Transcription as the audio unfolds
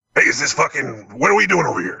Hey, is this fucking... What are we doing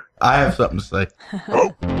over here? I have something to say.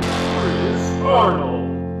 Oh?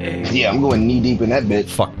 Arnold. Yeah, I'm going knee deep in that bitch.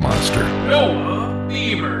 Fuck monster. Noah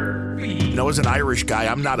Beamer. No, as an Irish guy,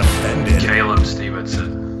 I'm not offended. Caleb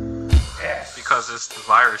Stevenson. Because the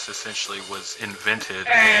virus essentially was invented.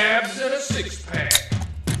 Abs and a six-pack.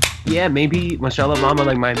 Yeah, maybe Michelle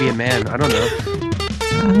Obama might be a man. I don't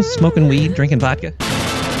know. Smoking weed, drinking vodka.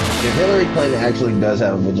 If Hillary Clinton actually does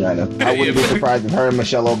have a vagina, I wouldn't be surprised if her and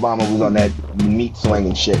Michelle Obama was on that meat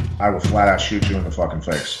swinging shit. I will flat out shoot you in the fucking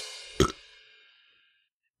face.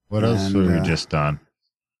 What else were we just on?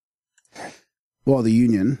 Well, the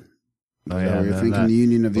Union. Oh, So yeah. you're thinking the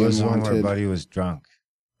Union of the was the one where Unwanted. Buddy was drunk.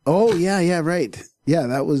 Oh, yeah, right. Yeah,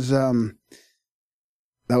 that was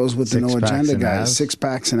with the No Six packs Agenda and guys. abs. 6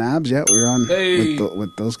 packs and abs. Yeah, we were on Hey. with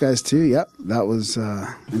those guys too. Yep, that was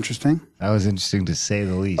interesting. That was interesting to say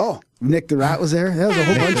the least. Oh, Nick the Rat was there. There was a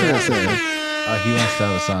whole bunch of us there. He wants to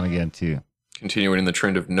have us on again, too. Continuing in the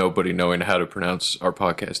trend of nobody knowing how to pronounce our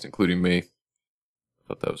podcast, including me. I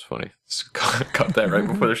thought that was funny. Caught that right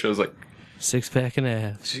before the show. I was like, 6-pack and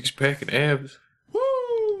abs. 6-pack and abs.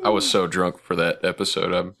 I was so drunk for that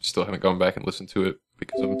episode. I still haven't gone back and listened to it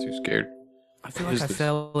because I'm too scared. I feel like I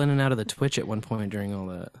fell in and out of the Twitch at one point during all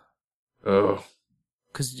that. Oh.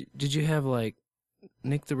 Because did you have like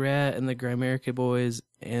Nick the Rat and the Grimerica Boys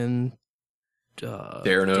and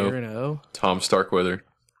Darren O Tom Starkweather.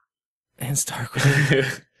 and Starkweather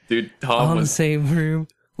Dude, all Tom in the was... same room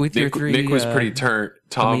with your Nick, three. Nick was pretty turnt.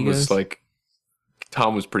 Tom was amigos? like...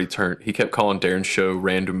 Tom was pretty turnt. He kept calling Darren's show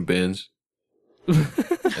Random Bins.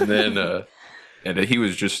 And then... and he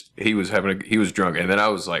was drunk. And then I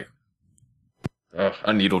was like...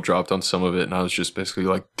 I needle dropped on some of it, and I was just basically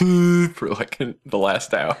like, dude, for like the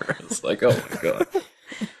last hour. I was like, oh my god,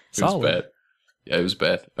 it was bad. Yeah, it was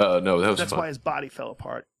bad. No, that was That's fun. why his body fell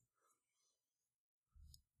apart.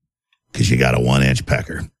 Because you got a 1-inch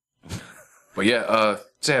pecker. But yeah,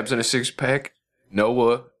 Zabs in a 6-pack.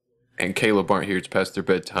 Noah and Caleb aren't here. It's past their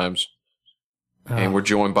bedtimes, and we're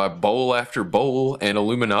joined by Bowl After Bowl and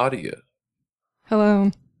Illuminatia.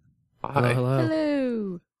 Hello. Hi.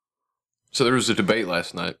 Hello. So there was a debate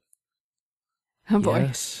last night. Oh boy.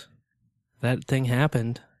 Yes. That thing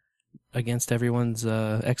happened against everyone's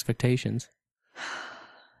expectations.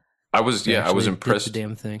 I was They actually did impressed. the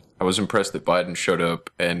damn thing. I was impressed that Biden showed up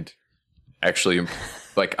and actually,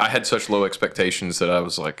 like, I had such low expectations that I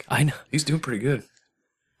was like, I know. He's doing pretty good.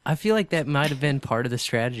 I feel like that might have been part of the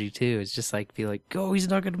strategy too. It's just like, be like, oh, he's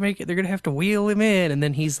not going to make it. They're going to have to wheel him in. And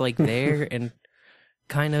then he's like there and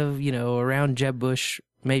kind of, around Jeb Bush,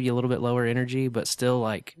 maybe a little bit lower energy, but still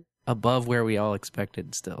like above where we all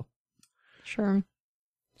expected still. Sure. Do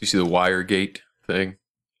you see the Wiregate thing?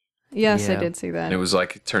 Yes, I Yeah. did see that. And it was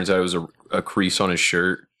like, it turns out it was a crease on his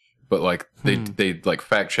shirt, but like they like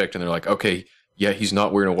fact checked and they're like, okay, yeah, he's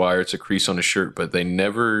not wearing a wire. It's a crease on his shirt, but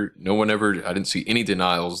no one ever, I didn't see any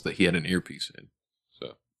denials that he had an earpiece in.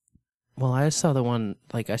 So, Well, I saw the one,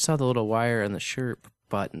 like I saw the little wire on the shirt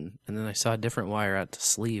button, and then I saw a different wire at the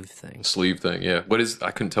sleeve thing. sleeve thing. Yeah.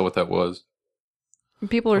 I couldn't tell what that was.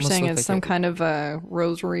 People are Almost saying looked it's like some a- kind of a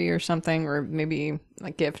rosary or something, or maybe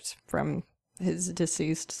a gift from his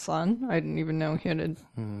deceased son. I didn't even know he had a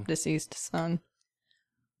deceased son.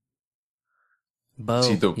 Bo,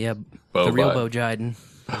 See the- yeah, Bo the real Biden.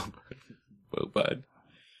 Bo Biden. Bo Biden.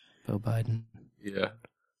 Bo Biden. Yeah.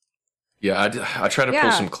 Yeah, I try to pull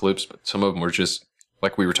Yeah. some clips, but some of them were just,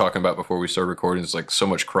 like we were talking about before we started recording, it's like so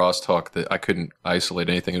much crosstalk that I couldn't isolate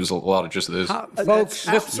anything. It was a lot of just this. Folks,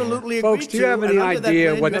 absolutely folks, do you have any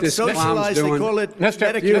idea what this clown's doing?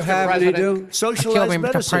 Mr. Do you have any do? Socialized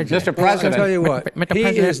medicine. Mr. President. I can tell you what, he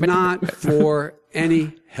is not for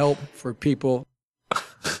any help for people.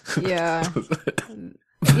 Yeah.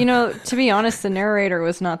 To be honest, the narrator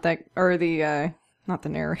was not that, or the, not the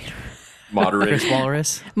narrator. Moderator. Chris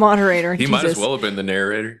Walrus. Moderator. He might as Jesus. well have been the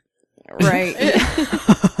narrator. Right.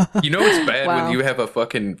 You know it's bad Wow. when you have a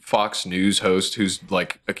fucking Fox News host who's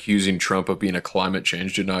like accusing Trump of being a climate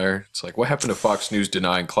change denier. It's like, what happened to Fox News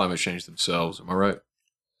denying climate change themselves? Am I right?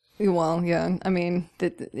 Well, yeah. I mean,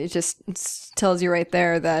 it just tells you right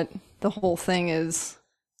there that the whole thing is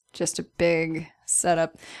just a big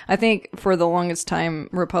setup. I think for the longest time,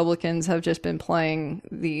 Republicans have just been playing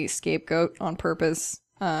the scapegoat on purpose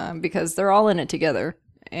because they're all in it together.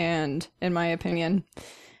 And in my opinion,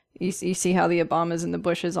 you see how the Obamas and the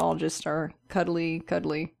Bushes all just are cuddly.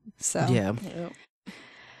 So Yeah.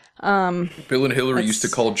 Bill and Hillary used to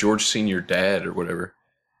call George Sr. dad or whatever.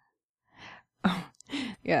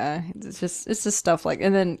 Yeah, it's just stuff like,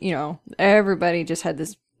 and then everybody just had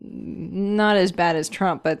this, not as bad as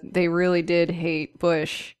Trump, but they really did hate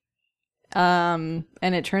Bush And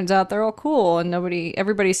it turns out they're all cool, and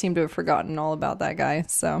everybody seemed to have forgotten all about that guy.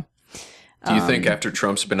 So, do you think after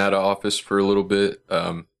Trump's been out of office for a little bit,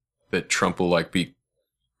 that Trump will like be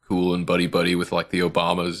cool and buddy with like the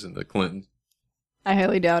Obamas and the Clintons? I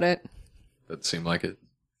highly doubt it. That seemed like it.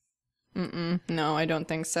 No, I don't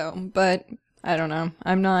think so. But I don't know.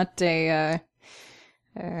 I'm not a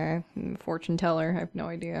fortune teller. I have no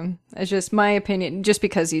idea. It's just my opinion. Just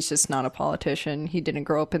because he's just not a politician, he didn't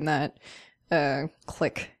grow up in that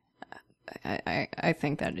clique. I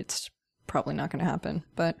think that it's probably not going to happen.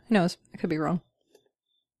 But who knows? I could be wrong.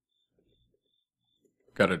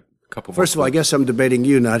 Got a couple. First of all, I guess I'm debating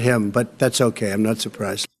you, not him. But that's okay. I'm not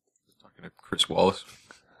surprised. Talking to Chris Wallace.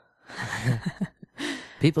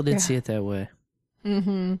 People did see it that way.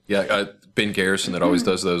 Mm-hmm. Yeah, Ben Garrison that always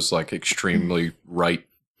does those like extremely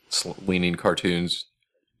right-leaning cartoons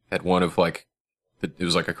had one of like it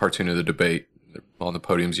was like a cartoon of the debate. They're on the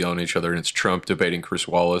podiums yelling at each other, and it's Trump debating Chris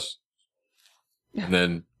Wallace, and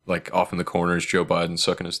then like off in the corner is Joe Biden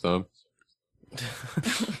sucking his thumb.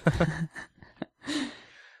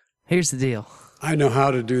 Here's the deal. I know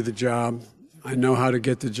how to do the job. I know how to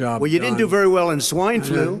get the job Well, you done. didn't do very well in swine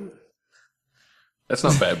flu. That's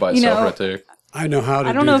not bad by itself, right there. I know how to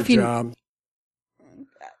I don't do know the if you- job.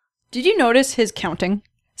 Did you notice his counting?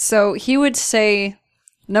 So he would say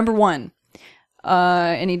number 1,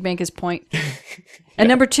 and he'd make his point. And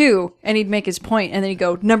number 2, and he'd make his point, and then he'd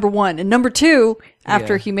go number 1 and number 2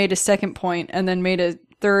 after he made a second point, and then made a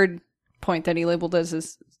third point that he labeled as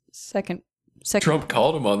his second. Trump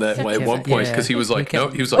called him on that at one point because he was like, no,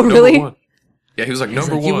 he was like, Oh, really? number 1. Yeah, he was like,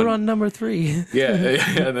 number 1. You were on number 3. Yeah,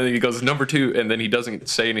 and then he goes number 2, and then he doesn't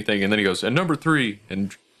say anything, and then he goes and number 3,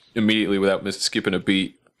 and immediately without skipping a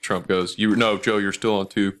beat, Trump goes, Joe, you're still on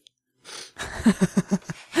 2.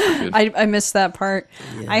 I missed that part.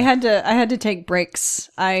 Yeah. I had to take breaks.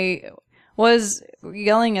 I was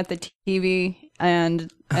yelling at the TV and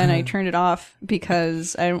I turned it off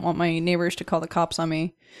because I didn't want my neighbors to call the cops on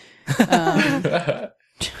me.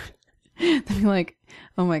 They'd be like,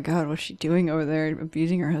 "Oh my God, what's she doing over there,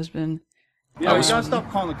 abusing her husband?" Yeah, you gotta stop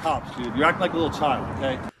calling the cops, dude. You're acting like a little child,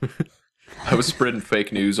 okay? I was spreading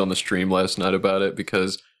fake news on the stream last night about it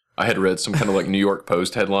because I had read some kind of like New York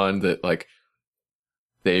Post headline that like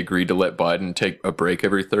they agreed to let Biden take a break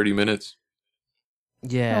every 30 minutes.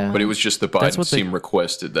 Yeah. But it was just the Biden team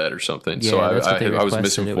requested that or something. Yeah, so I was requested.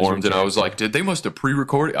 misinformed and I was like, did they must have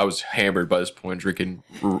pre-recorded? I was hammered by this point drinking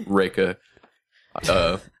Reka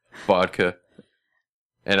vodka.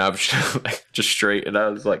 And I was just straight. And I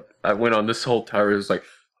was like, I went on this whole tower. It was like,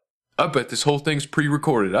 I bet this whole thing's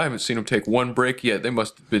pre-recorded. I haven't seen them take one break yet. They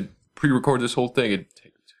must have been pre-recorded this whole thing and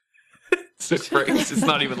take 6 breaks. It's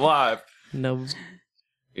not even live. No.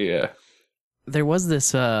 Yeah. There was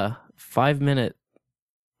this 5-minute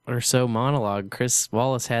or so monologue Chris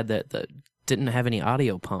Wallace had that didn't have any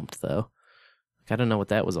audio pumped, though. I don't know what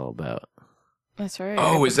that was all about. That's right.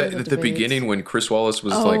 Oh, is that at the beginning when Chris Wallace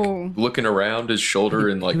was like looking around his shoulder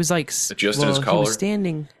and like he was like adjusting his collar? He was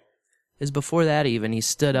standing. Is before that even he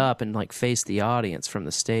stood up and like faced the audience from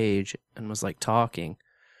the stage and was like talking,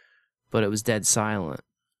 but it was dead silent.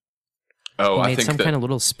 Oh, he I made think some kind of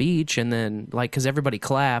little speech and then like because everybody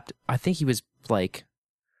clapped. I think he was like,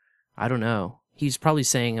 I don't know. He's probably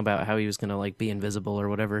saying about how he was gonna like be invisible or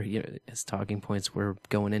whatever. You know, his talking points were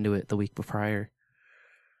going into it the week prior.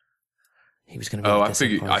 He was going to be.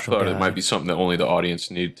 I thought it might be something that only the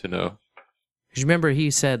audience needed to know. Because remember,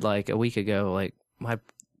 he said like a week ago, like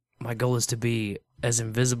my goal is to be as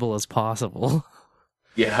invisible as possible.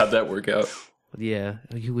 Yeah, how'd that work out? Yeah,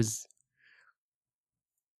 he was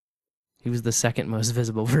the second most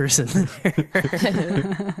visible person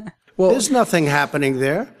there. Well, there's nothing happening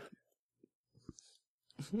there.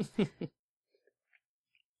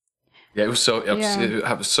 Yeah, it was so.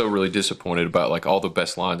 I was so really disappointed about like all the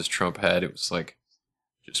best lines Trump had. It was like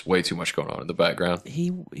just way too much going on in the background.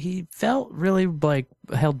 He felt really like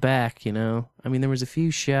held back, you know. I mean, there was a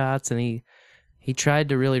few shots, and he tried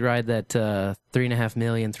to really ride that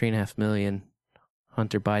 3.5 million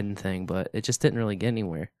Hunter Biden thing, but it just didn't really get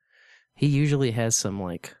anywhere. He usually has some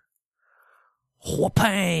like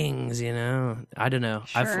whoopangs, you know. I don't know.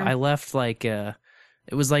 Sure. I left like it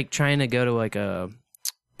was like trying to go to like a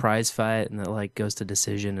prize fight and it like goes to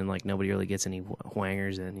decision and like nobody really gets any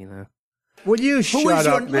whangers in, you know. Will you shut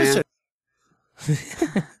up, man?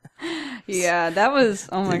 Yeah, that was.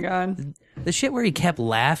 Oh my God. The shit where he kept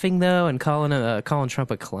laughing though and calling Trump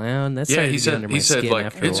a clown. That's yeah. He said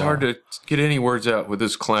like it's hard to get any words out with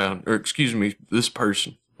this clown or excuse me, this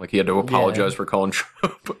person. Like he had to apologize for calling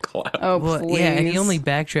Trump a clown. Oh, Well, please. yeah, and he only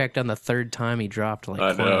backtracked on the third time he dropped like I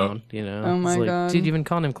know. clown. You know, Oh my It's like, God. dude, you've been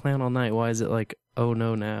calling him clown all night. Why is it like, oh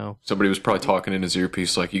no, now? Somebody was probably talking in his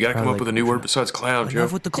earpiece, like, "You got to come Probably up with a new word besides clown, Joe."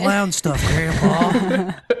 Enough with the clown stuff,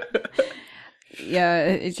 Grandpa. Yeah,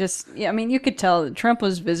 it just, yeah, I mean, you could tell that Trump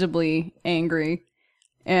was visibly angry,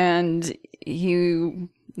 and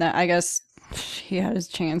I guess he had his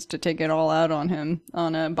chance to take it all out on him,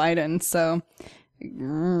 on Biden, so,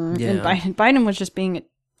 and Biden was just being,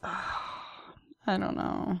 I don't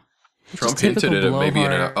know. Trump Just hinted typical at maybe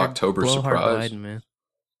an blowhard- October blowhard surprise. Biden, man.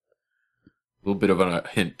 A little bit of a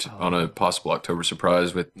hint on a possible October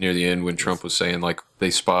surprise with near the end when Trump was saying like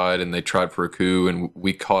they spied and they tried for a coup and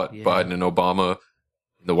we caught Biden and Obama,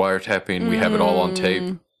 the wiretapping, we have it all on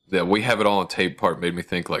tape. That we have it all on tape part made me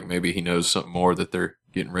think like maybe he knows something more that they're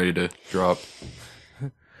getting ready to drop.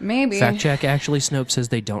 Maybe. Fact check, actually, Snopes says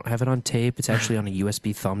they don't have it on tape. It's actually on a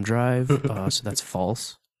USB thumb drive, so that's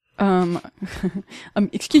false.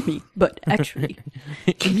 Excuse me, but actually,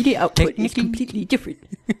 the media output is completely different.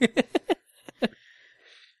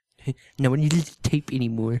 No one uses tape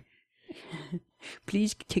anymore.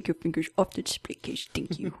 Please take your fingers off the display case.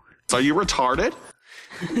 Thank you. Are you retarded?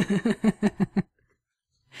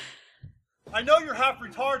 I know you're half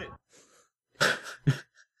retarded.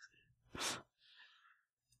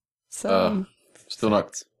 So, Still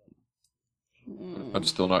not. I'm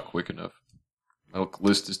still not quick enough. My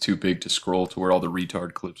list is too big to scroll to where all the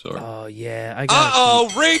retard clips are. Oh yeah, I got.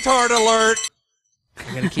 retard alert!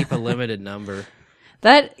 I gotta keep a limited number.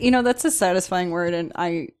 that, that's a satisfying word, and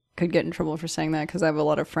I could get in trouble for saying that because I have a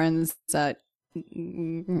lot of friends that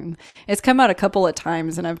it's come out a couple of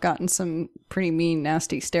times, and I've gotten some pretty mean,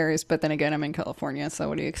 nasty stares. But then again, I'm in California, so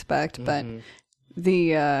what do you expect? But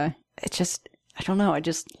it just, I don't know.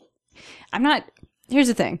 I'm not. Here's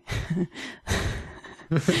the thing.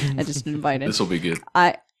 I just invited. This will be good.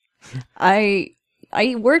 I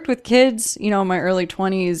worked with kids, in my early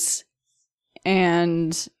 20s,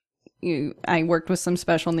 and I worked with some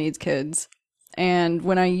special needs kids. And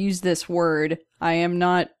when I use this word, I am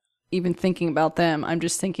not even thinking about them. I'm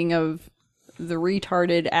just thinking of the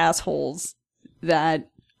retarded assholes that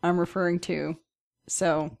I'm referring to.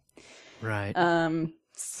 So, right.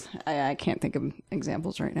 I can't think of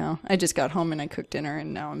examples right now. I just got home and I cooked dinner,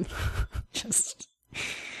 and now I'm just.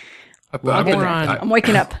 I'm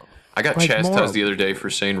waking up. I got chastised the other day for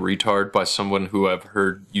saying retard by someone who I've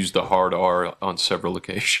heard use the hard R on several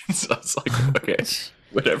occasions. I was like, okay,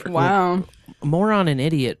 whatever. Wow. Moron and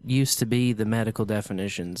idiot used to be the medical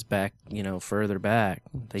definitions back, further back.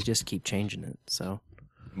 They just keep changing it. So,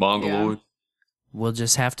 Mongoloid. We'll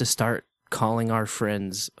just have to start calling our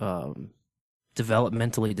friends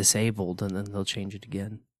developmentally disabled, and then they'll change it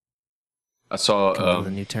again. I saw Come up with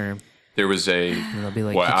a new term. There was a. And they'll be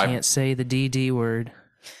like, you can't say the DD word.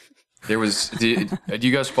 There was. Do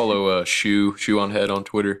you guys follow Shoe on Head on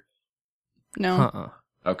Twitter? No.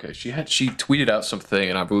 Okay, she tweeted out something,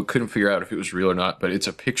 and I couldn't figure out if it was real or not. But it's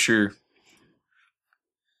a picture.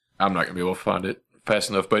 I'm not gonna be able to find it fast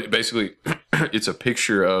enough. But basically, it's a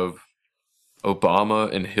picture of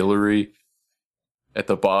Obama and Hillary at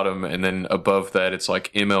the bottom, and then above that, it's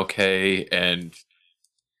like MLK and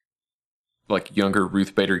like younger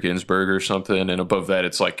Ruth Bader Ginsburg or something, and above that,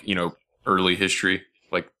 it's like early history,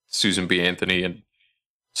 like Susan B. Anthony and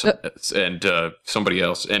somebody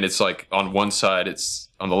else, and it's like on one side, it's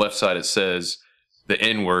on the left side, it says the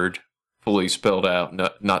N word fully spelled out,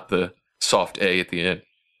 not the soft A at the end,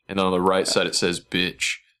 and on the right side it says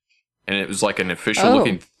bitch, and it was like an official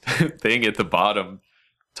looking thing at the bottom,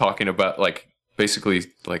 talking about like basically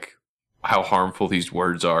like how harmful these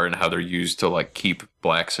words are and how they're used to like keep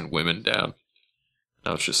blacks and women down. And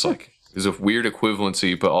I was just like, there's a weird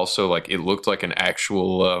equivalency, but also like it looked like an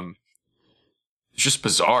actual. It's just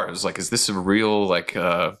bizarre. It was like, is this a real like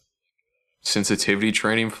sensitivity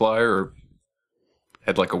training flyer, or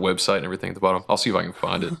had like a website and everything at the bottom? I'll see if I can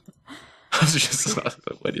find it. I was just like,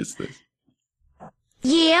 what is this?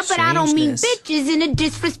 Yeah, but I don't mean bitches in a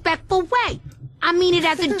disrespectful way. I mean it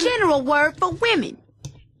as a general word for women.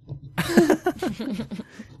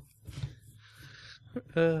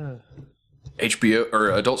 HBO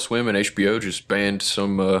or Adult Swim and HBO just banned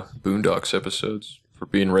some Boondocks episodes for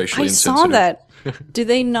being racially insensitive. I saw that. Do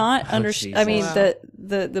they not understand? I mean, the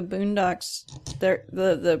Boondocks. They're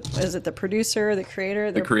the is it the producer, the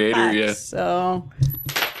creator? The creator, black, yeah. So,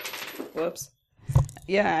 whoops.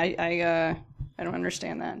 Yeah, I don't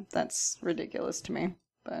understand that. That's ridiculous to me.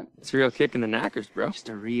 But it's a real kick in the knackers, bro. Just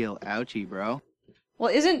a real ouchie, bro.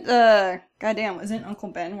 Well, isn't Uncle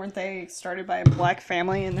Ben? Weren't they started by a black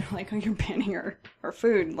family? And they're like, "Oh, you're banning our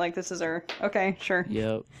food. Like this is our okay, sure.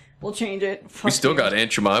 Yep. We'll change it." We still got Aunt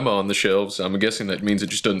Jemima on the shelves. I'm guessing that means it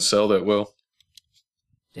just doesn't sell that well.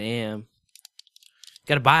 Damn.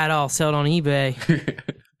 Got to buy it all, sell it on eBay.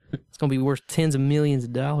 It's gonna be worth tens of millions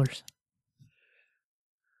of dollars.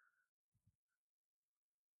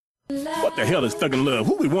 What the hell is thuggin' love?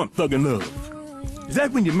 Who we want thuggin' love? Is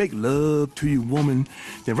that when you make love to your woman,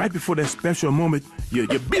 then right before that special moment, you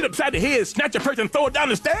beat upside the head, snatch a person, and throw it down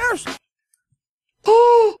the stairs?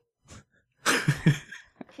 Oh!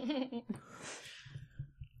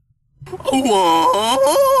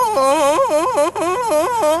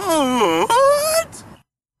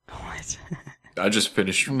 What? I just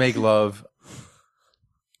finished. Make love.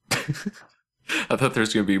 I thought there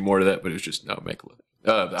was going to be more to that, but it was just, no, make love.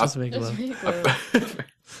 Just make love.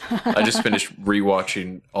 I just finished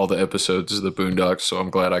rewatching all the episodes of the Boondocks, so I'm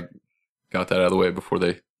glad I got that out of the way before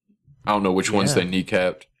they. I don't know which ones they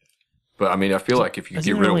kneecapped, but I mean, I feel like if you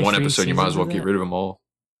get rid of one episode, you might as well get rid of them all.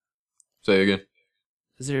 Say it again.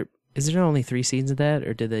 Is there only 3 seasons of that,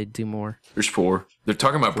 or did they do more? There's 4. They're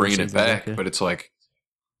talking about bringing it back, but it's like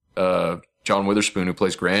John Witherspoon, who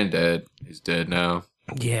plays Granddad, is dead now.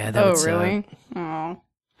 Yeah, that would really? suck. Oh.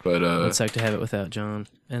 But it would suck to have it without John.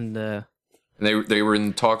 And they were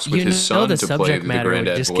in talks with his son to play the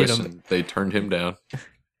Granddad voice, and they turned him down.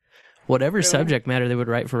 Whatever subject matter they would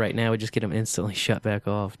write for right now would just get him instantly shut back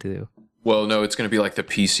off, too. Well, no, it's going to be like the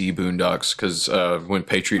PC Boondocks, because when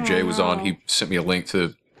Patriot J was on, he sent me a link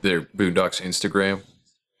to their Boondocks Instagram,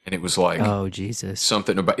 and it was like, oh Jesus,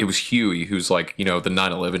 something about, it was Huey, who's like, the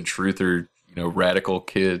 9/11 truther, radical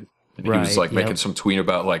kid, and he was like making some tweet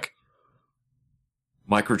about like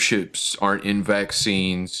microchips aren't in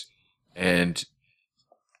vaccines, and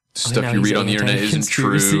stuff you read on the internet isn't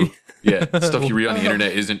true. Yeah, stuff you read on the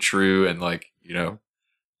internet isn't true, and like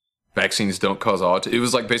vaccines don't cause autism. It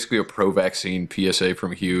was like basically a pro-vaccine PSA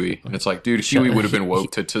from Huey, and it's like, dude, Huey would have been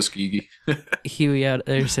woke to Tuskegee. Huey out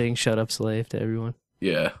there saying "shut up, slave" to everyone.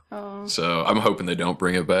 Yeah. So I'm hoping they don't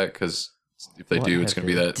bring it back, because if they do, it's going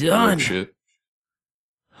to be that weird shit.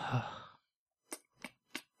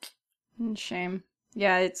 Shame.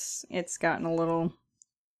 Yeah, it's gotten a little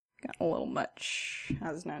much,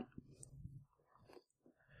 hasn't it?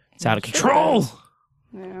 It's out of control.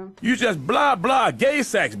 Yeah. You just blah blah gay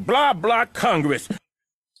sex, blah blah Congress.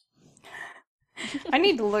 I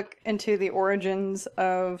need to look into the origins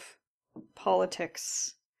of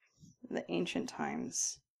politics in the ancient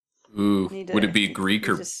times. Ooh, would it be Greek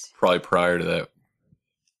or probably prior to that?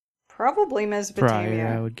 Probably Mesopotamia.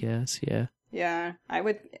 Prior, I would guess. Yeah. Yeah, I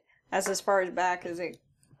would. As far as back as it,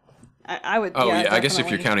 I would. Oh yeah, definitely. I guess if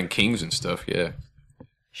you're counting kings and stuff, yeah.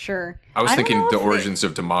 Sure. I was thinking the origins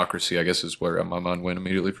of democracy, I guess, is where my mind went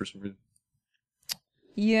immediately for some reason.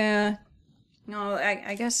 Yeah. No,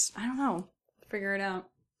 I guess, I don't know. Figure it out.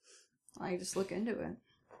 I just look into it.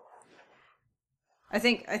 I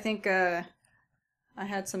think I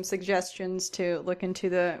had some suggestions to look into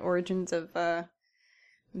the origins of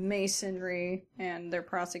Masonry and their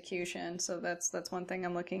prosecution, so that's one thing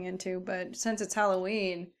I'm looking into. But since it's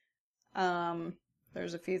Halloween,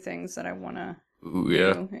 there's a few things that I want to. Ooh,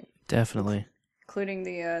 yeah. Definitely. Including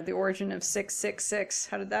the origin of 666.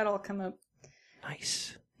 How did that all come up?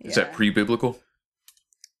 Nice. Yeah. Is that pre-biblical?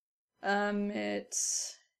 I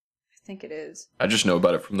think it is. I just know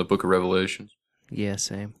about it from the Book of Revelations. Yeah,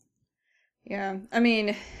 same. Yeah, I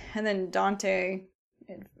mean, and then Dante,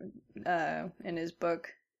 in his book,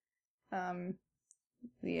 The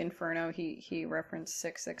Inferno, he referenced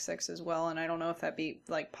 666 as well, and I don't know if that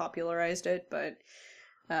popularized it, but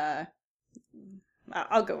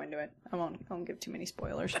I'll go into it. I won't give too many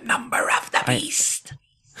spoilers. The number of the beast.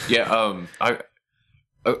 Yeah.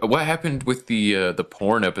 What happened with the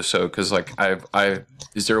porn episode? Because like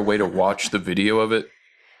is there a way to watch the video of it?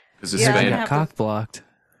 Because it's been cock blocked.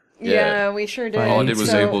 Yeah, we sure did. All I did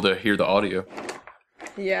was able to hear the audio.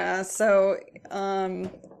 Yeah, so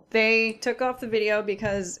they took off the video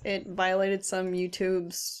because it violated some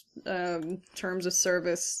YouTube's terms of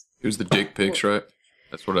service. It was the dick pics, right?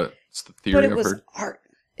 That's the theory But it I've was heard. art.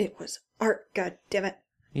 It was art. God damn it.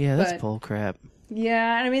 Yeah, that's bull crap.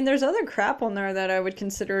 Yeah, I mean, there's other crap on there that I would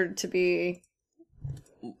consider to be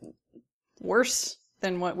worse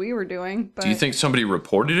than what we were doing. But Do you think somebody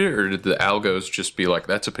reported it, or did the algos just be like,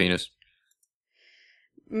 "That's a penis"?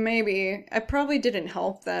 maybe. I probably didn't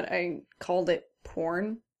help that I called it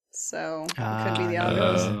porn, so it could be the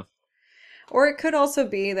algos. Or it could also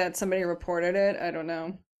be that somebody reported it. I don't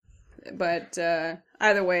know. But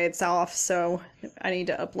either way, it's off, so I need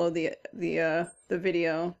to upload the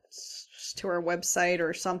video links to our website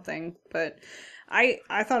or something. But I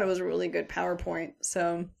thought it was a really good PowerPoint.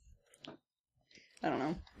 So I don't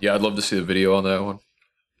know. Yeah, I'd love to see the video on that one.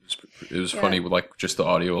 It was funny with like just the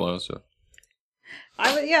audio alone. So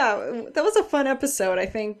that was a fun episode. I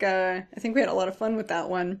think we had a lot of fun with that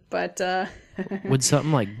one. But would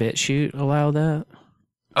something like BitChute allow that?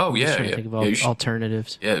 Oh I'm just yeah, trying to think of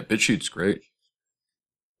alternatives. Yeah, BitChute's great.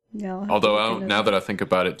 Yeah. Although now that I think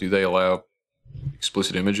about it, do they allow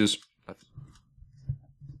explicit images? I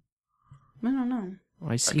don't know.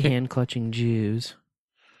 I see hand clutching Jews.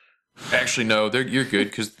 Actually, no. You're good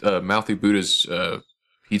because Mouthy Buddha's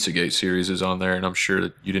Pizzagate series is on there, and I'm sure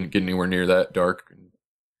that you didn't get anywhere near that dark.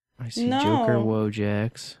 I see Joker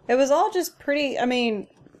Wojaks. It was all just pretty. I mean,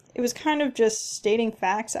 it was kind of just stating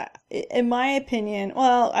facts. In my opinion,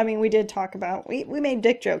 well, I mean, we did talk about we made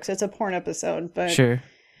dick jokes. It's a porn episode, but sure.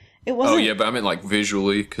 It wasn't. Oh yeah, but I meant like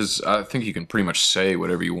visually because I think you can pretty much say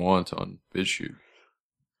whatever you want on BitChute.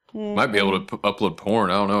 Might be able to upload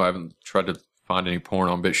porn. I don't know. I haven't tried to find any porn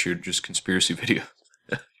on BitChute. Just conspiracy video.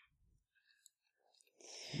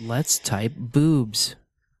 Let's type boobs.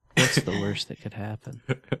 What's the worst that could happen?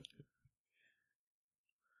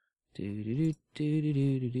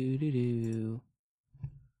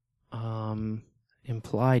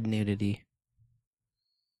 Implied nudity.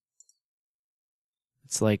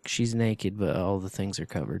 It's like she's naked, but all the things are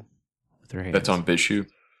covered with her hands. That's on BitChute.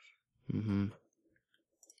 Mm-hmm.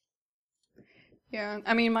 Yeah,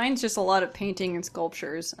 I mean, mine's just a lot of painting and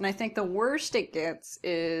sculptures, and I think the worst it gets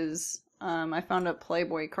is I found a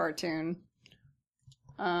Playboy cartoon,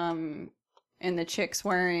 and the chick's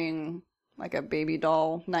wearing like a baby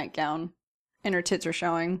doll nightgown, and her tits are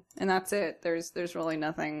showing, and that's it. There's really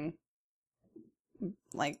nothing.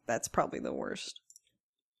 Like, that's probably the worst.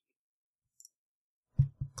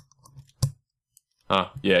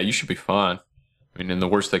 Yeah, you should be fine. I mean, and the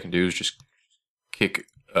worst they can do is just kick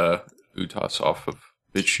UTAS off of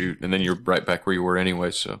BitChute, and then you're right back where you were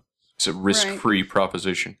anyway, so it's a risk-free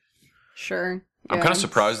proposition. Sure. I'm kind of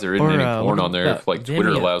surprised there isn't any porn on there. If like Twitter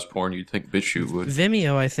allows porn, you'd think BitChute would.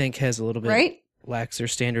 Vimeo, I think, has a little bit right? laxer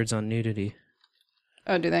standards on nudity.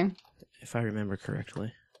 Oh, do they? If I remember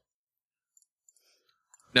correctly.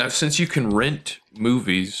 Now, since you can rent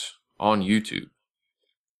movies on YouTube,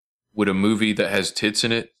 would a movie that has tits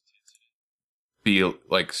in it be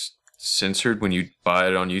like censored when you buy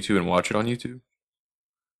it on YouTube and watch it on YouTube?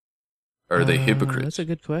 Or are they hypocrites? That's a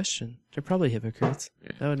good question. They're probably hypocrites.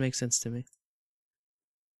 Yeah. That would make sense to me.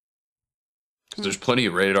 Because there's plenty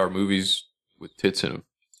of rated R movies with tits in them.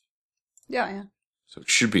 Yeah. So it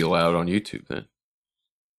should be allowed on YouTube then.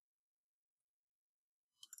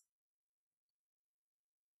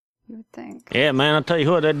 You would think. Yeah, man, I'll tell you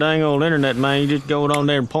what, that dang old internet, man, you just go on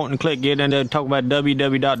there and point and click, get in there, talk about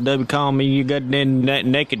www.com, and you got them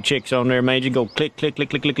naked chicks on there, man. You go click, click,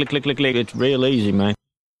 click, click, click, click, click, click, click. It's real easy, man.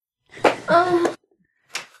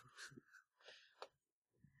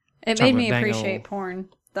 It made me appreciate porn.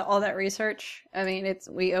 All that research. I mean,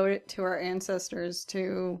 we owed it to our ancestors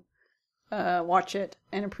to watch it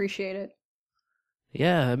and appreciate it.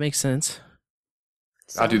 Yeah, that makes sense.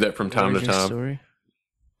 I do that from time to time. Story.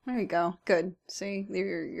 There you go. Good. See,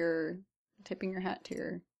 you're tipping your hat to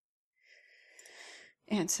your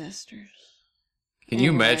ancestors. Can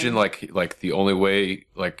you imagine like the only way,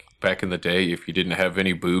 like back in the day, if you didn't have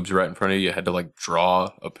any boobs right in front of you, you had to like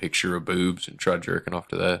draw a picture of boobs and try jerking off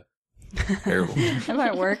to that? Terrible. That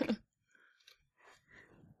might work.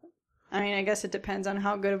 I mean, I guess it depends on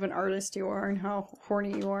how good of an artist you are and how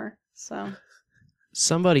horny you are. So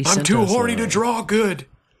I'm too horny to draw good.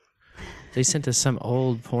 They sent us some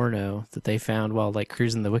old porno that they found while like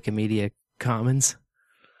cruising the Wikimedia Commons.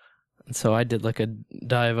 And so I did like a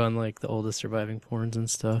dive on like the oldest surviving porns and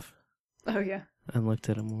stuff. Oh yeah. And looked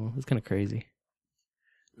at them all. It was kind of crazy.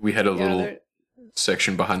 We had a little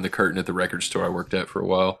section behind the curtain at the record store I worked at for a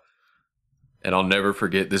while. And I'll never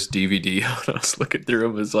forget this DVD when I was looking through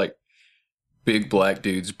them. It was like big black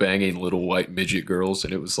dudes banging little white midget girls,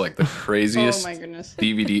 and it was like the craziest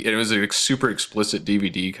DVD. And it was a super explicit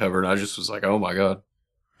DVD cover, and I just was like, oh my god,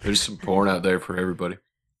 there's some porn out there for everybody.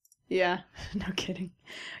 Yeah, no kidding.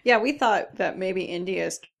 Yeah, we thought that maybe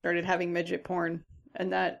India started having midget porn,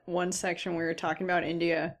 and that one section we were talking about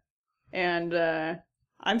India, and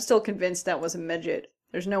I'm still convinced that was a midget.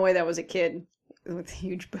 There's no way that was a kid with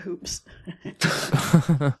huge boobs.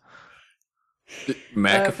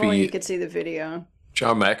 McAfee, if only you could see the video.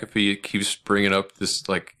 John McAfee keeps bringing up this,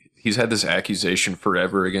 like, he's had this accusation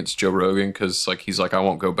forever against Joe Rogan because, like, he's like, I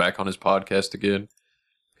won't go back on his podcast again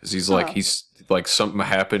because he's like, something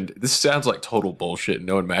happened. This sounds like total bullshit,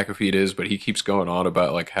 knowing McAfee it is, but he keeps going on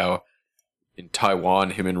about like how in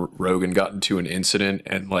Taiwan, him and Rogan got into an incident,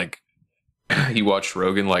 and like he watched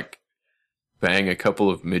Rogan like bang a couple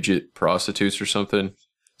of midget prostitutes or something.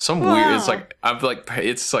 Some weird. It's like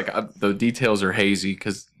the details are hazy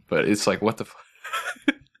but it's like what the.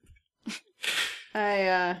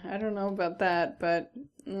 I don't know about that, but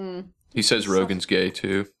He says Rogan's gay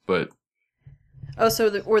too, but so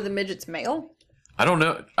the midget's male? I don't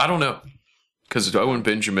know. Because Owen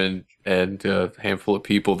Benjamin and a handful of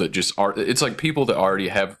people that just are, it's like people that already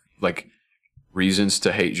have like reasons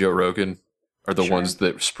to hate Joe Rogan are the ones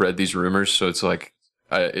that spread these rumors. So it's like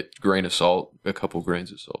a grain of salt, a couple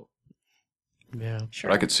grains of salt. Yeah, sure.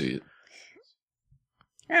 But I could see it.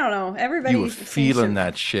 I don't know. Everybody You were feeling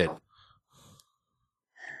that shit.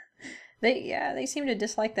 They seem to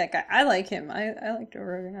dislike that guy. I like him. I like Joe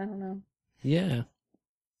Rogan. I don't know. Yeah.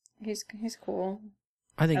 He's cool.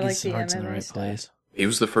 I think like his the heart's in the MMA right stuff. place. He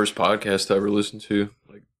was the first podcast I ever listened to,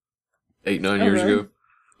 like 8-9 Oh, years really? ago.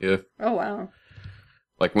 Yeah. Oh, wow.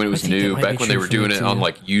 Like when it was I think that new, might back be when they true were for doing me, it on too.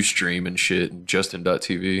 like Ustream and shit and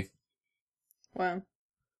Justin.tv. Wow.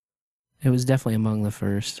 It was definitely among the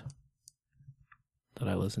first that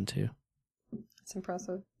I listened to. That's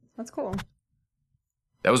impressive. That's cool.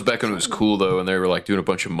 That was back when it was cool though, and they were like doing a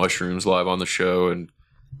bunch of mushrooms live on the show, and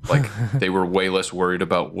like they were way less worried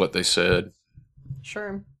about what they said.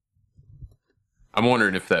 Sure. I'm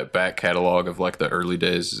wondering if that back catalog of like the early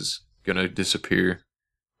days is gonna disappear.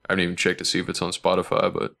 I haven't even checked to see if it's on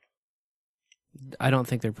Spotify, but I don't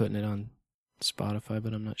think they're putting it on Spotify,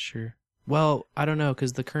 but I'm not sure. Well, I don't know,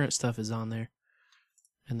 because the current stuff is on there.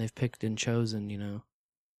 And they've picked and chosen, you know.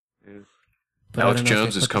 Yeah. But Alex I don't know if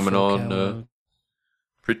Jones they is put the coming full on catalog.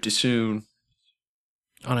 pretty soon.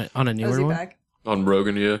 On a newer is he one? back? On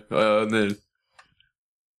Rogan, yeah. And then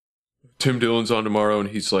Tim Dillon's on tomorrow, and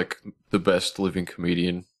he's like the best living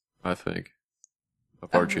comedian, I think, of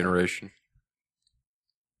our generation.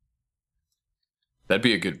 That'd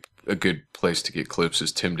be a good place to get clips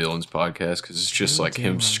is Tim Dillon's podcast, because it's just Tim like him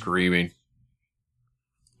Dillon. screaming.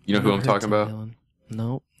 You know who Never I'm heard talking Tim about? Dillon.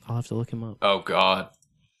 Nope. I'll have to look him up. Oh, God.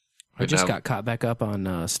 I just now- got caught back up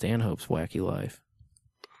on Stanhope's Wacky Life.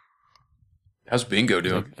 How's Bingo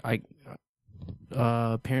doing? I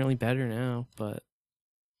apparently better now, but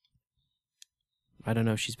I don't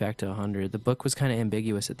know if she's back to 100. The book was kind of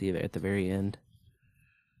ambiguous at the very end,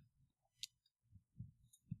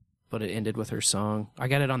 but it ended with her song. I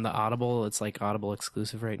got it on the Audible. It's like Audible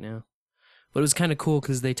exclusive right now, but it was kind of cool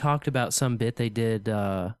because they talked about some bit they did,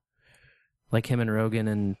 like him and Rogan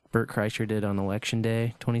and Bert Kreischer did on Election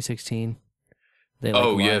Day 2016. They,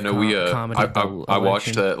 like, comedy I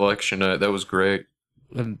watched that election. That was great.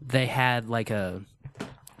 They had like a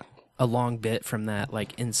long bit from that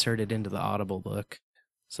like inserted into the Audible book,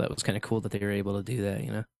 so that was kind of cool that they were able to do that,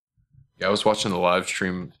 you know. Yeah, I was watching the live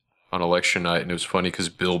stream on election night, and it was funny because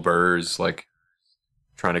Bill Burr is like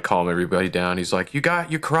trying to calm everybody down. He's like, "You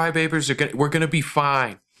got your crybabies. We're gonna be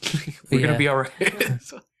fine. We're gonna be all right."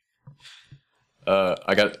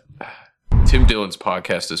 I got Tim Dillon's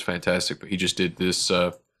podcast is fantastic, but he just did this.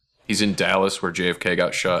 He's in Dallas where JFK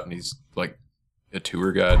got shot, and he's like a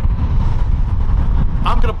tour guide.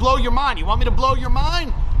 I'm gonna blow your mind. You want me to blow your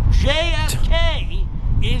mind? JFK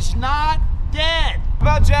is not dead.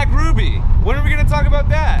 About Jack Ruby? When are we gonna talk about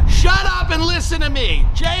that? Shut up and listen to me.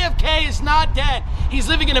 JFK is not dead. He's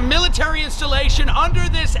living in a military installation under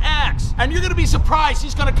this X. And you're gonna be surprised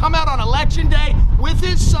he's gonna come out on election day with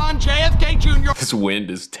his son, JFK Jr. This wind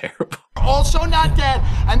is terrible. Also not dead.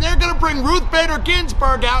 And they're gonna bring Ruth Bader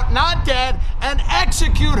Ginsburg out, not dead, and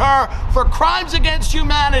execute her for crimes against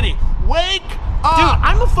humanity. Wake up! Dude,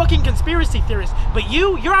 I'm a fucking conspiracy theorist, but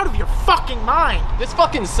you're out of your fucking mind. This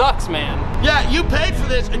fucking sucks, man. Yeah, you paid for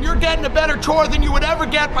this, and you're getting a better tour than you would ever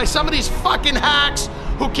get by some of these fucking hacks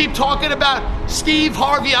who keep talking about Steve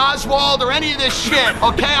Harvey Oswald or any of this shit,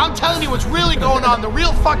 okay? I'm telling you what's really going on, the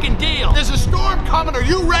real fucking deal. There's a storm coming. Are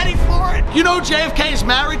you ready for it? You know who JFK is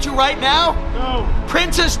married to right now? No.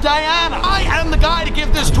 Princess Diana. I am the guy to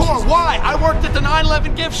give this tour. Why? I worked at the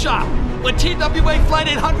 9/11 gift shop. When TWA Flight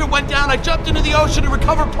 800 went down, I jumped into the ocean to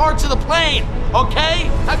recover parts of the plane, okay?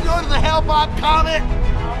 Have you heard of the Hale-Bopp comet?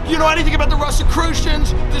 You know anything about the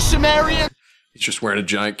Rosicrucians, the Sumerians? He's just wearing a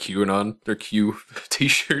giant QAnon or Q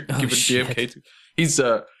t-shirt, giving JFK. He's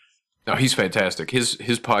he's fantastic. His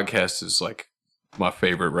podcast is like my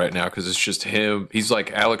favorite right now because it's just him. He's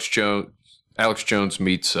like Alex Jones. Alex Jones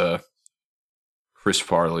meets Chris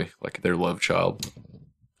Farley, like their love child,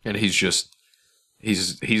 and he's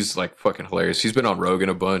like fucking hilarious. He's been on Rogan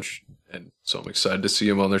a bunch, and so I'm excited to see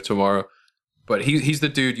him on there tomorrow. But he's the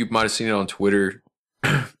dude you might have seen it on Twitter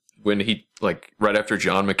when he like right after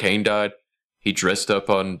John McCain died. he dressed up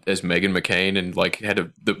as Meghan McCain and like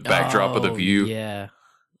had the backdrop of The View. Yeah,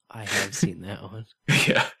 I have seen that one.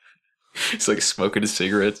 Yeah, it's like smoking his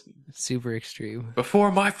cigarettes. Super extreme.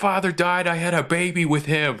 Before my father died, I had a baby with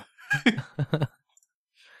him.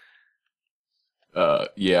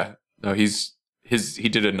 Yeah, no, he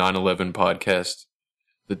did a 9/11 podcast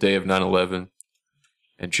the day of 9/11,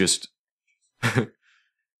 and just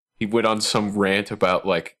he went on some rant about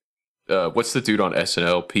like what's the dude on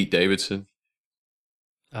SNL, Pete Davidson?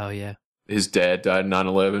 Oh yeah, his dad died in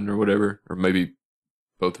 9/11 or whatever, or maybe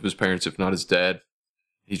both of his parents, if not his dad.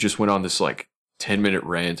 He just went on this like 10-minute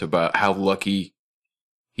rant about how lucky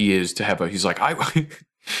he is to have he's like,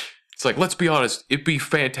 it's like, let's be honest, it'd be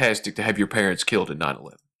fantastic to have your parents killed in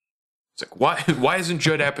 9/11. It's like, why isn't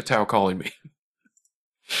Judd Apatow calling me?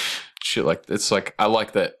 Shit, like, it's like, I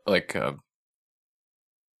like that, like, I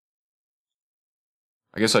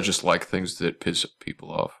guess I just like things that piss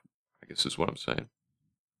people off, I guess is what I'm saying.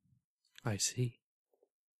 I see.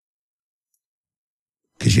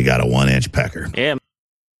 Because you got a 1-inch pecker. Yeah.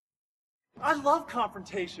 I love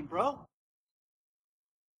confrontation, bro.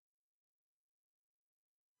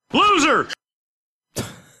 Loser!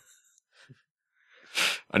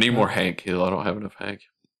 I need more Hank Hill. I don't have enough Hank.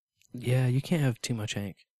 Yeah, you can't have too much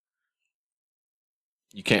Hank.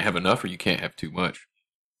 You can't have enough, or you can't have too much?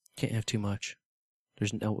 Can't have too much.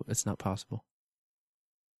 It's not possible.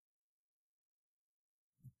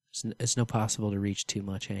 It's no possible to reach too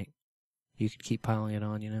much Hank. You could keep piling it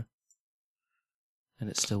on, and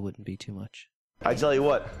it still wouldn't be too much. I tell you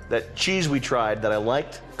what, that cheese we tried that I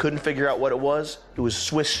liked, couldn't figure out what it was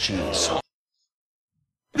Swiss cheese.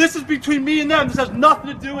 This is between me and them. This has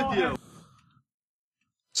nothing to do with you.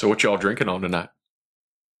 So what y'all drinking on tonight?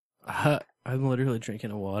 I'm literally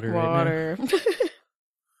drinking water Water. right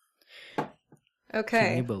now. Okay.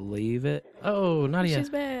 Can you believe it? Oh, Nadia. She's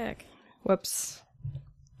back. Whoops.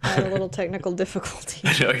 I had a little technical difficulty.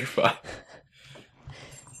 No, you're fine.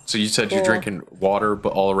 So you said you're drinking water,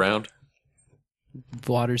 but all around?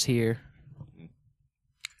 Water's here.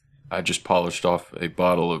 I just polished off a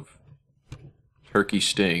bottle of Turkey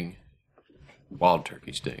Sting, Wild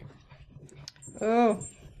Turkey Sting. Oh.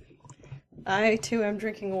 I, too, am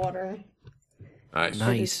drinking water.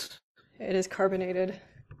 Nice. It is carbonated.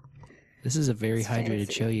 This is a very hydrated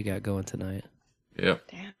fancy. show you got going tonight. Yeah.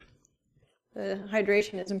 Damn. The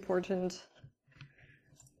hydration is important.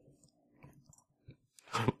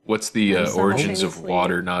 What's the origins of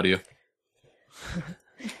water, Nadia?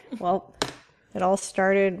 Well, it all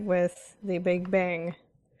started with the Big Bang.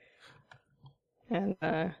 And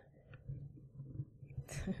then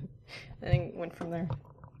it went from there.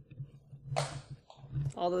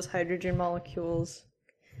 All those hydrogen molecules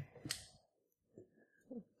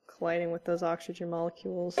colliding with those oxygen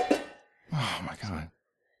molecules. Oh my god.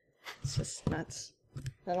 It's just nuts.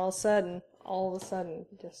 Then all of a sudden,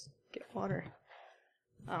 you just get water.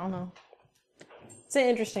 I don't know. It's an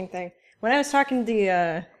interesting thing. When I was talking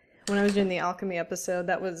to when I was doing the alchemy episode,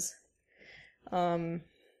 that was, I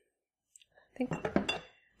think,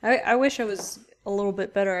 I wish I was a little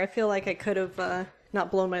bit better. I feel like I could have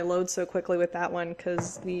not blown my load so quickly with that one,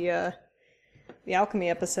 because the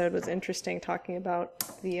alchemy episode was interesting, talking about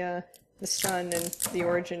the sun and the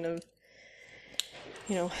origin of,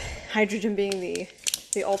 hydrogen being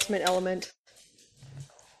the ultimate element.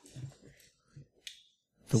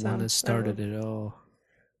 The one that started it all.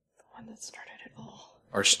 The one that started it all.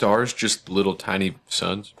 Are stars just little tiny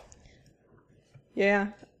suns? Yeah.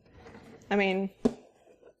 I mean,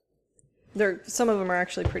 some of them are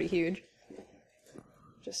actually pretty huge.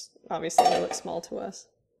 Just, obviously, they look small to us.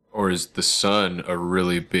 Or is the sun a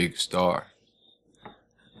really big star?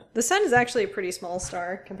 The sun is actually a pretty small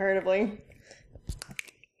star, comparatively.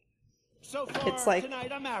 So far, it's like,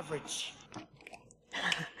 tonight I'm average.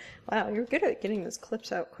 Wow, you're good at getting those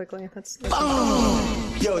clips out quickly. That's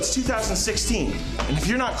Yo, it's 2016, and if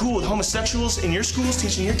you're not cool with homosexuals in your schools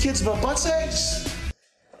teaching your kids about butt sex...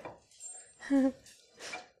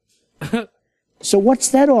 So what's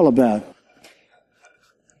that all about?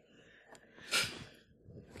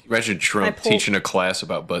 Imagine Trump teaching a class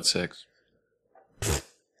about butt sex.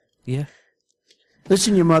 Yeah.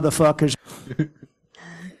 Listen, you motherfuckers.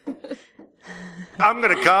 I'm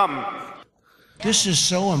gonna come. This is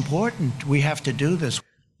so important. We have to do this.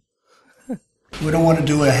 We don't want to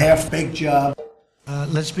do a half-baked job.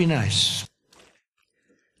 Let's be nice.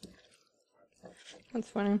 That's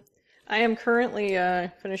funny. I am currently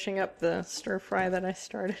finishing up the stir fry that I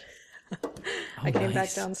started. I came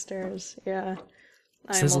back downstairs. Yeah.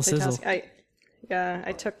 I am Sizzle, sizzle.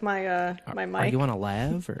 I took my my mic. Are you on a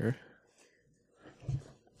lav or?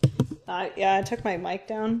 Yeah, I took my mic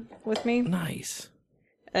down with me. Nice.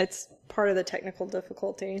 It's part of the technical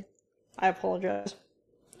difficulty. I apologize.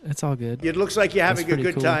 It's all good. It looks like you're having a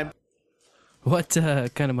good time. What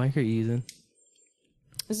kind of mic are you using?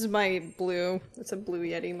 This is my blue. It's a Blue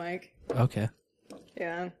Yeti mic. Okay.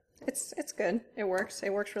 Yeah, it's good. It works.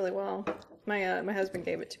 It works really well. My husband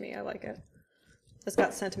gave it to me. I like it. It's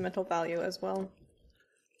got sentimental value as well.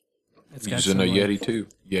 It's got using a Yeti too.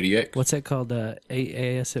 Yeti X. What's that called?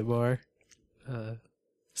 ASMR?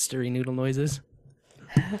 Stirring noodle noises?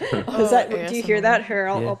 Is that? Do you hear that? Here,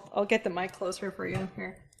 I'll get the mic closer for you.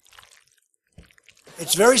 Here.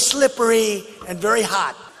 It's very slippery and very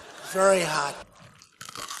hot. Very hot.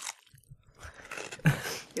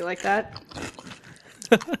 You like that?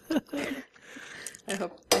 I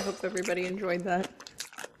hope everybody enjoyed that.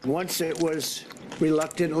 Once it was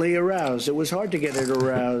reluctantly aroused. It was hard to get it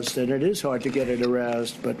aroused, and it is hard to get it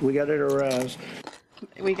aroused, but we got it aroused.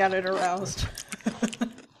 We got it aroused.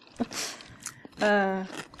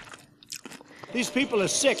 These people are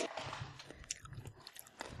sick.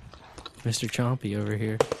 Mr. Chompy over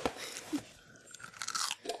here.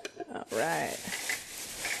 All right.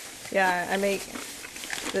 Yeah, I make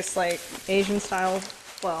this like Asian style.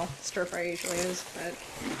 Well, stir fry usually is, but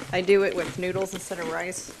I do it with noodles instead of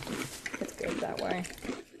rice. It's good that way.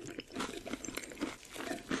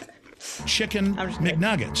 Chicken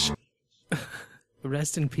McNuggets.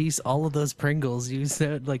 Rest in peace, all of those Pringles. You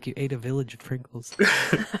said like you ate a village of Pringles.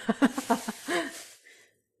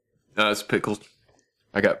 No, it's pickles.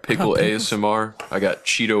 I got pickle ASMR. I got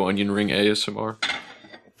Cheeto onion ring ASMR.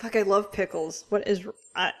 Fuck, I love pickles. What is...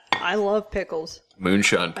 I love pickles.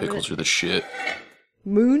 Moonshine pickles are the shit.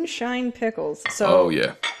 Moonshine pickles. So, oh,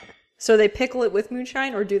 yeah. So they pickle it with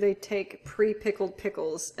moonshine, or do they take pre-pickled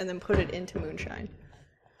pickles and then put it into moonshine?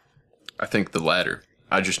 I think the latter.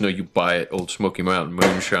 I just know you buy it, Old Smoky Mountain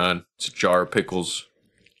Moonshine. It's a jar of pickles,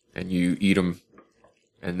 and you eat them,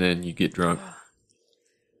 and then you get drunk.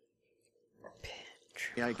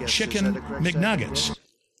 Chicken McNuggets.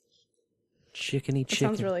 Chickeny That chicken.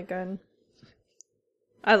 sounds really good.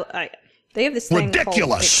 They have this thing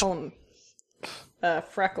Ridiculous. called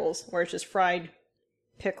freckles, where it's just fried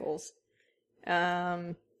pickles,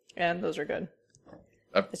 and those are good.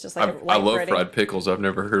 It's just like I love fried pickles. I've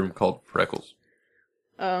never heard them called freckles.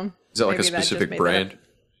 Is that like a specific brand?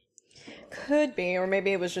 Could be, or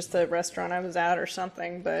maybe it was just the restaurant I was at or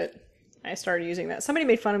something, but I started using that. Somebody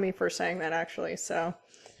made fun of me for saying that, actually, so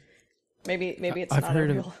maybe it's not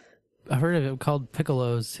real. I've heard of it called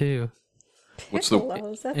piccolos too. What's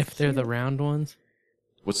Piccolos, that's if they're the round ones?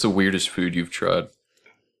 What's the weirdest food you've tried?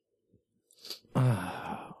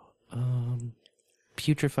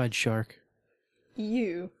 Putrefied shark.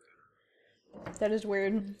 You. That is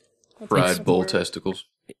weird. Fried bull testicles.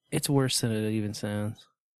 It's worse than it even sounds.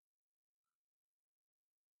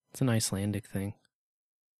 It's an Icelandic thing.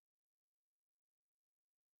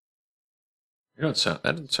 That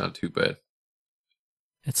doesn't sound too bad.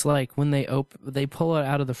 It's like when they pull it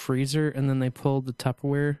out of the freezer and then they pull the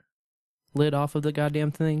Tupperware lid off of the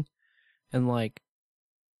goddamn thing, and like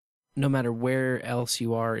no matter where else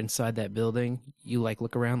you are inside that building, you like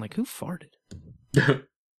look around like, who farted?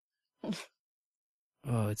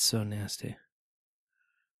 Oh, it's so nasty.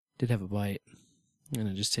 Did have a bite, and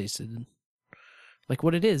it just tasted like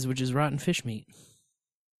what it is, which is rotten fish meat.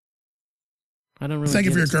 I don't really. Thank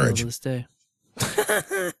you for your still courage. to this day.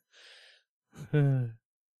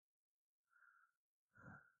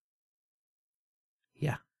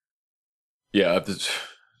 Yeah. Yeah,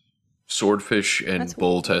 swordfish and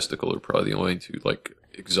bull testicle are probably the only two like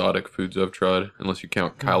exotic foods I've tried, unless you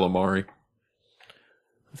count calamari.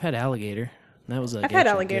 I've had alligator. That was. I've had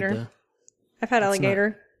alligator. I've had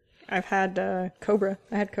alligator. I've had cobra.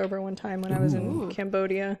 I had cobra one time when I was in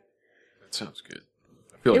Cambodia. That sounds good.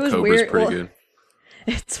 I feel like cobra's pretty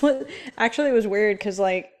good. Actually, it was weird because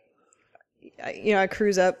like, I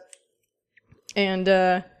cruise up, and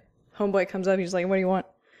homeboy comes up. He's like, "What do you want?"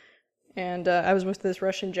 And I was with this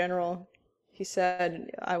Russian general. He said,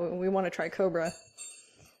 "We want to try cobra."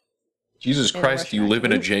 Jesus Christ! Do you live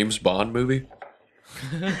in a James Bond movie?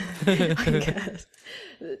 I guess.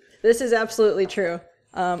 This is absolutely true.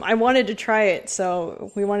 I wanted to try it,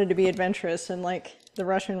 so we wanted to be adventurous, and like the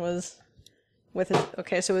Russian was with his.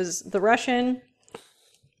 Okay, so it was the Russian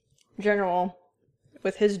general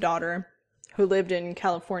with his daughter, who lived in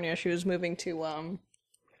California. She was moving to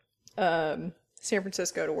San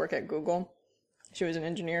Francisco to work at Google. She was an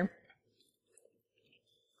engineer.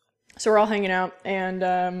 So we're all hanging out,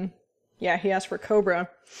 and he asked for cobra.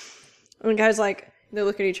 And the guy's like, they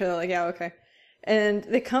look at each other like, yeah, okay. And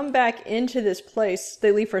they come back into this place.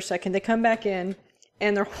 They leave for a second. They come back in,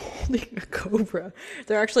 and they're holding a cobra.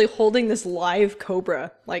 They're actually holding this live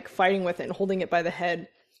cobra, like fighting with it and holding it by the head.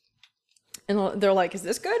 And they're like, "Is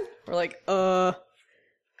this good?" We're like,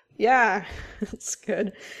 yeah, it's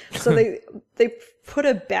good." So they put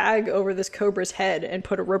a bag over this cobra's head and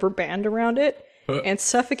put a rubber band around it and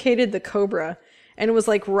suffocated the cobra. And it was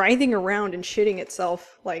like writhing around and shitting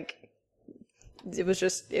itself. Like, it was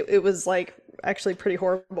just, it was like actually pretty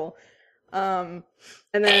horrible. And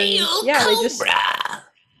then, yeah,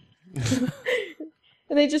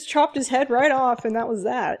 and they just chopped his head right off, and that was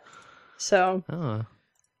that. So.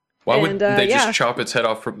 Why would they just chop its head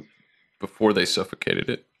off before they suffocated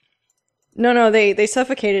it? No, they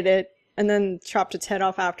suffocated it and then chopped its head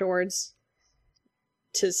off afterwards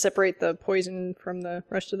to separate the poison from the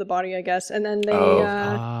rest of the body, I guess. And then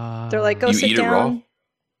they're like, "Go sit down."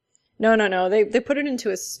 It raw? No. They put it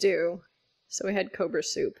into a stew, so we had cobra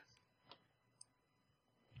soup.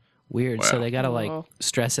 Weird. Wow. So they gotta like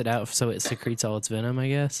stress it out so it secretes all its venom, I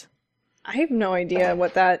guess. I have no idea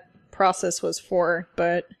what that process was for,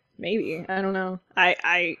 but maybe. I don't know.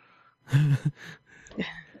 I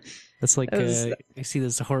That's like you see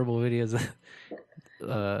those horrible videos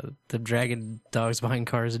of the dragging dogs behind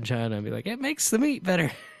cars in China and be like, "It makes the meat better."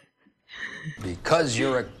 Because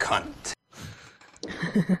you're a cunt.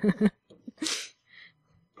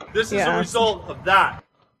 This is a result of that.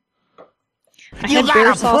 You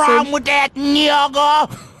got a problem with that,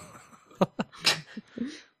 nigga?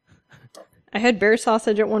 I had bear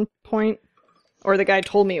sausage at one point. Or the guy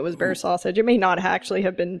told me it was bear sausage. It may not actually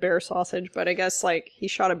have been bear sausage, but I guess, like, he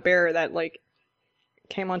shot a bear that, like,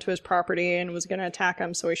 came onto his property and was gonna attack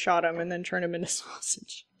him, so he shot him and then turned him into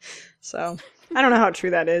sausage. So, I don't know how true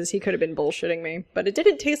that is. He could have been bullshitting me. But it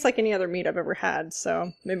didn't taste like any other meat I've ever had,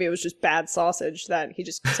 so maybe it was just bad sausage that he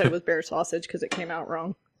just said it was bear sausage because it came out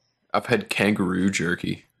wrong. I've had kangaroo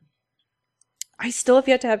jerky. I still have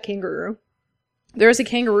yet to have kangaroo. There's a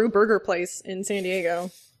kangaroo burger place in San Diego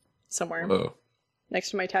somewhere. Whoa.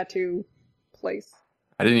 Next to my tattoo place.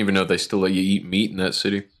 I didn't even know they still let you eat meat in that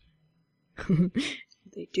city.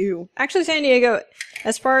 They do. Actually, San Diego,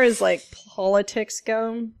 as far as like politics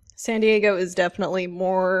go, San Diego is definitely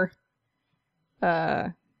more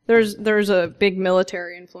there's a big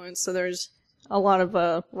military influence, so there's a lot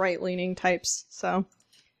of right-leaning types, so.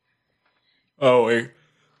 Oh, wait.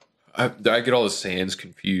 I get all the Sans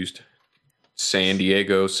confused. San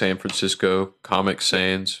Diego, San Francisco, Comic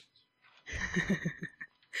Sans.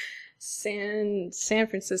 San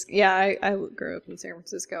Francisco. Yeah, I grew up in San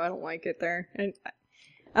Francisco. I don't like it there. And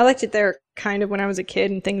I liked it there kind of when I was a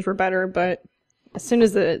kid and things were better, but as soon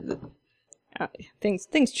as the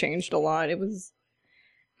things changed a lot. It was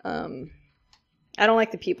I don't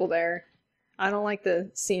like the people there. I don't like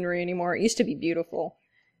the scenery anymore. It used to be beautiful,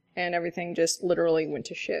 and everything just literally went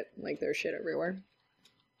to shit. Like, there's shit everywhere.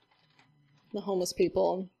 The homeless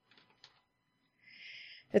people.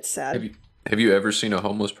 It's sad. Have you ever seen a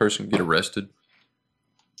homeless person get arrested?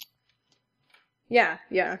 Yeah,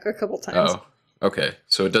 a couple times. Oh, okay.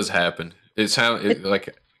 So it does happen.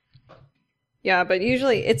 Like. Yeah, but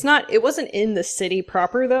usually it wasn't in the city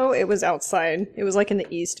proper though. It was outside. It was like in the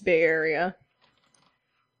East Bay area.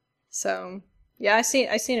 So, yeah, I seen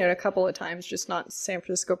it a couple of times, just not San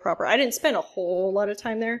Francisco proper. I didn't spend a whole lot of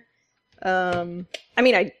time there. I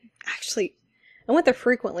mean, I went there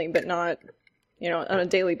frequently, but not, on a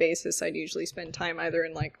daily basis. I'd usually spend time either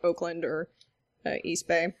in like Oakland or East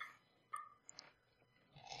Bay.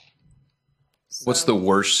 So. What's the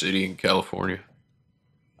worst city in California?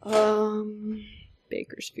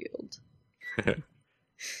 Bakersfield. It's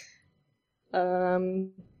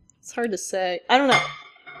hard to say. I don't know.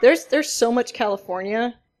 There's so much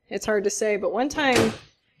California. It's hard to say, but one time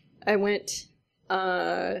I went,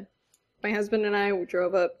 my husband and I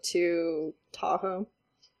drove up to Tahoe,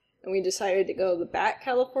 and we decided to go the back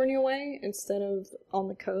California way instead of on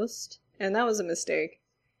the coast, and that was a mistake.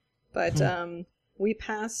 But we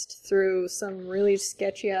passed through some really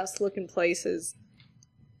sketchy-ass looking places,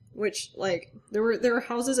 which, like, there were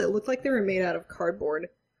houses that looked like they were made out of cardboard.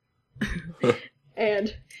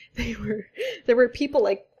 And there were people,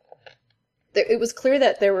 like, it was clear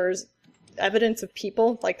that there was evidence of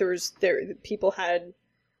people, like people had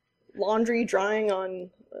laundry drying on,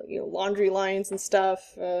 laundry lines and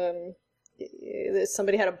stuff.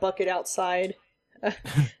 Somebody had a bucket outside.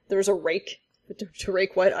 There was a rake. To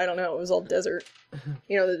rake what? I don't know. It was all desert.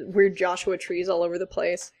 The weird Joshua trees all over the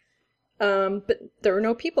place. But there were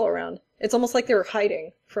no people around. It's almost like they were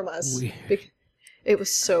hiding from us. Weird. It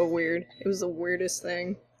was so weird. It was the weirdest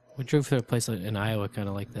thing. We drove through a place in Iowa kind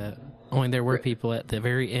of like that. Only there were people at the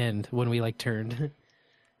very end when we, turned.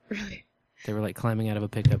 Really? They were, climbing out of a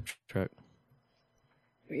pickup truck.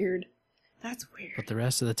 Weird. That's weird. But the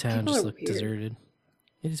rest of the town People just are looked weird. deserted.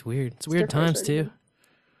 It is weird. It's weird times too.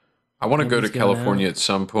 I want to go to Nobody's going California out. at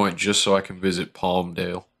some point just so I can visit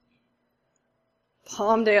Palmdale.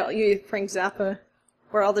 Palmdale, you Frank Zappa,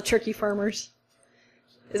 where all the turkey farmers.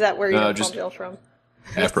 Is that where you No, know just- Palmdale from?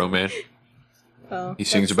 Afro Man. Oh, He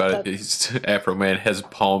sings about it. Afro Man has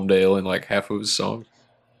Palmdale in like half of his songs.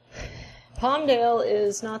 Palmdale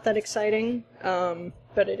is not that exciting,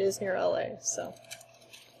 but it is near LA, so.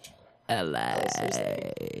 LA.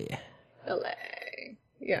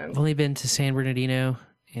 Yeah. I've only been to San Bernardino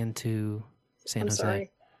and to San I'm Jose.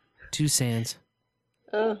 sorry. 2 Sands.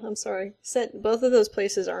 Oh, I'm sorry. Both of those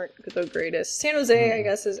places aren't the greatest. San Jose, I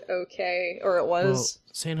guess, is okay, or it Well, was.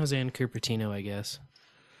 San Jose and Cupertino, I guess.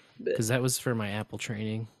 Because that was for my Apple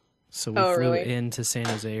training. So we Oh, flew really? into San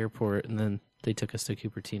Jose Airport, and then they took us to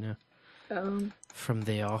Cupertino. From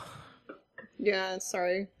there. Yeah,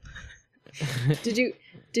 sorry. Did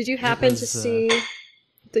you happen to was, see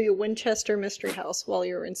the Winchester Mystery House while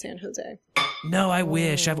you were in San Jose? No, I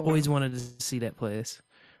wish. I've always wanted to see that place.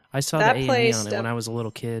 I saw That the A&E place on it when I was a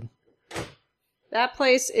little kid. That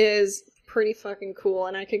place is pretty fucking cool,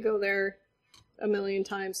 and I could go there a million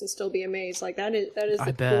times and still be amazed. Like that is I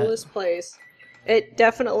the bet. coolest place. It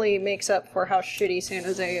definitely makes up for how shitty San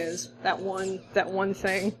Jose is. That one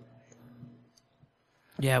thing.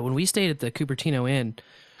 Yeah, when we stayed at the Cupertino Inn,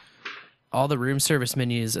 all the room service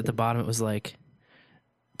menus at the bottom, it was like,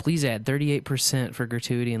 please add 38% for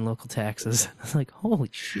gratuity and local taxes. I was like, holy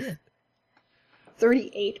shit.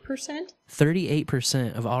 38%?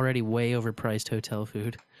 38% of already way overpriced hotel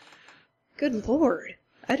food. Good lord.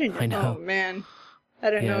 I didn't I know. Oh man.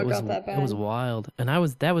 I didn't know it got that bad. It was wild. And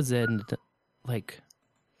that was in like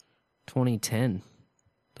 2010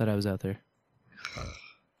 that I was out there.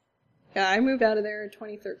 Yeah, I moved out of there in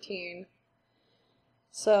 2013.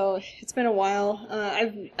 So it's been a while.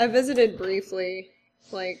 I visited briefly,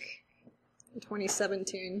 like in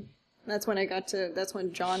 2017. That's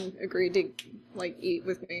when John agreed to like eat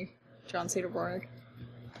with me. John Cedar-Borg.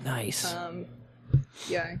 Nice.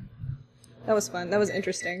 Yeah, that was fun. That was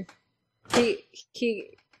interesting.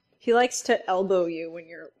 He likes to elbow you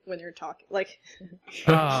when you're talking. Like,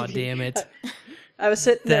 Oh, damn it. I was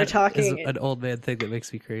sitting there That talking. is an old man thing that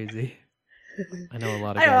makes me crazy. I know a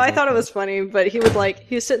lot of I guys know, I like thought it that. was funny, but he was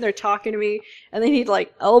sitting there talking to me, and then he'd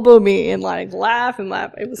like elbow me and like laugh and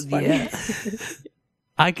laugh. It was funny. Yeah.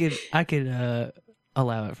 I could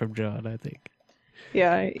allow it from John, I think.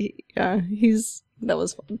 Yeah, that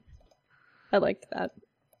was fun. I liked that.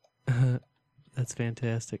 That's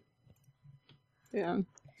fantastic. Yeah.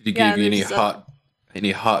 Did he Yeah, give you and there's,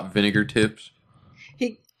 any hot vinegar tips?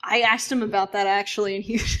 I asked him about that actually, and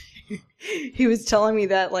he was telling me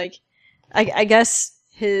that like I guess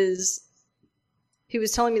he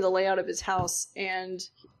was telling me the layout of his house, and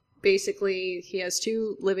basically he has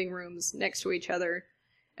 2 living rooms next to each other,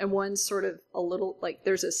 and one's sort of a little like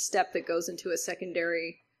there's a step that goes into a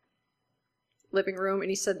secondary living room, and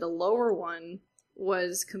he said the lower one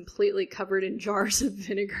was completely covered in jars of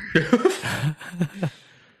vinegar.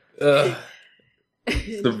 The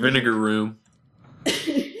vinegar room.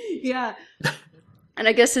 Yeah. And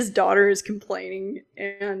I guess his daughter is complaining,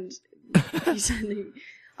 and he said,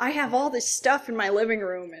 I have all this stuff in my living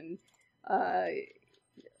room, and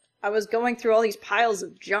I was going through all these piles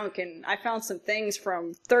of junk, and I found some things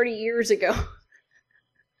from 30 years ago.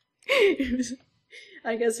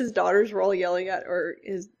 I guess his daughters were all yelling at, or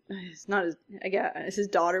his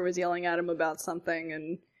daughter was yelling at him about something,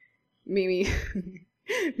 and Mimi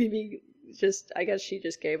just, I guess she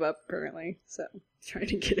just gave up currently, so trying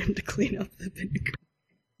to get him to clean up the vinegar.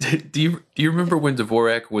 Do you remember when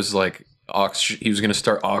Dvorak was like he was going to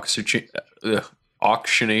start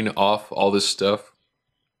auctioning off all this stuff,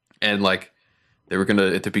 and like they were going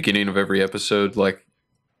to at the beginning of every episode like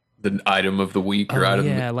the item of the week or item.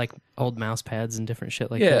 Yeah, like old mouse pads and different shit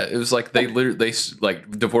like yeah, that. it was like they like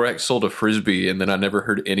Dvorak sold a Frisbee, and then I never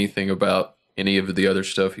heard anything about any of the other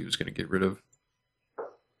stuff he was going to get rid of.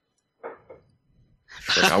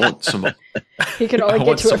 Like, I want some. He could only I get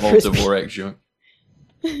want to a some old Frisbee. Dvorak junk.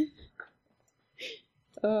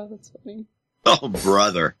 Oh, that's funny. Oh,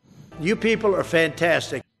 brother. You people are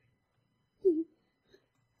fantastic.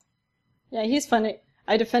 Yeah, he's funny.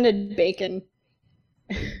 I defended Bacon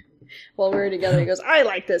while we were together. He goes, I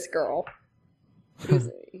like this girl.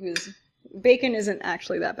 Bacon isn't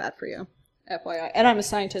actually that bad for you, FYI. And I'm a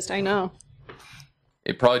scientist, I know.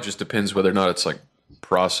 It probably just depends whether or not it's like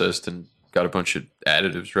processed and got a bunch of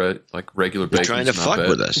additives, right? Like regular bacon. You're trying to fuck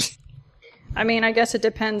with us. I mean, I guess it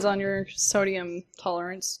depends on your sodium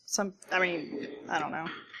tolerance. I don't know.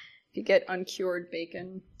 If you get uncured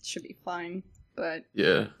bacon, it should be fine. but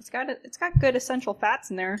Yeah. it's got good essential fats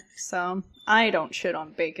in there, so I don't shit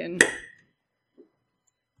on bacon.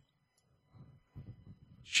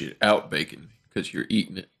 Shit out bacon because you're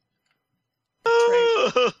eating it.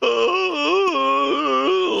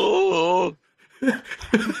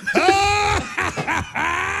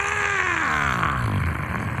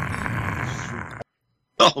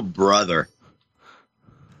 Oh, brother.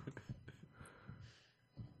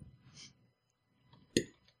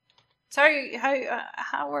 So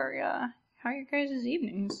how are your guys'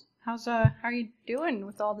 evenings? How are you doing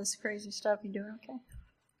with all this crazy stuff? You doing okay?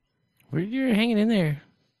 You're hanging in there.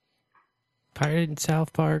 Pirate in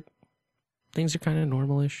South Park. Things are kind of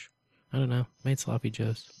normalish. I don't know. Made sloppy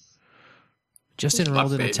joes. Just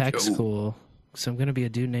enrolled in a tech school, so I'm going to be a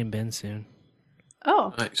dude named Ben soon.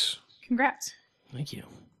 Oh. Nice. Congrats. Thank you.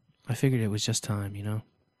 I figured it was just time, you know?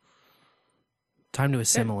 Time to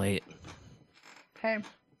assimilate. Okay.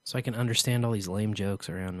 So I can understand all these lame jokes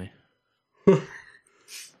around me.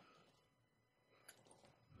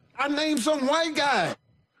 I named some white guy.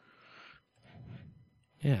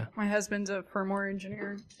 Yeah. My husband's a firmware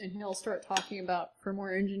engineer, and he'll start talking about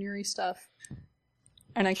firmware engineering stuff.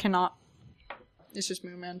 And I cannot. It's just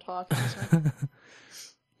Moon Man talk. So.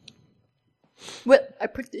 Well, I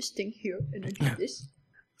put this thing here, and I do this.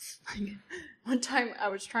 One time, I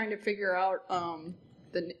was trying to figure out a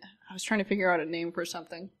name for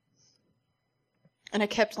something, and I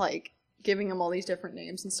kept like giving him all these different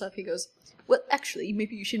names and stuff. He goes, "Well, actually,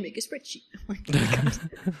 maybe you should make a spreadsheet."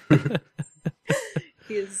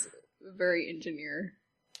 He is very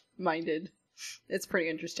engineer-minded. It's pretty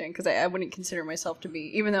interesting because I wouldn't consider myself to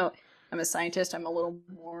be, even though I'm a scientist, I'm a little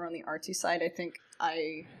more on the artsy side. I think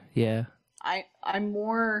I'm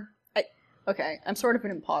more. I'm sort of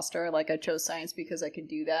an imposter. Like, I chose science because I could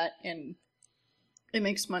do that, and it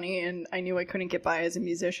makes money, and I knew I couldn't get by as a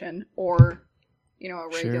musician or, a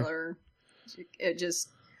regular. Sure. It just,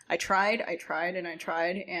 I tried,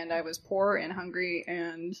 and I was poor and hungry,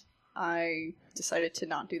 and I decided to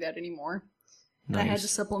not do that anymore. Nice. I had to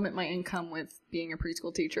supplement my income with being a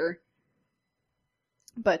preschool teacher.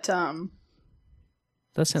 But, that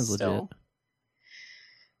sounds legit.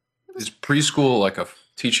 Is preschool like a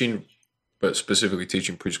teaching, but specifically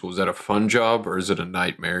teaching preschool, is that a fun job or is it a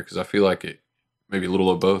nightmare? Because I feel like it maybe a little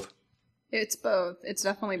of both. It's both. It's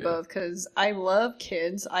definitely both because I love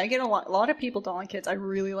kids. I get a lot of people don't like kids. I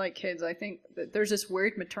really like kids. I think that there's this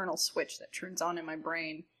weird maternal switch that turns on in my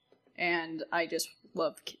brain, and I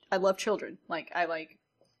love children. Like, I like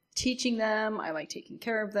teaching them. I like taking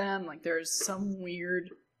care of them. Like, there's some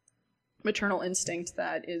weird maternal instinct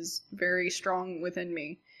that is very strong within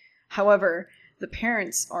me. However, the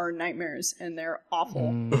parents are nightmares, and they're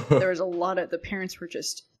awful. There's a lot of, the parents were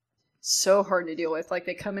just so hard to deal with. Like,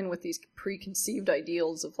 they come in with these preconceived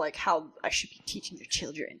ideals of, like, how I should be teaching your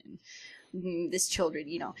children, and this children,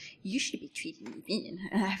 you should be treating them in.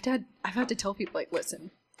 And I've had to tell people, like,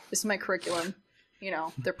 listen, this is my curriculum.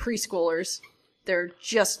 They're preschoolers. They're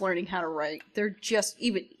just learning how to write. They're just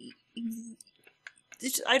I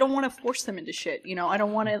don't want to force them into shit. I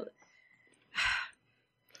don't want to.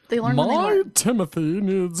 They learn when they learn. Timothy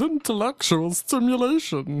needs intellectual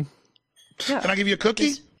stimulation. Yeah. Can I give you a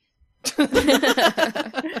cookie?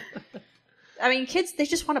 I mean, kids, they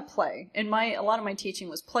just want to play. And a lot of my teaching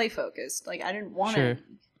was play focused. Like, I didn't want to,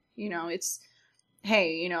 it's,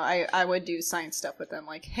 hey, I would do science stuff with them.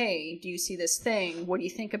 Like, hey, do you see this thing? What do you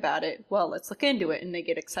think about it? Well, let's look into it. And they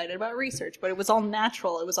get excited about research. But it was all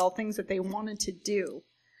natural. It was all things that they wanted to do.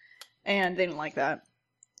 And they didn't like that.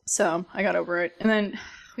 So I got over it. And then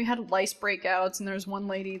we had lice breakouts. And there was one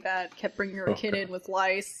lady that kept bringing her kid in with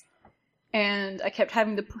lice. And I kept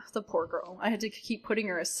having the poor girl. I had to keep putting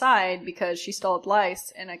her aside because she still had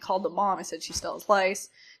lice. And I called the mom. I said she still has lice.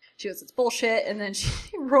 She goes, it's bullshit. And then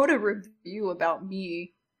she wrote a review about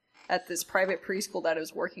me at this private preschool that I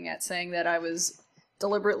was working at, saying that I was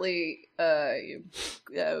deliberately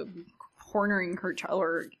cornering her child,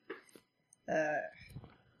 or I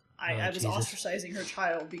was ostracizing her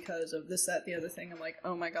child because of this, that, the other thing. I'm like,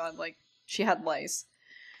 oh my god, like, she had lice.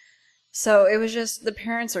 So it was just, the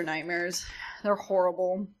parents are nightmares. They're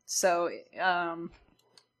horrible. So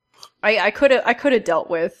I could have dealt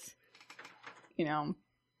with,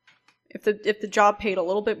 if the job paid a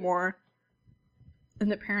little bit more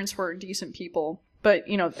and the parents were decent people. But,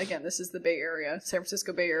 again, this is the Bay Area, San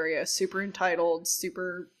Francisco Bay Area, super entitled,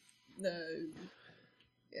 super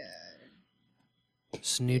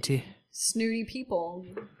snooty people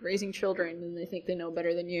raising children, and they think they know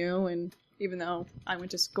better than you. And even though I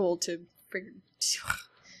went to school to figure,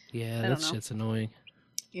 yeah, that shit's annoying.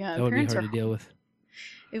 Yeah, that would be hard to deal with.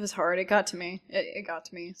 It was hard. It got to me. It got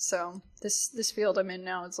to me. So this field I'm in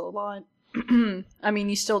now is a lot. I mean,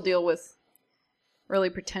 you still deal with really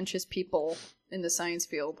pretentious people in the science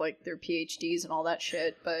field, like their PhDs and all that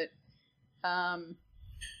shit. But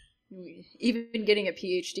even getting a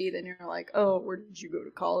PhD, then you're like, oh, where did you go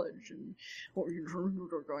to college? And what were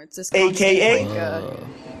you going? It's this AKA like,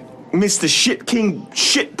 Mr. Shit King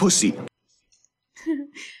Shit Pussy.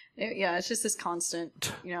 yeah, it's just this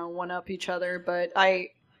constant, one up each other. But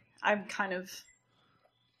I'm kind of,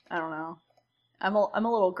 I don't know. I'm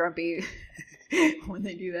a little grumpy when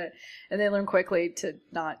they do that, and they learn quickly to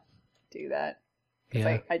not do that.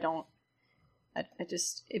 Yeah. I don't. I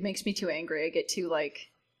just, it makes me too angry. I get too like,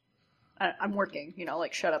 I'm working,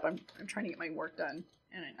 like shut up. I'm trying to get my work done,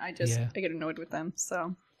 and I get annoyed with them.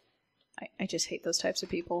 So I just hate those types of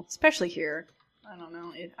people, especially here. I don't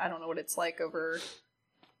know. I don't know what it's like over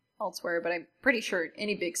elsewhere, but I'm pretty sure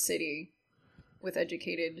any big city with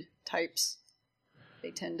educated types,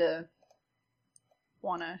 they tend to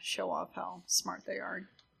want to show off how smart they are.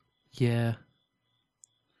 Yeah.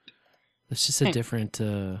 It's just a different,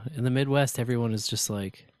 in the Midwest, everyone is just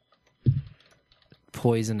like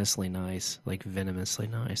poisonously nice, like venomously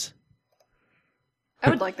nice. I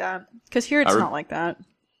would like that, because here it's not like that.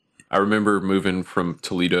 I remember moving from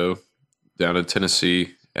Toledo down to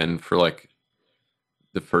Tennessee, and for like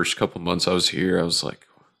the first couple months I was here, I was like,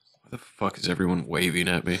 why the fuck is everyone waving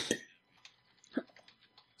at me?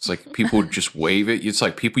 It's like people just wave at you. It's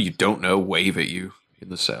like people you don't know wave at you in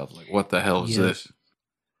the South. Like, what the hell is this?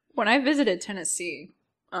 When I visited Tennessee,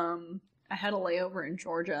 I had a layover in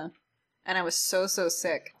Georgia, and I was so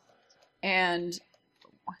sick. And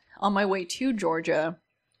on my way to Georgia,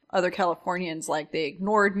 other Californians, like, they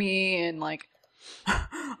ignored me, and like,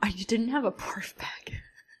 I didn't have a barf bag.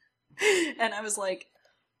 And I was like,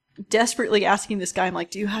 desperately asking this guy, I'm like,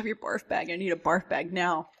 do you have your barf bag? I need a barf bag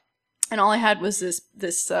now. And all I had was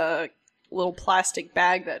this little plastic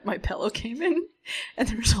bag that my pillow came in, and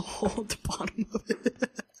there was a hole at the bottom of it.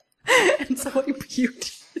 And so I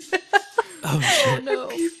puked. Oh shit! No.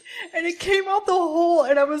 And it came out the hole,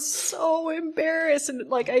 and I was so embarrassed. And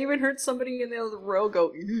like, I even heard somebody in the other row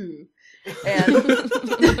go, "Ew," and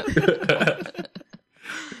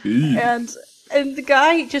the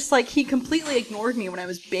guy just like, he completely ignored me when I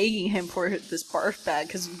was begging him for this barf bag,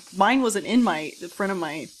 because mine wasn't in the front of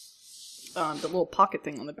my the little pocket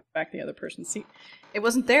thing on the back of the other person's seat. It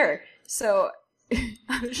wasn't there. So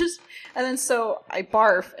I was just, and then so I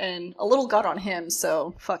barf, and a little got on him,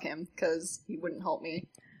 so fuck him, because he wouldn't help me.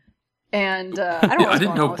 And I don't know. I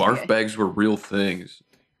didn't know barf bags were real things.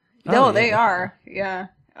 No, they are. Yeah.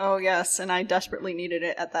 Oh yes, and I desperately needed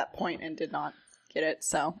it at that point and did not get it.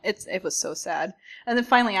 So it was so sad. And then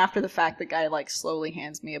finally, after the fact, the guy like slowly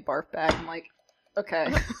hands me a barf bag. I'm like,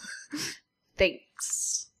 okay,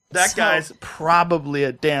 thanks. That guy's probably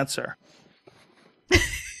a dancer.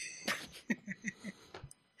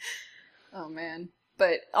 Oh man.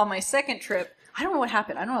 But on my second trip, I don't know what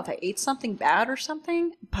happened. I don't know if I ate something bad or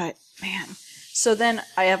something, but man. So then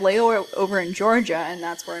I have layover over in Georgia, and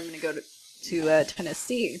that's where I'm going to go to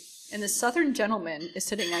Tennessee. And this southern gentleman is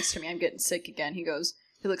sitting next to me. I'm getting sick again. He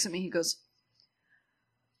looks at me, he goes,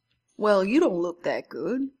 well, you don't look that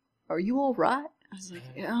good. Are you all right? I was like,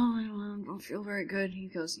 yeah, I don't feel very good. He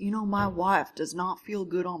goes, my wife does not feel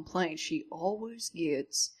good on planes. She always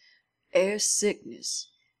gets air sickness.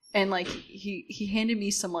 And like, he handed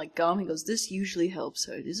me some like gum. He goes, this usually helps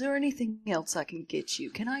her. Is there anything else I can get you?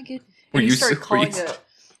 Can I get? And he started calling it.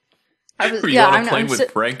 Were you on a plane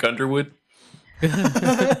with Frank Underwood?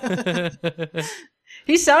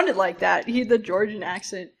 He sounded like that. He had the Georgian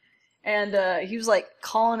accent. And he was like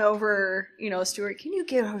calling over, Stuart, can you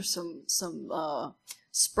give her some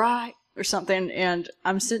Sprite or something? And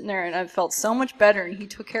I'm sitting there, and I felt so much better, and he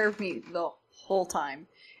took care of me the whole time.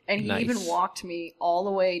 And he even walked me all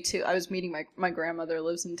the way to, I was meeting my grandmother,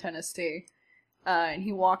 lives in Tennessee, and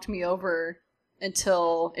he walked me over and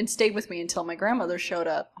stayed with me until my grandmother showed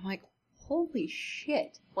up. I'm like, holy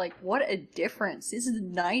shit, like, what a difference. This is the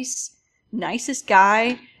nicest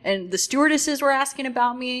guy, and the stewardesses were asking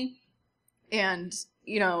about me. And,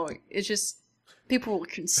 it's just, people were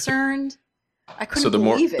concerned. I couldn't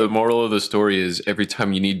believe it. The moral of the story is, every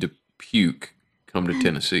time you need to puke, come to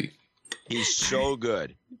Tennessee. He's so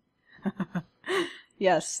good.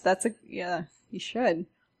 Yes, you should.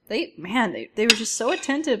 They were just so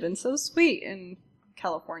attentive and so sweet, and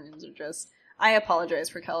Californians are just, I apologize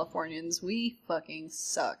for Californians. We fucking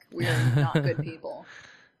suck. We are not good people.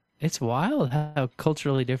 It's wild how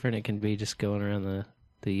culturally different it can be just going around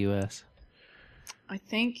the U.S. I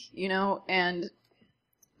think, and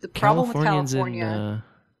the problem with California...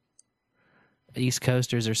 East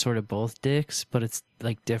Coasters are sort of both dicks, but it's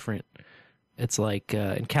like different. It's like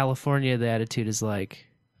in California, the attitude is like,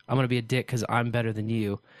 I'm going to be a dick because I'm better than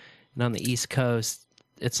you. And on the East Coast,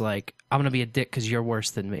 it's like, I'm going to be a dick because you're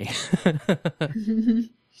worse than me.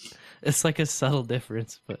 It's like a subtle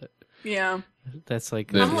difference, but yeah, that's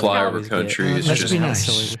like the flyover country is just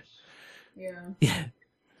nice. Yeah.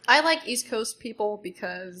 I like East Coast people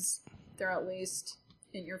because they're at least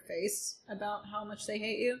in your face about how much they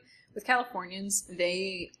hate you. With Californians,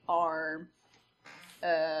 they are,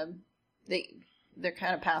 they're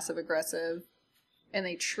kind of passive aggressive, and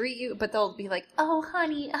they treat you, but they'll be like, "Oh,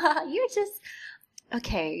 honey, you're just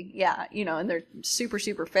okay, yeah," and they're super,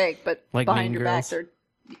 super fake, but like behind Mean your back, Girls. they're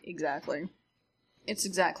exactly. It's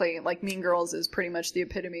exactly like Mean Girls is pretty much the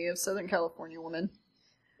epitome of Southern California women.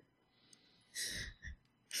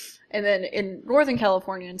 And then in Northern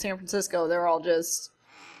California and San Francisco, they're all just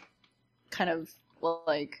kind of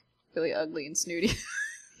like really ugly and snooty.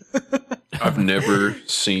 I've never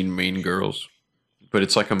seen Mean Girls, but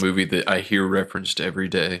it's like a movie that I hear referenced every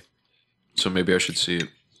day. So maybe I should see it.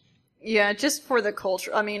 Yeah, just for the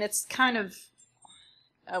culture. I mean, it's kind of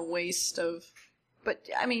a waste of... But,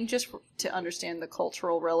 I mean, just to understand the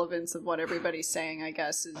cultural relevance of what everybody's saying, I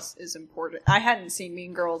guess, is important. I hadn't seen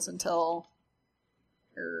Mean Girls until...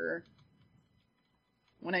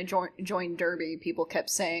 when I joined Derby, people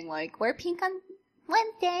kept saying, like, wear pink on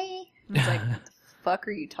Wednesday. I was like, what the fuck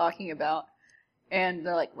are you talking about? And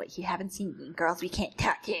they're like, what, you haven't seen Mean Girls? We can't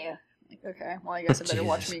talk to you. I'm like, okay, well, I guess I better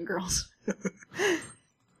watch Mean Girls.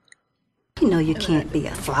 You know you can't be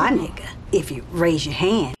a fly nigga if you raise your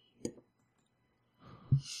hand.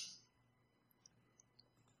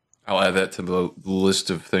 I'll add that to the list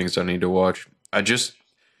of things I need to watch.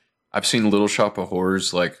 I've seen Little Shop of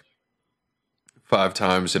Horrors like 5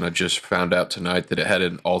 times, and I just found out tonight that it had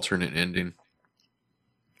an alternate ending.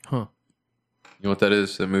 Huh. You know what that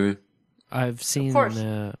is, that movie? I've seen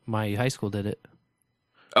my high school did it.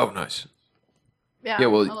 Oh, nice. Yeah,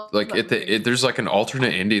 well, like there's like an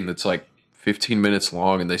alternate ending that's like 15 minutes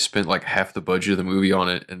long, and they spent like half the budget of the movie on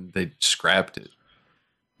it, and they scrapped it.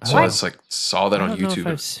 So I was like, saw that on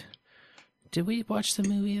YouTube. Did we watch the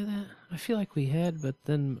movie of that? I feel like we had, but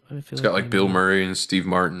then I feel It's got like Bill Murray and Steve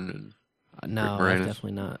Martin and no, Rick I've Moranis.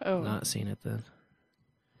 definitely not seen it then.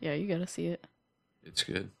 Yeah, you gotta see it. It's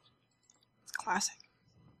good. It's classic.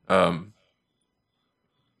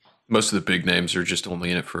 Most of the big names are just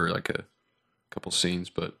only in it for like a couple scenes,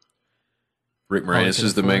 but Rick Moranis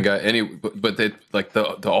is the main guy. But they like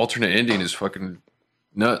the alternate ending is fucking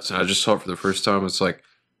nuts. And I just saw it for the first time. It's like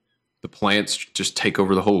the plants just take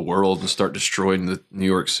over the whole world and start destroying the New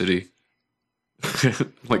York City.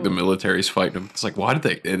 Like the military's fighting them. It's like, why did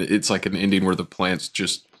they? And it's like an ending where the plants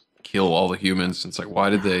just kill all the humans. It's like, why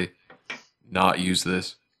did they not use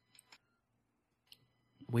this?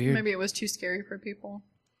 Weird. Maybe it was too scary for people.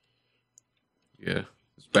 Yeah,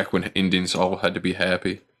 it's back when endings all had to be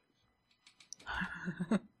happy.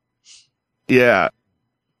 Yeah.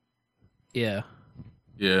 Yeah.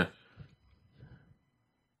 Yeah.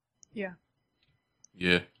 Yeah.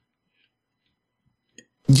 Yeah.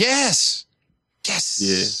 Yes.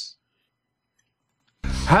 Yes.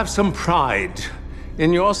 Yeah. Have some pride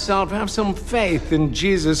in yourself. Have some faith in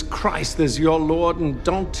Jesus Christ as your Lord, and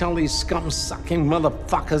don't tell these scum-sucking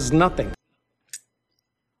motherfuckers nothing.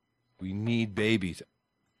 We need babies.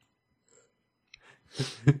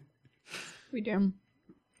 We do.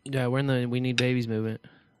 Yeah, we're in the We Need Babies movement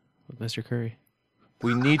with Mr. Curry.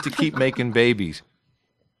 We need to keep making babies.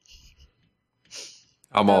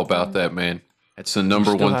 I'm all about that, man. It's the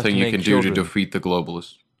number still one have thing to you make can children. do to defeat the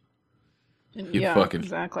globalists.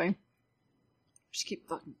 Exactly. Just keep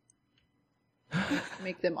fucking.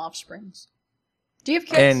 Make them offsprings. Do you have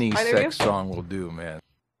kids? Any Either sex of you? song will do, man.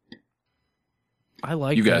 I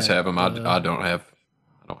like You guys that, have them. I don't have.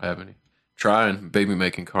 I don't have any. Trying baby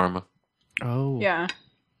making karma. Oh. Yeah.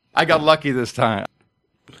 I got lucky this time.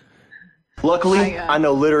 Luckily, I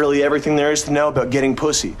know literally everything there is to know about getting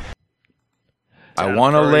pussy. I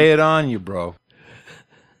want to lay it on you, bro.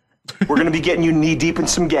 We're going to be getting you knee deep in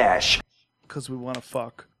some gash. Because we want to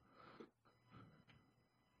fuck.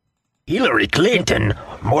 Hillary Clinton,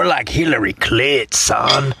 more like Hillary Clit,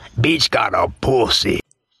 son. Bitch got a pussy.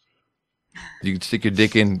 You can stick your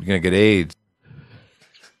dick in, you're going to get AIDS.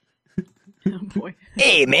 Oh boy.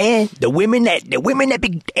 Hey man, the women that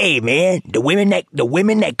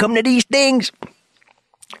come to these things,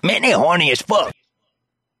 man, they horny as fuck.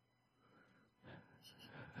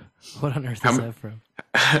 What on earth is that from?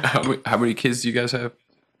 How many kids do you guys have?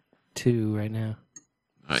 2 right now.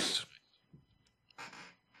 Nice.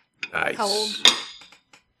 Nice. How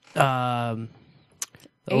old?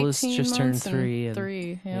 The oldest 18 just turned months and 3. And,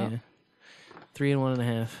 3, yeah. 3 and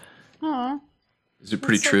 1.5. Aw. Is it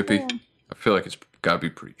pretty That's so trippy? cool. I feel like it's got to be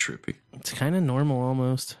pretty trippy. It's kind of normal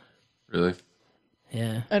almost. Really?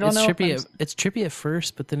 Yeah. I don't it's know if trippy. I'm- It's trippy at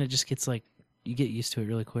first, but then it just gets like you get used to it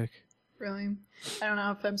really quick. Really? I don't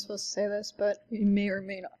know if I'm supposed to say this, but you may or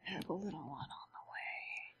may not have a little one on the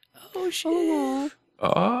way. Oh shit!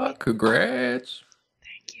 Oh, congrats!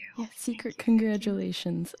 Yeah, secret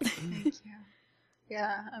congratulations. Thank you.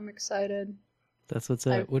 Yeah, I'm excited. That's what's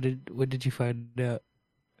up. What did you find out?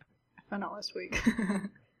 I found out last week.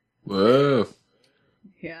 Whoa!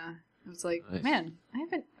 Yeah, I was like, Nice. man, I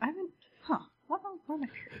haven't. What are my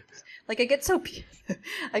periods? Like, I get so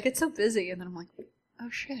busy, and then I'm like, oh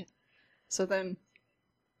shit. So then,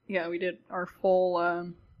 yeah, we did our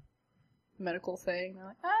full medical thing. They're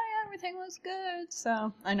like, oh yeah, everything was good.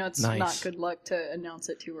 So I know it's Nice. not good luck to announce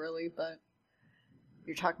it too early, but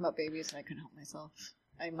you're talking about babies, and I couldn't help myself.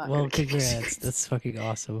 I'm not. Well, gonna keep congrats. secrets. That's fucking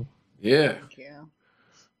awesome. Yeah. Thank you.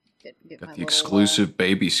 Get my Got the little, exclusive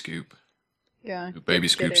baby scoop. yeah. Baby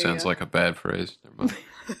get scoop a, sounds like a bad phrase. Never mind.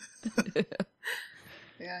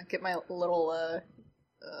 Yeah, get my little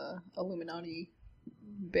Illuminati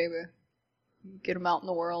baby. Get them out in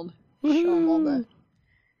the world. Show them all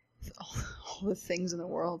the things in the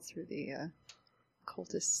world through the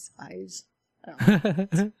cultist's eyes. I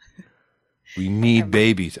don't know. We need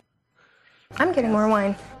babies. I'm getting more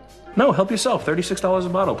wine. No, help yourself. $36 a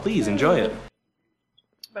bottle. Please enjoy it.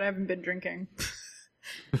 But I haven't been drinking,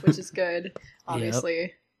 which is good,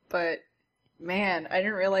 obviously. But man, I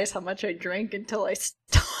didn't realize how much I drank until I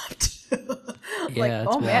stopped. Yeah, it's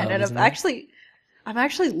oh man, wild, and isn't I'm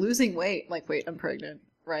actually losing weight. Like, wait, I'm pregnant,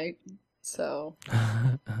 right? So,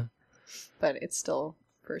 but it's still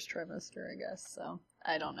first trimester, I guess. So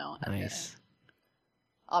I don't know. Nice.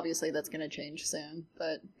 Obviously, that's going to change soon.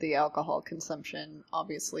 But the alcohol consumption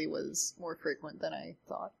obviously was more frequent than I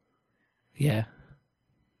thought. Yeah.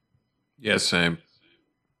 Yeah, same.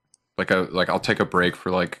 I'll take a break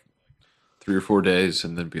for like 3 or 4 days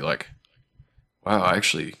and then be like, wow, I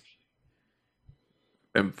actually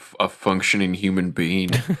am a functioning human being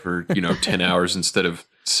for 10 hours instead of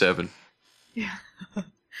 7. Yeah.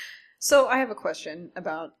 So I have a question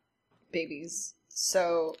about babies.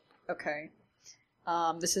 So, okay.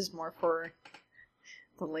 This is more for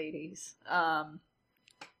the ladies. I'm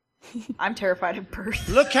terrified of birth.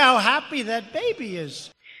 Look how happy that baby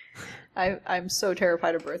is. I'm so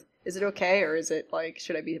terrified of birth. Is it okay, or is it like,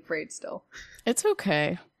 should I be afraid still? It's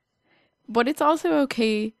okay. But it's also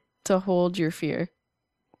okay to hold your fear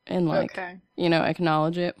and Okay.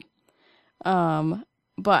 acknowledge it.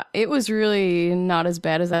 But it was really not as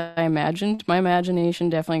bad as I imagined. My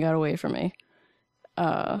imagination definitely got away from me.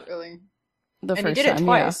 Really? The And first you did it time,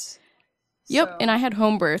 twice. Yeah. Yep, So- and I had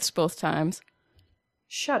home births both times.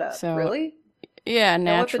 Shut up. So- Really? Yeah, No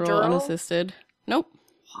natural, epidural? unassisted. Nope.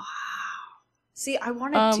 See, I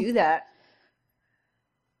want to Um, do that.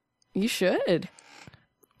 You should.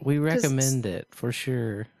 We recommend it for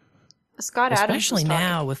sure. Scott Adams was Especially talking-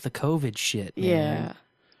 now with the COVID shit. Man. Yeah.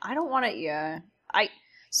 I don't want to. Yeah,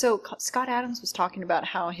 So Scott Adams was talking about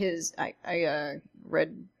how his. I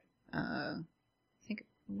read. I think,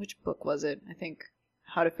 which book was it? I think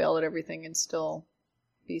How to Fail at Everything and Still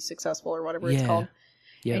Be Successful, or whatever it's Yeah. called.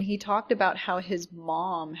 Yep. And he talked about how his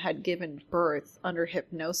mom had given birth under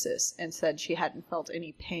hypnosis and said she hadn't felt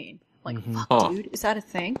any pain. Like, fuck, Huh. dude, is that a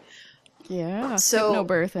thing? Yeah. So- no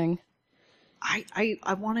birthing. I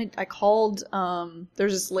called,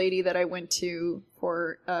 there's this lady that I went to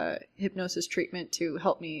for hypnosis treatment to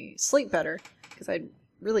help me sleep better because I had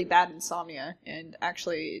really bad insomnia, and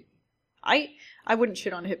actually I wouldn't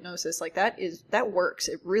shit on hypnosis. Like, that works.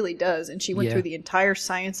 It really does. And she went Yeah. through the entire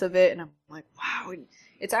science of it, and I'm like, wow. And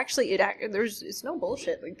it's actually, it's no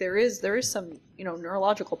bullshit. Like, there is some,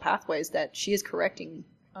 neurological pathways that she is correcting,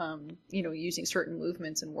 using certain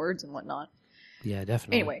movements and words and whatnot. Yeah,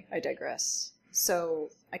 definitely. Anyway, I digress.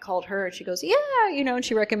 So I called her, and she goes, yeah, and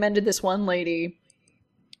she recommended this one lady,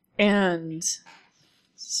 and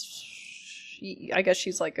I guess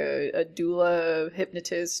she's like a doula,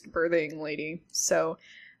 hypnotist, birthing lady. So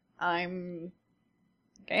I'm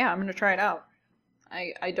going to try it out.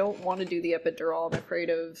 I don't want to do the epidural. I'm afraid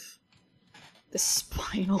of the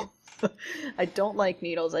spinal. I don't like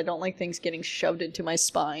needles. I don't like things getting shoved into my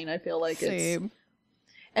spine. I feel like Same.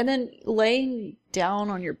 and then laying down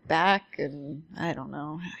on your back, and I don't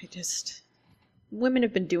know. Women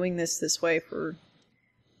have been doing this way for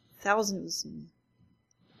thousands and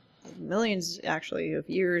millions, actually, of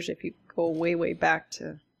years, if you go way, way back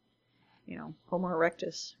to, Homo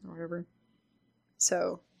erectus or whatever.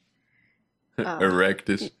 So.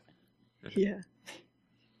 Erectus. Yeah.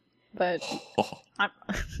 but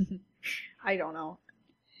I don't know.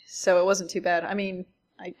 So it wasn't too bad. I mean,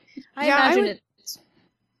 I imagine it.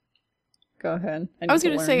 Go ahead. I was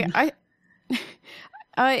going to say,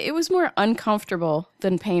 it was more uncomfortable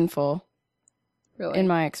than painful. Really? In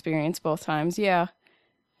my experience, both times. Yeah.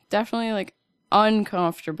 Definitely like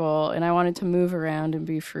uncomfortable, and I wanted to move around and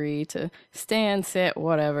be free to stand, sit,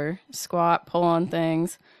 whatever, squat, pull on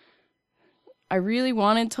things. I really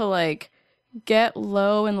wanted to like get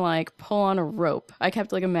low and like pull on a rope. I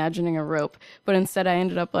kept like imagining a rope, but instead I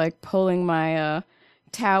ended up like pulling my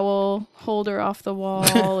towel holder off the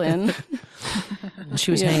wall and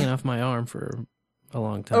she was hanging off my arm for a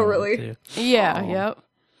long time. Oh, really? Too. Yeah, yep.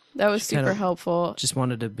 That was super helpful. Just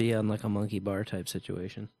wanted to be on like a monkey bar type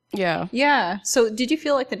situation. Yeah. Yeah. So did you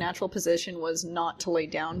feel like the natural position was not to lay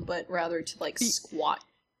down, but rather to like squat?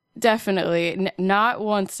 Definitely. Not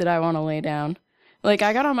once did I want to lay down. Like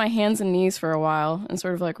I got on my hands and knees for a while and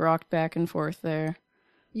sort of like rocked back and forth there.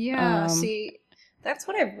 Yeah. See, that's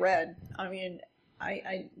what I've read. I mean,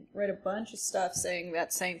 I read a bunch of stuff saying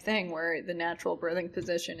that same thing, where the natural birthing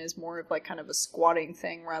position is more of like kind of a squatting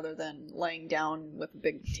thing rather than laying down with a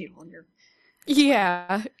big needle in your...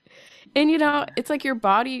 Yeah. And you know, it's like your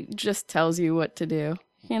body just tells you what to do,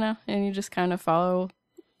 you know, and you just kind of follow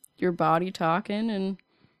your body talking, and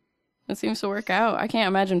it seems to work out. I can't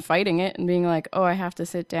imagine fighting it and being like, oh, I have to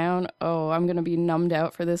sit down. Oh, I'm going to be numbed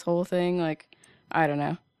out for this whole thing. Like, I don't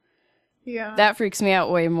know. Yeah. That freaks me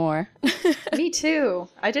out way more. Me too.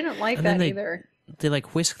 I didn't like that either. They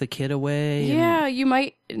like whisk the kid away. Yeah, you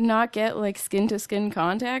might not get like skin to skin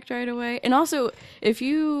contact right away. And also, if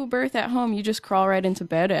you birth at home, you just crawl right into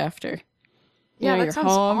bed after. Yeah, that you're sounds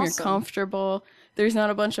home, awesome. You're comfortable. There's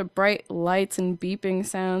not a bunch of bright lights and beeping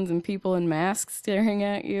sounds and people in masks staring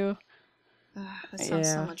at you. That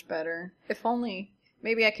sounds so much better. If only,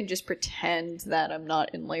 maybe I can just pretend that I'm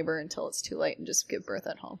not in labor until it's too late and just give birth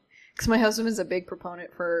at home. Because my husband is a big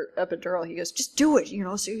proponent for epidural. He goes, just do it, you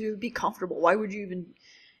know, so you would be comfortable. Why would you even,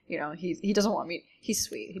 you know, he doesn't want me, he's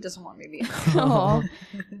sweet. He doesn't want me being Aw.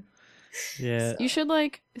 Yeah. You should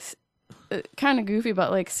like, kind of goofy,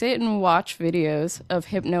 but like sit and watch videos of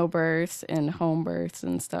hypnobirths and home births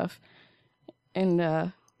and stuff.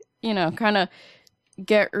 And, you know, kind of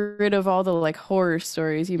get rid of all the like horror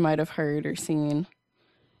stories you might have heard or seen.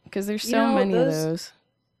 Because there's so many of those.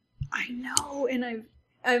 I know, and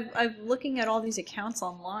I'm looking at all these accounts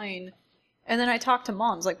online, and then I talk to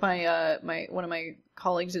moms. Like my one of my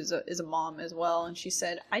colleagues is a mom as well, and she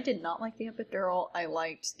said, I did not like the epidural. I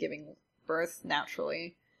liked giving birth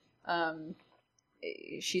naturally.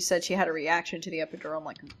 She said she had a reaction to the epidural. I'm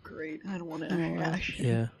like, great, I don't want a reaction.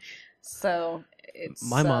 Yeah. So it's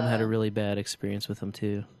my mom had a really bad experience with them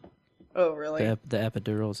too. Oh, really? The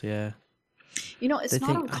epidurals, yeah. You know, it's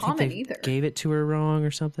not uncommon either. Gave it to her wrong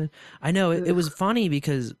or something. I know it was funny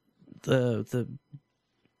because the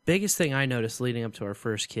biggest thing I noticed leading up to our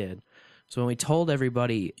first kid, so when we told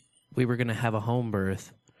everybody we were going to have a home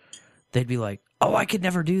birth, they'd be like, "Oh, I could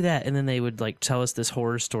never do that," and then they would like tell us this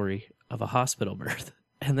horror story of a hospital birth,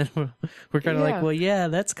 and then we're kind of like, "Well, yeah,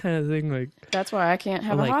 that's kind of thing." Like that's why I can't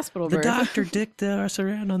have a hospital birth. The doctor dicked us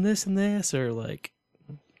around on this and this, or like,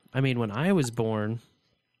 I mean, when I was born,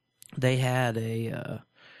 they had a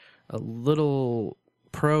little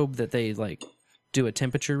probe that they like do a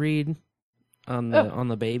temperature read on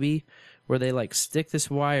the baby, where they like stick this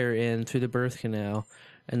wire in through the birth canal,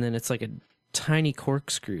 and then it's like a tiny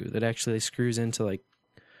corkscrew that actually screws into like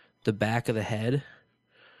the back of the head.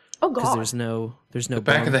 Oh God! Because there's no the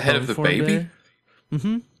back of the head of the baby.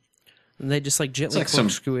 Mm-hmm. And they just like gently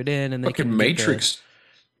corkscrew it in, and they can Matrix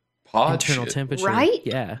pod internal shit. temperature. Right?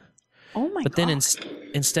 Yeah. Oh my God! But then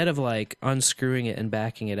instead of like unscrewing it and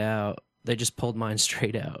backing it out, they just pulled mine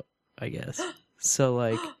straight out, I guess. So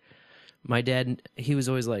like my dad, he was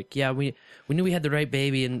always like, yeah, we knew we had the right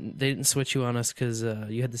baby, and they didn't switch you on us because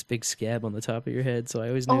you had this big scab on the top of your head, so I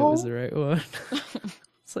always knew it was the right one.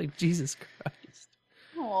 It's like, Jesus Christ.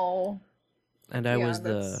 Oh. And I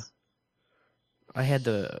had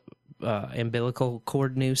the umbilical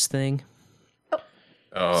cord noose thing.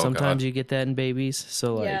 Oh, sometimes God. you get that in babies.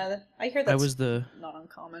 So like, yeah, I hear that's not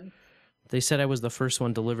uncommon. They said I was the first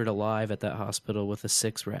one delivered alive at that hospital with a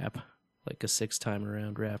 6 wrap, like a 6 time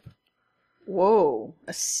around wrap. Whoa!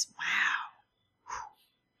 Wow.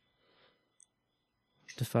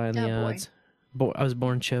 Defying the odds. I was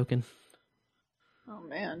born choking. Oh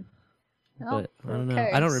man. But I don't know.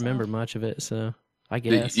 I don't remember much of it, so I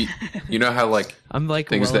guess. You know how like I'm like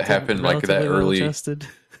things that happen like that early.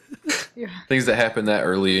 Yeah. Things that happen that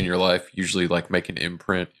early in your life usually like make an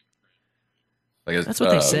imprint. Like That's what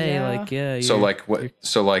they say. Like, yeah. So like what?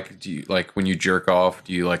 So like, do you like when you jerk off?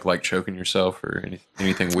 Do you like choking yourself or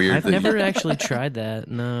anything weird? I've never actually tried that.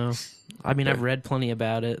 No, I mean I've read plenty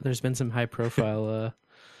about it. There's been some high profile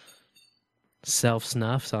self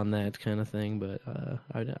snuffs on that kind of thing, but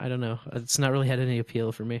I don't know. It's not really had any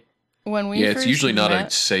appeal for me. When we it's usually not a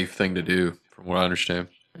safe thing to do, from what I understand.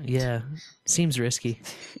 Yeah, seems risky.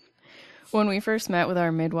 When we first met with our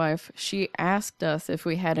midwife, she asked us if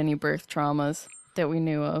we had any birth traumas that we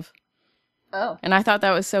knew of. Oh. And I thought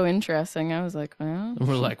that was so interesting. I was like, well. And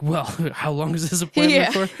we're like, well, how long is this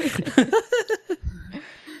appointment for?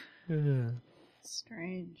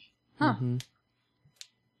 Strange. Huh. Mm-hmm.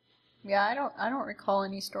 Yeah, I don't recall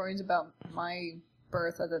any stories about my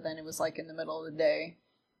birth other than it was like in the middle of the day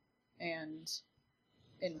and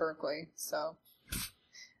in Berkeley. So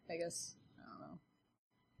I guess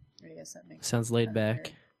I guess that makes Sounds laid back.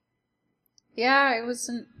 weird. Yeah, it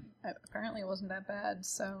wasn't. Apparently, it wasn't that bad.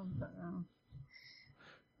 So,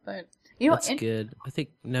 but you know, that's good. I think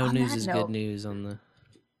no news is good news on the.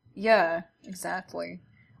 Yeah, exactly.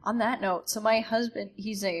 On that note, so my husband,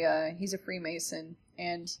 he's a Freemason,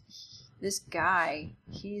 and this guy,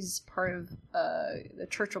 he's part of the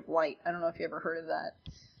Church of Light. I don't know if you ever heard of that,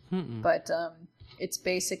 but it's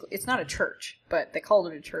basically, it's not a church, but they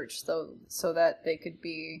called it a church so that they could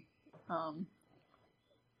be. I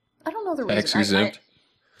don't know the reason. Tax exempt?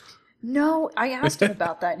 No, I asked him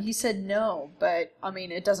about that, and he said no, but, I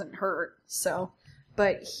mean, it doesn't hurt, so.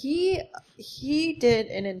 But he did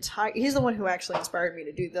an entire... He's the one who actually inspired me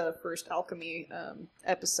to do the first alchemy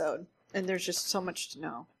episode, and there's just so much to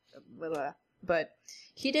know. But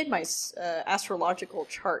he did my astrological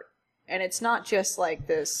chart, and it's not just like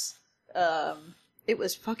this... it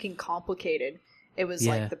was fucking complicated. It was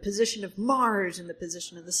like the position of Mars and the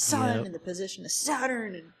position of the Sun and the position of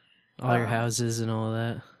Saturn and all your houses and all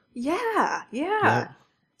that. Yeah. Yep.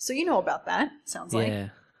 So you know about that? Sounds like. Yeah.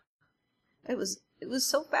 It was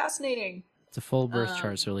so fascinating. The full birth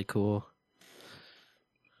chart's really cool.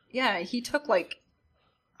 Yeah, it took like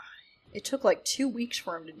 2 weeks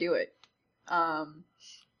for him to do it,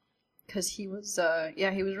 because he was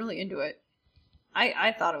really into it.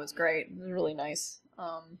 I thought it was great. It was really nice.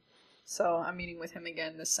 So I'm meeting with him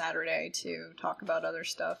again this Saturday to talk about other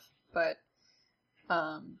stuff. But,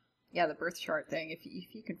 the birth chart thing, if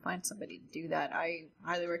you can find somebody to do that, I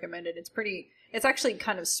highly recommend it. It's actually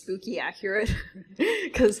kind of spooky accurate.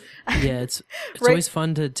 Cause it's always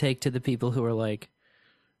fun to take to the people who are like,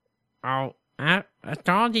 oh,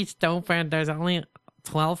 astrology's stupid. There's only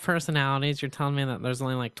 12 personalities. You're telling me that there's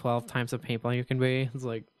only like 12 types of people you can be? It's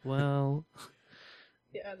like, well...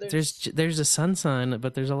 Yeah, there's a sun sign,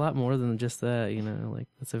 but there's a lot more than just that, like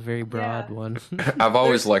it's a very broad one. I've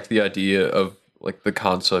always liked the idea of like the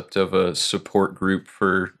concept of a support group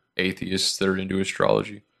for atheists that are into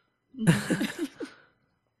astrology.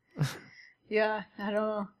 Yeah, I don't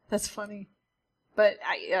know. That's funny. But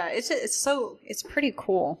it's pretty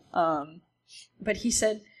cool. But he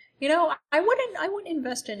said, I wouldn't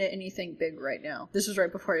invest into anything big right now. This was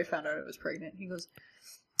right before I found out I was pregnant. He goes,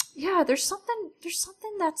 yeah, there's something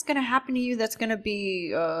that's going to happen to you that's going to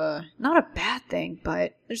be not a bad thing,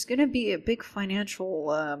 but there's going to be a big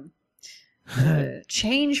financial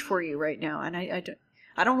change for you right now, and I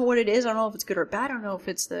don't know what it is. I don't know if it's good or bad. I don't know if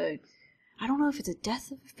it's a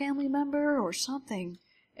death of a family member or something.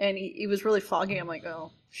 And he was really foggy. I'm like,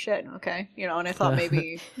 oh shit, okay, and I thought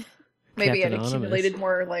maybe I'd accumulated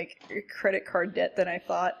more like credit card debt than I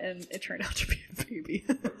thought, and it turned out to be a baby.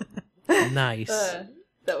 Nice.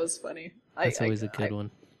 That was funny. That's always a good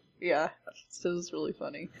one. Yeah, it was really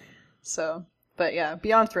funny. So, but yeah,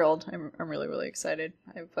 beyond thrilled. I'm really, really excited.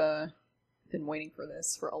 I've been waiting for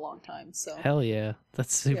this for a long time. So hell yeah,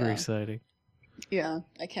 that's super exciting. Yeah,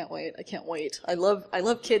 I can't wait. I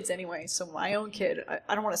love kids anyway. So my own kid,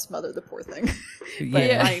 I don't want to smother the poor thing.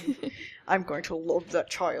 But I'm going to love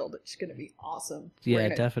that child. It's going to be awesome. Yeah,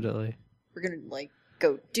 definitely. We're gonna like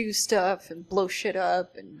go do stuff and blow shit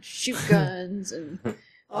up and shoot guns and.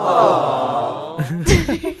 Aww.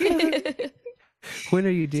 When are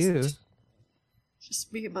you due?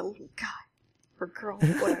 Just me and my little guy or girl,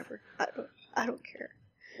 whatever. I don't care.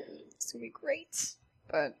 It's gonna be great.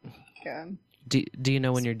 But yeah. Do you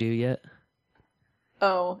know when you're due yet?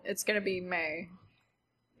 Oh, it's gonna be May.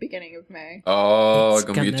 Beginning of May. Oh, it's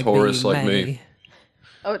gonna be a Taurus like me.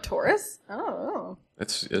 Oh, Taurus? Oh.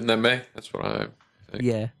 Isn't that May? That's what I think.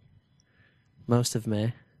 Yeah. Most of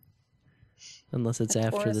May. Unless it's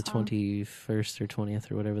after Taurus, the 21st or 20th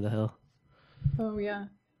or whatever the hell Oh, yeah.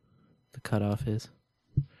 the cutoff is.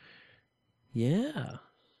 Yeah.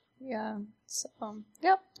 Yeah. So,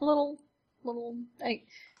 yep. Little.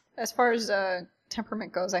 As far as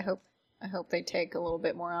temperament goes, I hope they take a little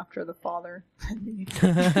bit more after the father.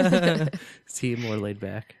 Is he more laid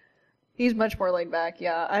back? He's much more laid back,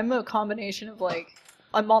 yeah. I'm a combination of, like,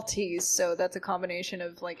 I'm Maltese, so that's a combination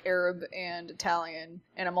of, like, Arab and Italian,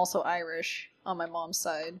 and I'm also Irish on my mom's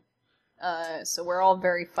side. So we're all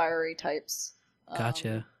very fiery types.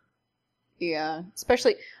 Gotcha. Yeah,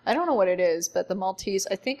 especially, I don't know what it is, but the Maltese,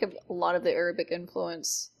 I think of a lot of the Arabic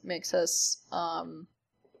influence makes us,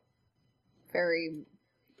 very,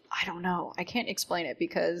 I don't know, I can't explain it,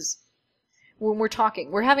 because when we're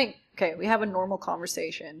talking, we have a normal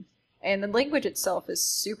conversation, and the language itself is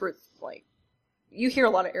super, like, you hear a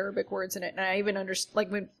lot of Arabic words in it, and I even understand, like,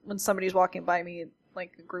 when somebody's walking by me,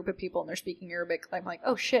 like, a group of people, and they're speaking Arabic, I'm like,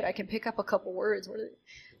 oh shit, I can pick up a couple words,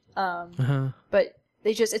 but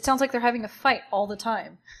they just, it sounds like they're having a fight all the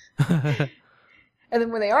time. And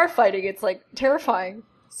then when they are fighting, it's, like, terrifying.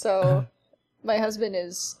 So, my husband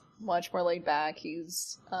is much more laid back.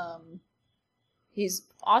 He's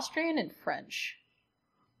Austrian and French.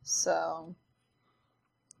 So,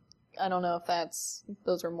 I don't know if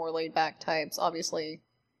those are more laid back types. Obviously,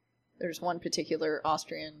 there's one particular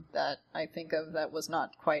Austrian that I think of that was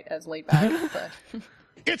not quite as laid back, but...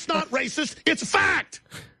 It's not racist, it's a fact!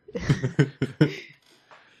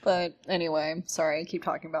 But anyway, sorry, I keep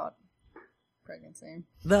talking about pregnancy.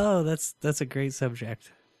 No, that's a great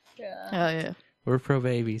subject. Yeah. Oh, yeah. We're pro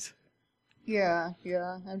babies. Yeah.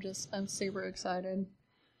 I'm super excited.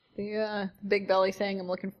 The big belly thing, I'm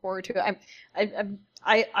looking forward to it.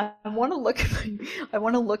 I want to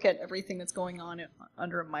look at everything that's going on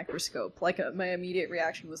under a microscope. Like my immediate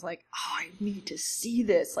reaction was like, oh, I need to see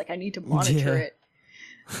this. Like I need to monitor it.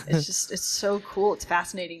 It's so cool. It's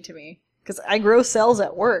fascinating to me because I grow cells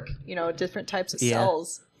at work. Different types of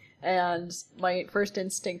cells. And my first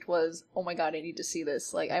instinct was, oh my god, I need to see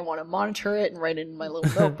this. Like, I want to monitor it and write it in my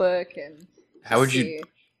little notebook. And how would you?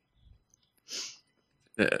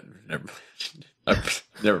 Never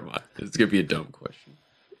mind. It's gonna be a dumb question.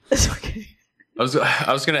 It's okay. I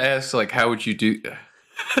was gonna ask, like, how would you do?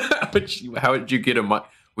 How would you get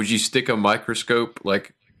would you stick a microscope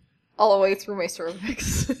like all the way through my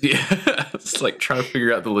cervix? Yeah, it's like trying to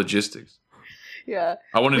figure out the logistics. Yeah.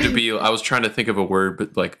 I was trying to think of a word,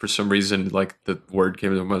 but like for some reason, like the word came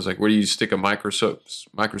to me. I was like, where do you stick a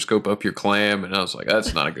microscope up your clam? And I was like,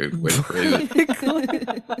 that's not a good way to phrase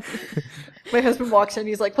it. My husband walks in,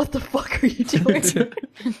 he's like, what the fuck are you doing?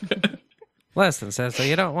 Weston says, so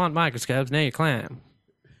you don't want microscopes near your clam.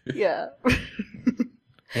 Yeah.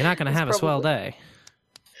 You're not going to have a swell day.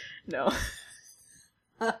 No.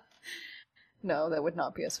 No, that would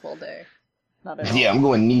not be a swell day. Not at all. Yeah, I'm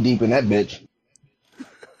going knee deep in that bitch.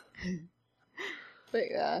 But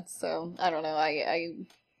yeah, so I don't know.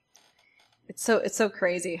 It's so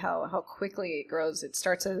crazy how quickly it grows. It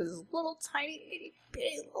starts as this little tiny itty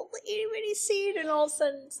bitty seed, and all of a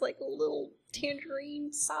sudden it's like a little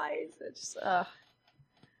tangerine size. It's I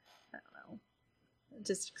don't know. It's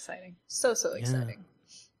just exciting. So exciting.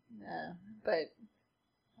 Yeah, but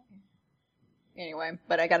anyway,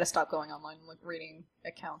 I got to stop going online and reading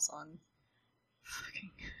accounts on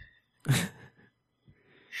fucking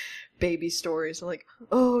baby stories. Like,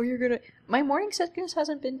 oh, my morning sickness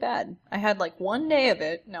hasn't been bad. I had like one day of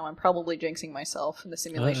it. Now I'm probably jinxing myself, and the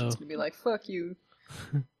simulation's gonna be like, fuck you.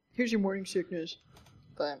 Here's your morning sickness.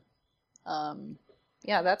 But,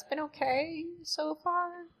 yeah, that's been okay so far.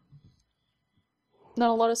 Not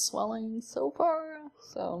a lot of swelling so far,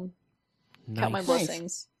 so count my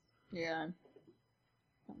blessings. Yeah.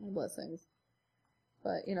 Count my blessings.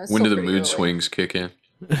 But, it's when do the still mood early. swings kick in?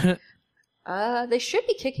 They should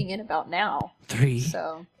be kicking in about now. 3,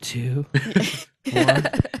 so. 2, 1.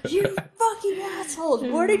 You fucking assholes!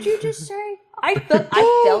 What did you just say? I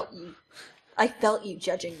felt you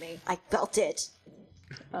judging me. I felt it.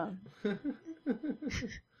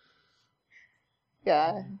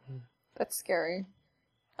 Yeah, that's scary.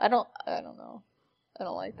 I don't know. I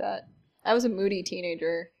don't like that. I was a moody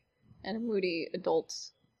teenager and a moody adult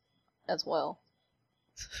as well.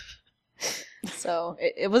 So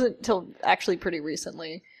it wasn't until actually pretty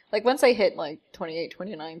recently. Like once I hit like 28,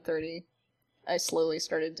 29, 30, I slowly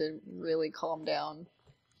started to really calm down.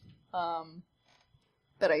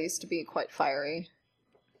 But I used to be quite fiery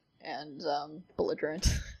and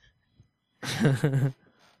belligerent.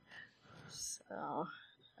 So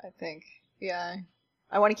I think, yeah,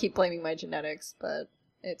 I want to keep blaming my genetics, but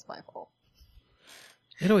it's my fault.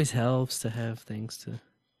 It always helps to have things to...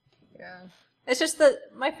 Yeah. It's just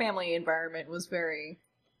that my family environment was very,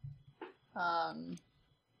 yeah,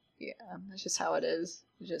 that's just how it is.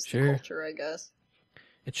 It's just the culture, I guess.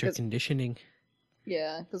 It's your conditioning.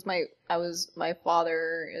 Yeah, because my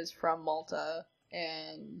father is from Malta,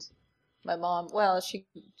 and my mom, well, she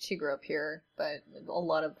grew up here, but a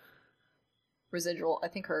lot of residual, I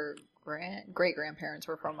think her great-grandparents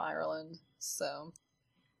were from Ireland, so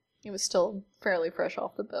it was still fairly fresh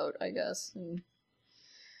off the boat, I guess, and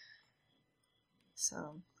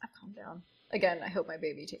so I've calmed down. Again, I hope my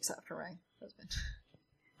baby takes after my husband.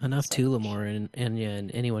 Enough Tullamore, and yeah,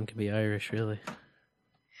 and anyone can be Irish, really.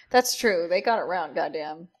 That's true. They got it round,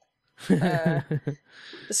 goddamn. The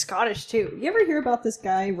Scottish too. You ever hear about this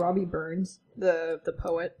guy Robbie Burns, the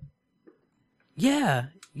poet? Yeah,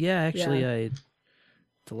 actually,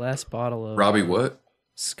 the last bottle of Robbie what?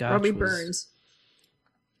 Scotch. Robbie Burns.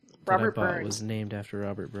 Robert Burns was named after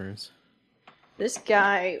Robert Burns. This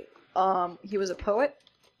guy, he was a poet,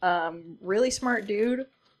 really smart dude,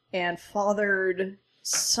 and fathered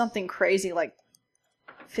something crazy like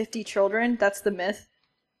 50 children. That's the myth.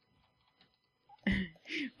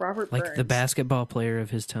 Robert Burns. Like the basketball player of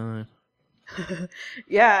his time.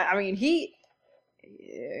 Yeah, I mean, he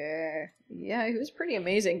was pretty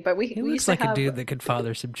amazing. But he looks like a dude that could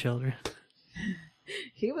father some children.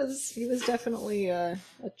 He was definitely a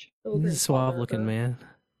children's He's a suave-looking man.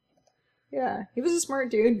 Yeah, he was a smart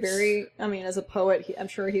dude. As a poet, I'm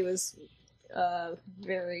sure he was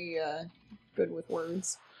very good with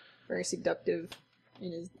words, very seductive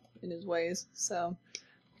in his ways. So.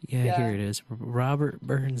 Yeah, here it is. Robert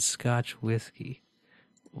Burns Scotch whiskey.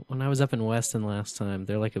 When I was up in Weston last time,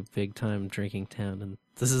 they're like a big-time drinking town, and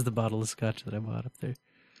this is the bottle of scotch that I bought up there.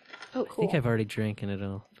 Oh, cool. I think I've already drank it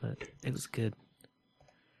all, but it was good.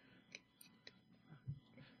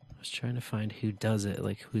 I was trying to find who does it,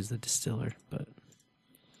 like who's the distiller, but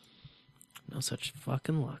no such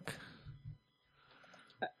fucking luck.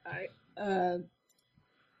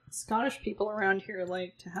 Scottish people around here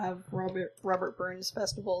like to have Robert Burns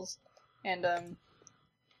festivals, and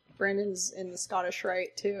Brandon's in the Scottish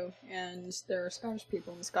Rite too, and there are Scottish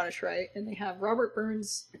people in the Scottish Rite, and they have Robert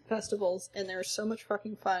Burns festivals, and they're so much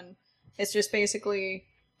fucking fun. It's just basically,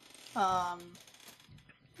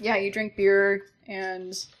 you drink beer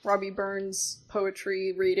and Robbie Burns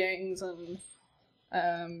poetry readings and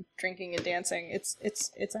drinking and dancing.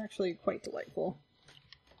 It's actually quite delightful.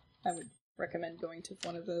 I would recommend going to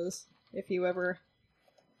one of those if you ever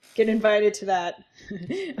get invited to that.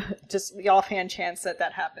 Just the offhand chance that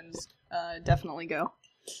happens, definitely go.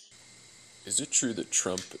 Is it true that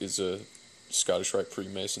Trump is a Scottish Rite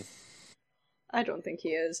Freemason? I don't think he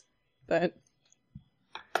is, but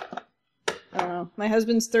I don't know. My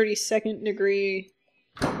husband's 32nd degree,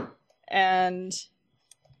 and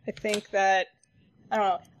I think that, I don't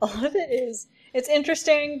know, a lot of it's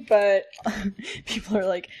interesting, but people are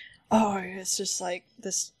like, oh, it's just like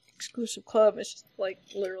this exclusive club. It's just like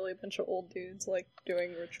literally a bunch of old dudes like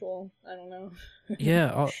doing ritual. I don't know.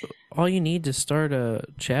 Yeah, all you need to start a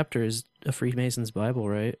chapter is a Freemason's Bible,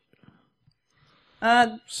 right?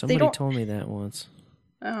 Somebody told me that once.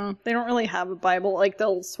 Oh, they don't really have a Bible. Like,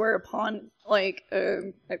 they'll swear upon like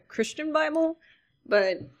a Christian Bible,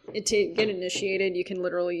 but to get initiated, you can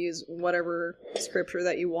literally use whatever scripture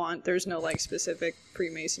that you want. There's no like specific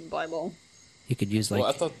Freemason Bible. You could use like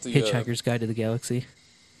Hitchhiker's Guide to the Galaxy.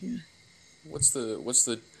 Yeah. What's the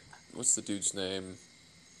dude's name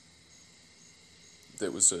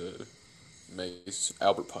that was a Mace?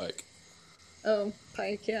 Albert Pike. Oh,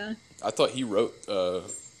 Pike, yeah. I thought he wrote,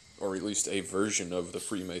 or at least a version of the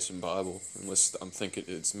Freemason Bible, unless I'm thinking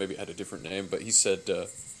maybe it had a different name, but he said the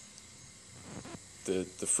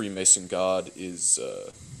Freemason god is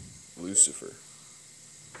Lucifer.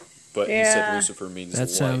 But he said Lucifer means that light.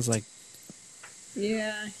 Sounds like...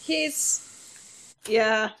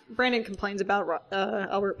 Yeah, Brandon complains about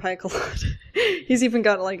Albert Pike a lot. He's even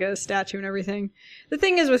got like a statue and everything. The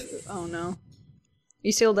thing is with... Oh no.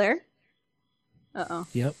 You still there? Uh-oh.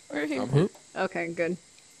 Yep. We're here. Okay, good.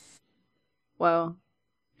 Well,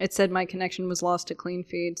 it said my connection was lost to clean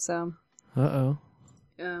feed, so... Uh-oh.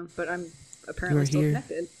 But I'm apparently still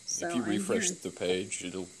connected. So if you refresh the page,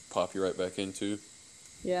 it'll pop you right back into.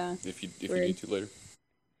 Yeah. If you need to later.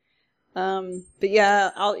 But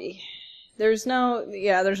yeah, there's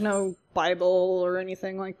no Bible or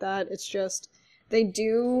anything like that. It's just, they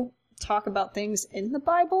do talk about things in the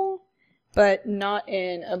Bible, but not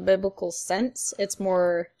in a biblical sense. It's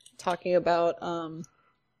more talking about,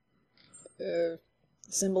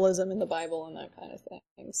 symbolism in the Bible and that kind of thing.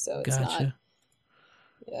 So it's not,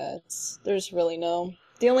 there's really no,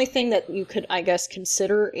 the only thing that you could, I guess,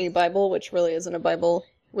 consider a Bible, which really isn't a Bible,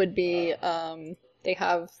 would be, they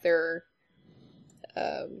have their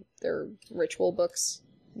ritual books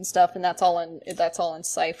and stuff, and that's all in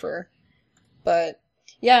cipher. But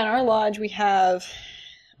Yeah, in our lodge we have,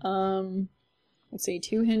 let's see,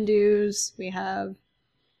 2 Hindus. We have,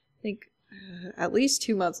 I think, at least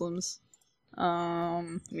 2 Muslims.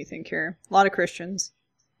 Let me think here. A lot of Christians.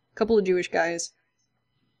 A couple of Jewish guys.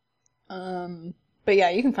 But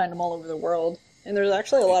yeah, you can find them all over the world. And there's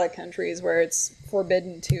actually a lot of countries where it's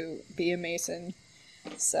forbidden to be a Mason.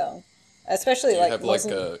 So, especially Do you like have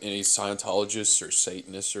Muslim... any Scientologists or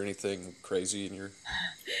Satanists or anything crazy in your?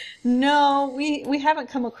 No, we haven't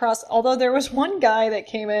come across. Although there was one guy that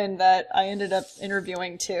came in that I ended up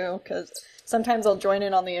interviewing too, because sometimes I'll join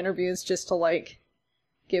in on the interviews just to like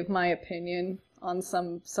give my opinion on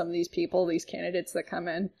some of these people, these candidates that come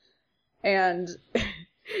in, and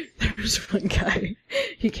there was one guy.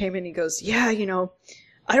 He came in. He goes, "Yeah, you know,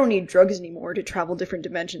 I don't need drugs anymore to travel different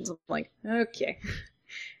dimensions." I'm like, okay.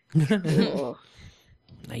 Cool.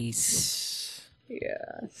 Nice.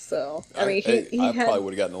 Yeah, so I mean, he I had... probably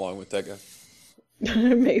would have gotten along with that guy.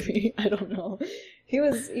 Maybe, I don't know. He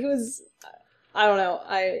was. I don't know.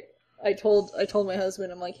 I told my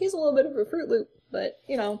husband, I'm like, he's a little bit of a Fruit Loop, but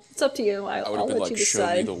you know, it's up to you. I'll would have been let like, you show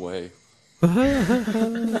me decide. the way.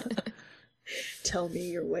 Tell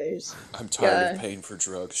me your ways. I'm tired of paying for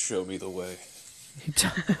drugs. Show me the way.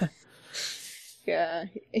 Yeah,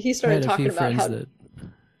 he I started had a talking few about friends how. that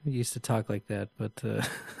used to talk like that, but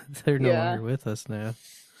they're no Yeah. longer with us now.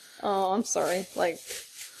 Oh, I'm sorry. Like,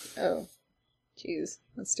 oh, jeez,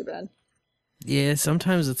 that's too bad. Yeah,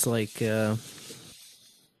 sometimes it's like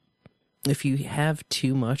if you have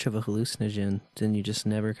too much of a hallucinogen, then you just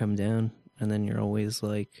never come down, and then you're always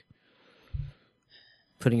like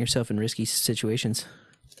putting yourself in risky situations.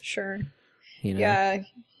 Sure. You know? Yeah.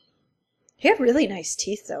 He had really nice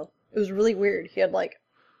teeth, though. It was really weird. He had like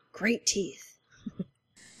great teeth.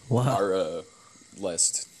 Wow. Our it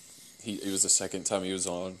was the second time he was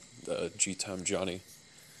on G Time Johnny.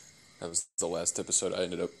 That was the last episode I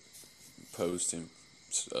ended up posting,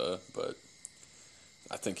 but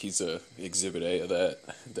I think he's exhibit A of that.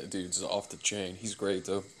 That dude's off the chain. He's great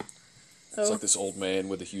though. It's like this old man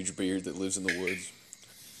with a huge beard that lives in the woods.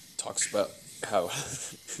 Talks about how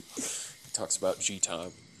he talks about G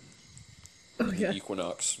Time, the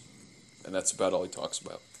equinox, and that's about all he talks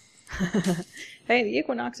about. Hey, the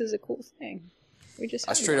equinox is a cool thing.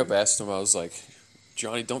 I straight up asked him, I was like,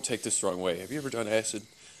 Johnny, don't take this the wrong way. Have you ever done acid?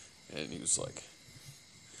 And he was like,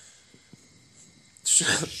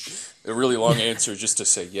 a really long answer just to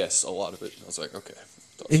say yes, a lot of it. I was like, okay.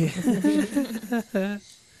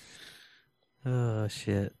 Oh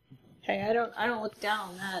shit. Hey, I don't look down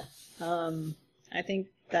on that. I think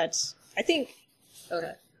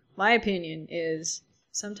okay. My opinion is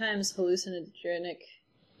sometimes hallucinogenic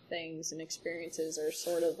things and experiences are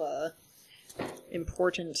sort of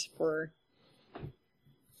important for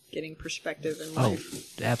getting perspective in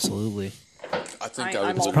life. Oh, absolutely. I think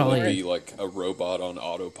I would literally be like a robot on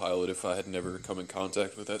autopilot if I had never come in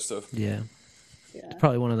contact with that stuff. Yeah. It's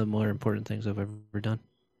probably one of the more important things I've ever done.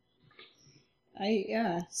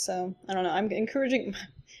 So I don't know. I'm encouraging.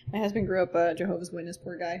 My husband grew up a Jehovah's Witness,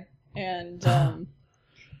 poor guy, and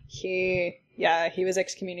he was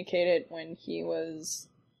excommunicated when he was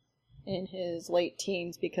in his late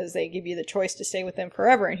teens because they give you the choice to stay with them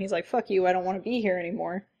forever, and he's like, "Fuck you, I don't want to be here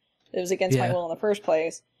anymore." It was against my will in the first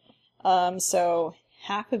place. So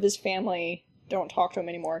half of his family don't talk to him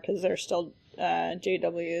anymore because they're still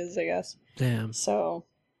JWs, I guess. Damn. So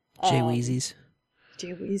J-Weezies.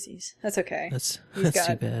 J-Weezies. That's okay. That's He's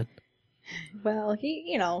too bad. Well,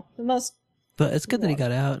 the most. But it's good that he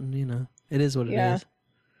got out, and it is what it is.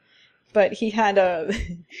 But he had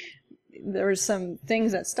there were some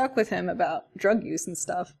things that stuck with him about drug use and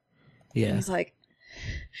stuff. Yeah. And he's like,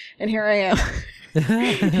 and here I am.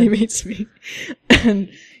 He meets me, and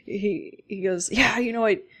he goes, "Yeah,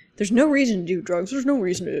 there's no reason to do drugs. There's no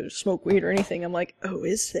reason to smoke weed or anything." I'm like, "Oh,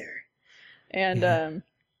 is there?" And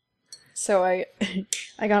so I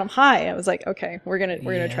got him high. I was like, "Okay, we're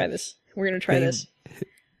gonna try this. We're gonna try this."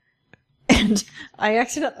 And I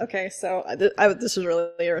accidentally, so this is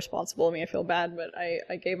really irresponsible of me. I feel bad, but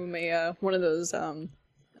I gave him one of those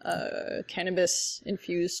cannabis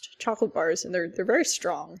infused chocolate bars, and they're very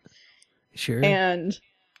strong. Sure. And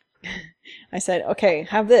I said, "Okay,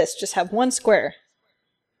 have this. Just have one square."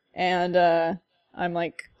 And I'm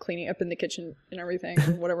like cleaning up in the kitchen and everything,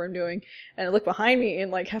 whatever I'm doing. And I look behind me,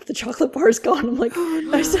 and like half the chocolate bar's gone. I'm like,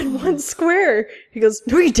 I said one square. He goes,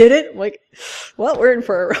 "No, you didn't." I'm like, well, we're in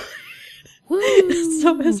for a ride.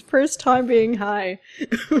 So his first time being high.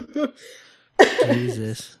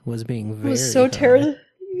 Jesus was being very. He was so terrified.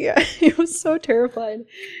 Yeah, he was so terrified.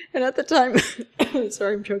 And at the time,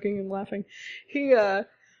 sorry, I'm choking and laughing. He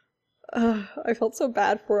I felt so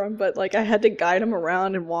bad for him, but like I had to guide him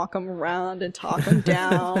around and walk him around and talk him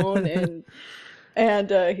down, and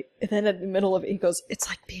then in the middle of it, he goes, "It's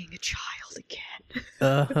like being a child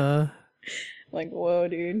again." Like, whoa,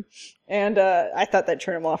 dude. And I thought that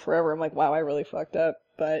turned him off forever. I'm like, wow, I really fucked up.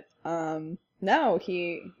 But now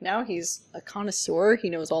he's a connoisseur. He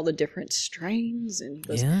knows all the different strains, and he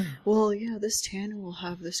goes, well, yeah, this tannin will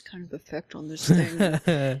have this kind of effect on this thing.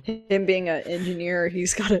 Him being an engineer,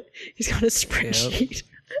 he's got a spreadsheet.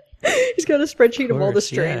 He's got a spreadsheet of all the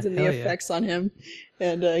strains and the effects on him.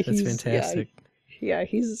 And he's fantastic. Yeah,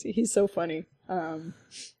 he's so funny.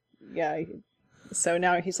 So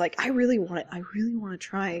now he's like, I really want to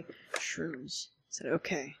try shrooms. I said,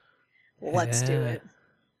 okay, let's do it.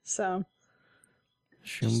 So,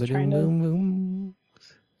 Shroom-ba-doom-boom-boom.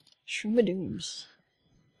 Shroomadooms.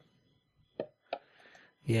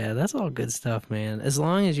 Yeah, that's all good stuff, man. As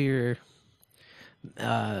long as you're,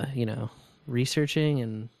 researching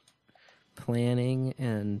and planning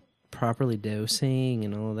and properly dosing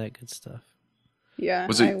and all that good stuff. Yeah.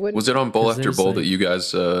 Was it on Bowl After Bowl that you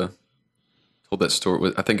guys told that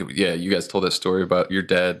story? I think you guys told that story about your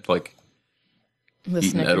dad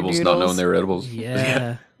eating edibles, not knowing they were edibles.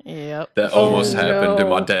 Yeah. Yep. That almost happened, and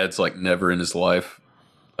my dad's like never in his life.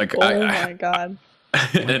 Like, my god.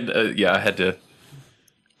 And I had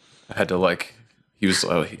to like. He was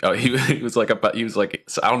like I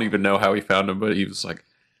don't even know how he found him, but he was like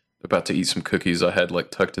about to eat some cookies I had like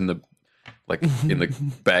tucked in the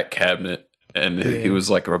back cabinet, and he was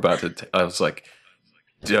like about to. I was like,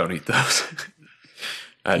 don't eat those.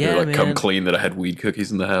 I had to come clean that I had weed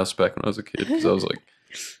cookies in the house back when I was a kid, because I was like,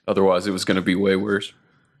 otherwise it was going to be way worse.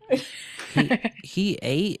 He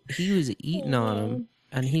was eating on them,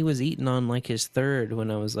 and he was eating on like his third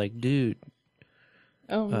when I was like, dude.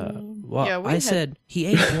 I said he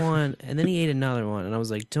ate one, and then he ate another one, and I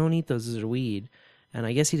was like, don't eat those are weed. And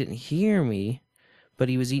I guess he didn't hear me, but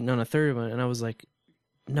he was eating on a third one, and I was like,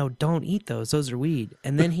 no, don't eat those are weed.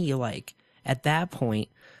 And then he like, at that point,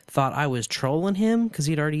 thought I was trolling him because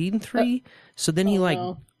he'd already eaten 3. So then he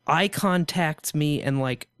eye contacts me and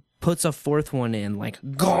like puts a fourth one in, like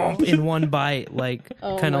gomp in one bite, like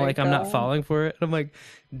kind of like God. I'm not falling for it. And I'm like,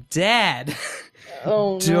 Dad,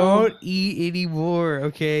 don't eat anymore.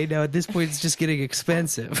 Okay, now at this point it's just getting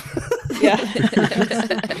expensive. Yeah.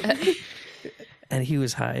 And he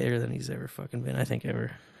was higher than he's ever fucking been, I think,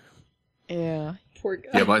 ever. Yeah. Poor guy.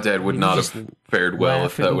 Yeah, my dad would not have fared well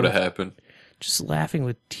if that would have happened. Just laughing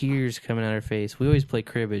with tears coming out our face. We always play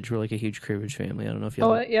cribbage. We're like a huge cribbage family. I don't know if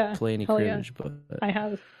y'all play any cribbage, but I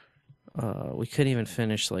have. We couldn't even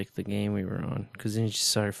finish like the game we were on because then you just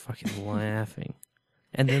started fucking laughing,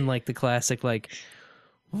 and then like the classic like,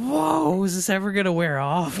 "Whoa, is this ever gonna wear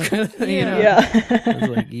off?" Yeah. I was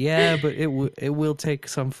like, "Yeah, but it will take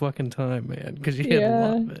some fucking time, man, because you had a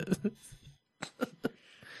lot of it."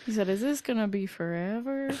 He said, "Is this gonna be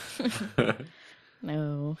forever?"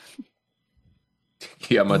 No.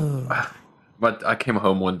 Yeah, I came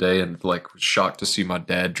home one day and like was shocked to see my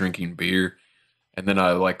dad drinking beer, and then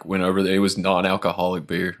I like went over there. It was non-alcoholic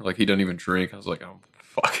beer. Like he doesn't even drink. I was like, oh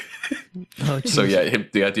fuck. So yeah,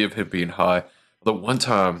 the idea of him being high. The one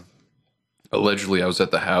time, allegedly, I was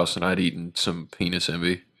at the house and I'd eaten some penis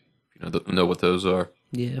envy. You know what those are?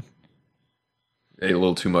 Yeah. Ate a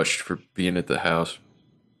little too much for being at the house.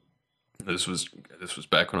 This was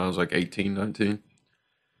back when I was like 18, 19.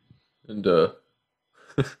 And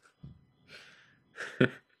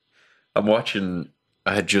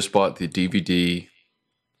I had just bought the DVD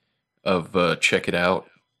of Check It Out,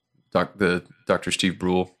 the Dr. Steve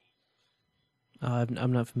Brule.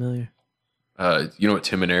 I'm not familiar. You know what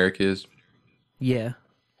Tim and Eric is? Yeah.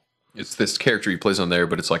 It's this character he plays on there,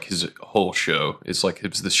 but it's like his whole show. It's like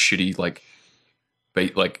it's this shitty like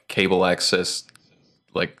cable access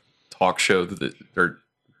like talk show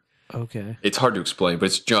okay. It's hard to explain, but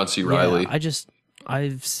it's John C. Reilly. Yeah,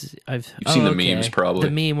 I've You've seen the memes probably.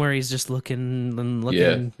 The meme where he's just looking and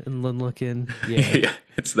looking and looking. Yeah. Yeah,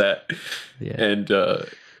 it's that. Yeah. And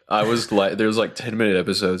I was like, there was like 10-minute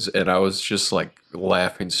episodes, and I was just like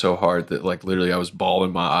laughing so hard that like literally I was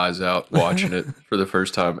bawling my eyes out watching it for the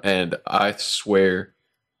first time. And I swear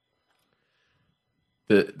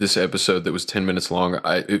that this episode that was 10 minutes long,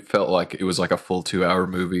 it felt like it was like a full 2-hour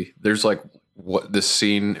movie. There's like this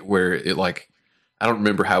scene where it like, I don't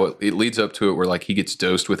remember how it leads up to it, where like he gets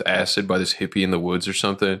dosed with acid by this hippie in the woods or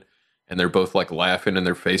something, and they're both like laughing and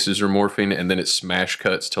their faces are morphing, and then it smash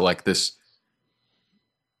cuts to like this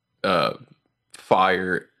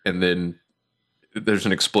fire, and then there's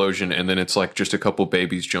an explosion, and then it's like just a couple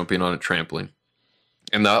babies jumping on a trampoline,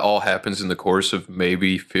 and that all happens in the course of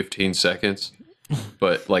maybe 15 seconds.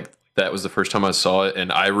 But like that was the first time I saw it,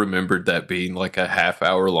 and I remembered that being like a half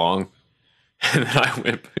hour long. And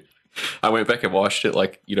then I went back and watched it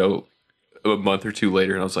like, you know, a month or two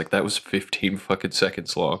later, and I was like, that was 15 fucking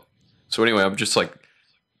seconds long. So anyway, I'm just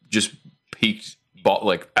peaked,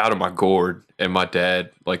 like out of my gourd, and my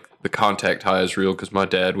dad, like the contact high is real because my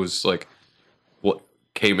dad was like, what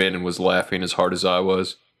came in and was laughing as hard as I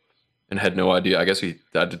was, and had no idea. I guess I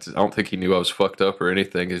don't think he knew I was fucked up or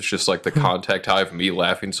anything. It's just like the contact high of me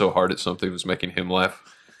laughing so hard at something was making him laugh.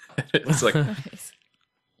 It's like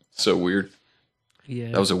so weird.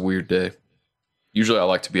 Yeah, that was a weird day. Usually I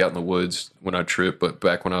like to be out in the woods when I trip, but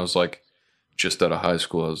back when I was like just out of high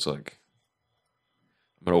school, I was like,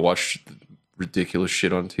 I'm gonna watch ridiculous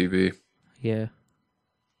shit on TV. Yeah.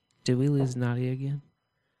 Did we lose Nadia again?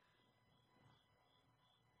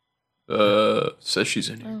 Says she's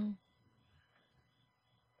in here.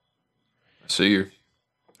 I see her.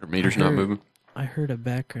 Her meter's not moving. I heard a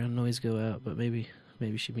background noise go out, but maybe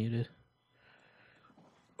she muted.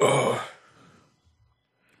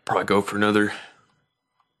 Probably go for another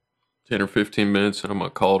 10 or 15 minutes, and I'm gonna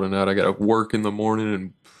call it a night. I gotta work in the morning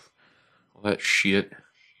and all that shit.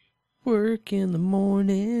 Work in the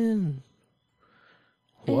morning.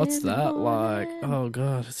 What's that like? Oh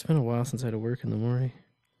god, it's been a while since I had to work in the morning.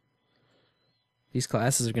 These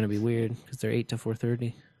classes are gonna be weird because they're 8 to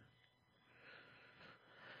 4:30.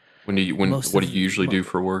 What do you usually do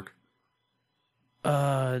for work?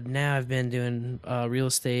 Now I've been doing real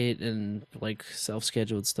estate and like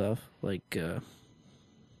self-scheduled stuff, like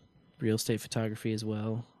real estate photography as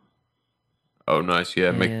well. Oh, nice.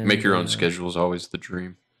 Yeah, make your own schedule is always the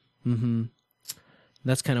dream. Mm-hmm.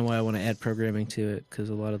 That's kind of why I want to add programming to it, because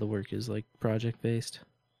a lot of the work is like project-based.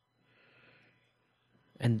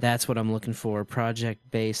 And that's what I'm looking for,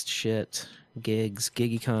 project-based shit, gigs,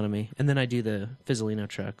 gig economy. And then I do the Fizzolino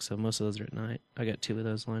truck, so most of those are at night. I got 2 of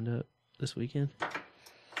those lined up this weekend.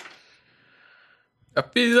 A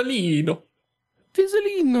Fizzolino.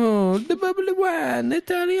 Fizzolino, the bubbly wine,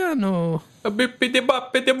 Italiano. A bippity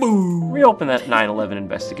boppity boo. Reopen that 9/11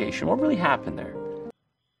 investigation. What really happened there?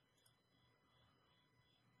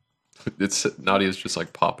 Nadia's just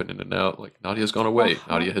like popping in and out. Like, Nadia's gone away.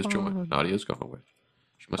 Nadia has joined. Nadia's gone away.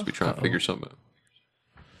 She must be trying to figure something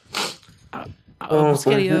out.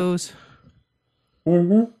 Spaghettios.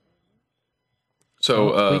 Mm-hmm.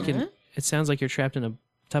 So, it sounds like you're trapped in a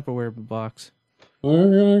Tupperware box. What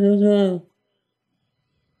in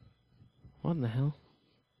the hell?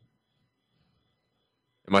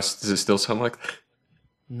 Does it still sound like that?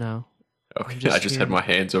 No. Okay, I just had my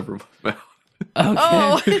hands over my mouth.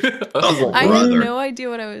 Okay. Oh, I had no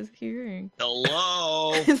idea what I was hearing.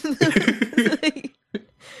 Hello.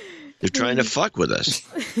 They're trying to fuck with us.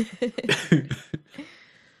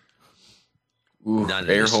 Ooh,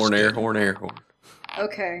 air horn.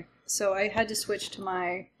 Okay, so I had to switch to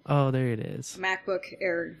my Oh, there it is. MacBook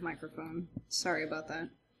Air microphone. Sorry about that.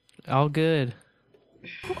 All good.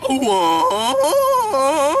 What?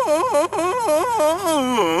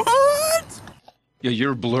 Yeah,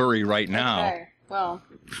 you're blurry right now. Okay, well,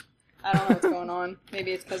 I don't know what's going on.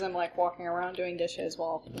 Maybe it's because I'm like walking around doing dishes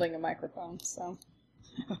while holding a microphone, so.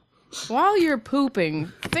 While you're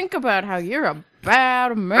pooping, think about how you're a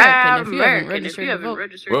bad American if you haven't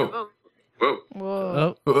registered to vote. Whoa.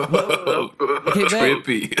 Whoa. Whoa.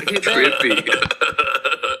 Trippy.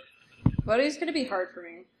 Voting's gonna be hard for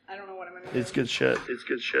me. I don't know what I'm gonna do. It's good shit.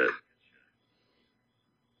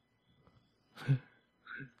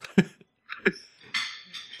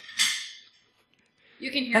 You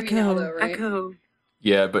can hear me now, though, right? Echo.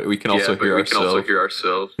 Yeah, but we can also hear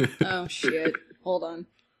ourselves. Oh shit! Hold on.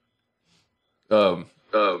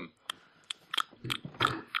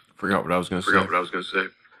 Forgot what I was going to say.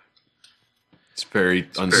 It's very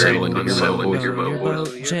unsettling to hear my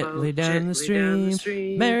voice. Gently down the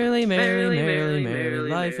stream, merrily,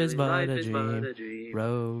 life is but a dream.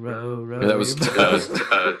 Row, row, row. Yeah, that was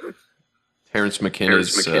Terrence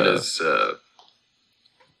McKenna's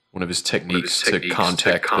one of his techniques to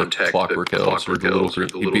contact the Clockwork Elves or the Little Green.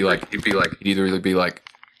 He'd either be like,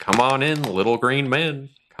 "Come on in, little green men.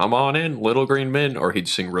 Come on in, little green men," or he'd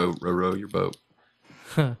sing "Row, row, row your boat."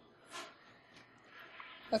 Huh.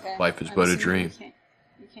 Okay. Life is but a dream.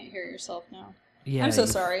 You can't hear yourself now. Yeah, I'm so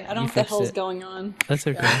sorry. I don't know what the hell's going on. That's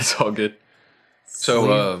okay. It's all good.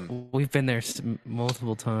 So we've been there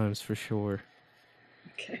multiple times for sure.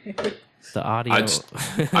 Okay. The audio.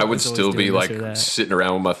 I would still be like sitting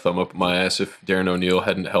around with my thumb up my ass if Darren O'Neill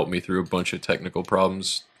hadn't helped me through a bunch of technical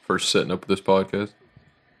problems first setting up this podcast.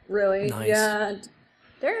 Really? Nice. Yeah.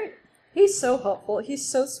 Darren, he's so helpful. He's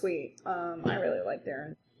so sweet. I really like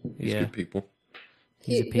Darren. He's good people.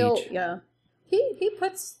 He's a peach. he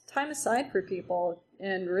puts time aside for people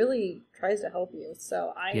and really tries to help you.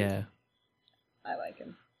 So I like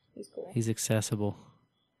him. He's cool. He's accessible.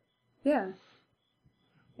 Yeah.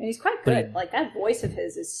 And he's quite But good. Like, that voice of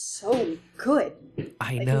his is so good.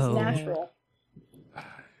 I like, know. He's natural.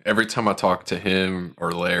 Every time I talk to him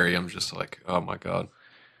or Larry, I'm just like, oh my God.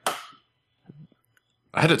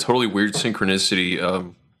 I had a totally weird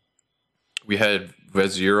synchronicity. We had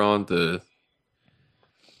Vezir on,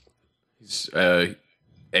 he's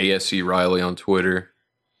ASE Riley on Twitter.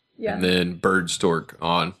 Yeah. And then Bird Stork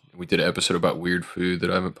on. We did an episode about weird food that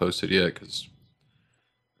I haven't posted yet because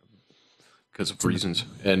of reasons.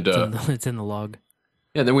 And it's in the log.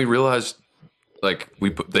 Yeah, and then we realized, like,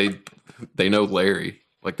 they know Larry.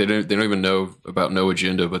 Like, they don't even know about No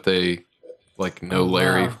Agenda, but they like know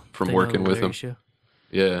Larry from They working know with him. Larry show.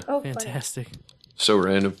 Yeah. Oh, fantastic. So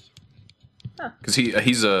random. Because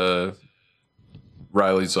he's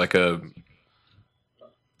Riley's like a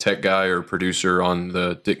tech guy or producer on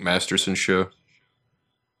the Dick Masterson show.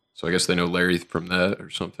 So I guess they know Larry from that or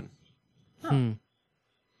something.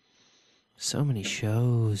 So many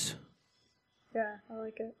shows. Yeah, I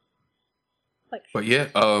like it. But yeah,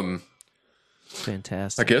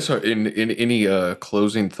 fantastic. I guess in any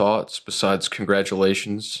closing thoughts besides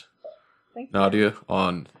congratulations, Thank you. Nadia,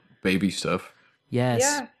 on baby stuff.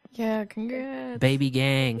 Yes. Yeah, congrats. Baby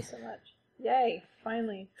gang. Thank you so much. Yay,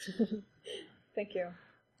 finally. Thank you.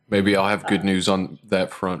 Maybe I'll have good news on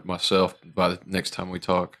that front myself by the next time we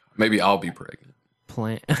talk. Maybe I'll be pregnant.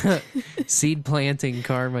 Seed planting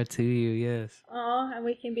karma to you, yes. Aw, and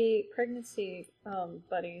we can be pregnancy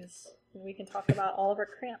buddies. And we can talk about all of our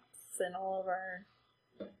cramps and all of our,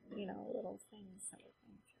 little things that we're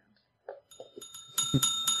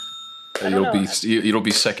going through. It'll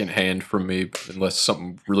be secondhand from me unless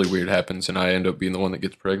something really weird happens and I end up being the one that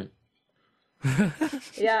gets pregnant.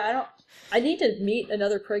 Yeah, I need to meet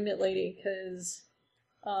another pregnant lady because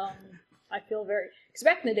I feel because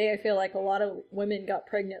back in the day I feel like a lot of women got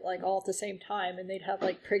pregnant like all at the same time, and they'd have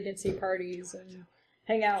like pregnancy parties and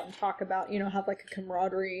hang out and talk about, have like a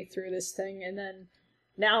camaraderie through this thing. And then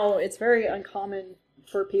now it's very uncommon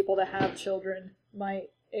for people to have children my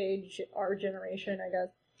age, our generation, I guess.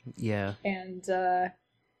 Yeah. And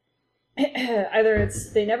either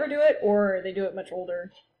it's they never do it or they do it much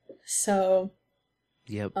older. So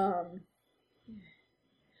yep.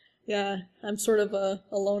 Yeah, I'm sort of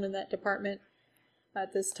alone in that department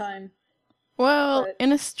at this time. Well,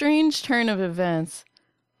 in a strange turn of events,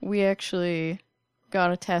 we actually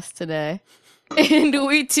got a test today, and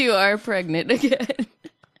we too are pregnant again.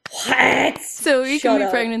 What? So we Shut can be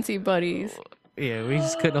up. pregnancy buddies. Yeah, we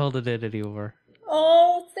just couldn't hold it in anymore.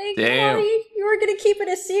 Oh, thank Damn. God. You were going to keep it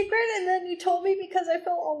a secret, and then you told me because I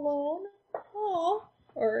felt alone. Oh.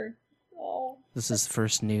 This is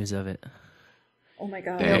first news of it. Oh my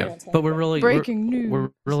God. Damn. I don't tell But we're you. rolling. Breaking news.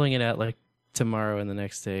 We're rolling it out like tomorrow and the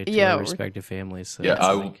next day to Yeah, our we're- respective families. So Yeah,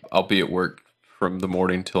 it's I'll be at work from the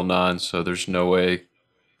morning till 9, so there's no way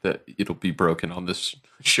that it'll be broken on this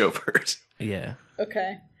show first. Yeah.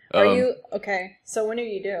 Okay. Are you... Okay, so when are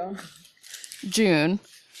you due? June.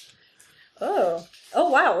 Oh,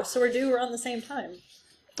 wow. So we're due around the same time.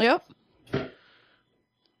 Yep.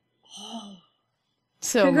 Oh,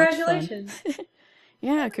 So congratulations. much fun.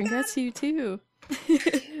 Yeah, congrats to you too.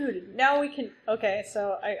 Dude, now we can... Okay,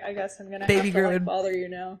 so I guess I'm going to Baby have to girl. bother you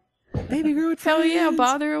now. Baby girl. Hell yeah,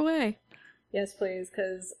 bother away. Yes, please,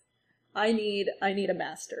 because I need a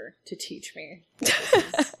master to teach me.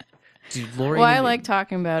 Dude, Lorian, Well, I like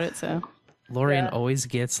talking about it, so. Lorian Yeah. always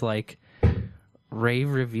gets like rave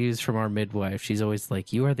reviews from our midwife. She's always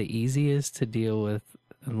like, "You are the easiest to deal with,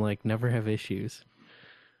 and like never have issues."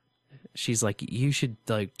 She's like, "You should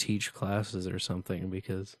like teach classes or something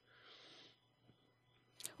because."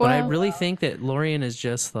 But I Well- really think that Lorian has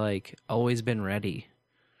just like always been ready.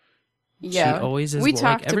 Yeah, She always is. we like,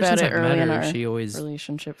 talked ever about since it I've early met in her, our she always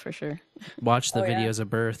relationship for sure. watched the Oh, yeah. videos of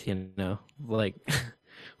birth, like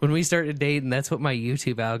when we started dating, that's what my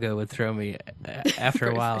YouTube algo would throw me after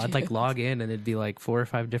a while. I'd like log in and it'd be like 4 or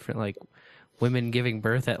 5 different like women giving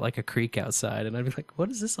birth at like a creek outside, and I'd be like,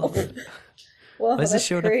 what is this all about? Well, Why is this that's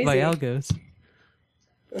showing crazy. up in my algos?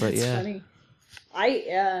 But That's yeah. funny.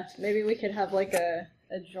 Maybe we could have like a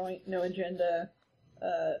joint no agenda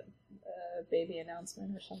baby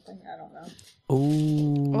announcement or something. I don't know.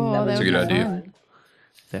 Ooh, Oh, That's a good idea.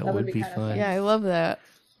 That That would be kinda fun. Yeah, I love that.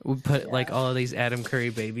 We put like all of these Adam Curry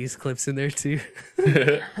babies clips in there too.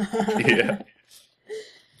 Yeah.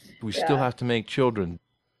 We still have to make children.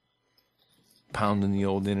 Pounding the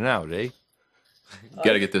old in and out, eh?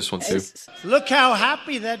 Got to get this one too. Look how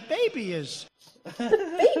happy that baby is.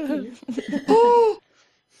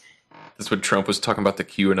 That's what Trump was talking about, the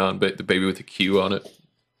QAnon, the baby with the Q on it.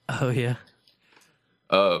 Oh yeah.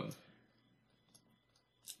 Have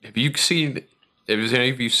any of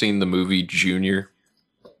you seen the movie Junior?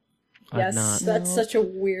 Yes, that's such a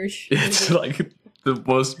weird movie. It's like the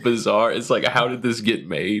most bizarre. It's like, how did this get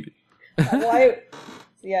made? Why?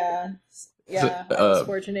 Yeah. So,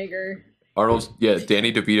 Schwarzenegger.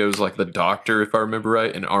 Danny DeVito's like the doctor, if I remember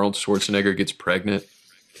right, and Arnold Schwarzenegger gets pregnant.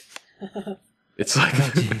 It's like,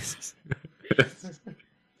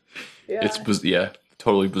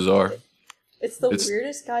 totally bizarre. It's the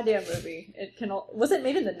weirdest goddamn movie. Was it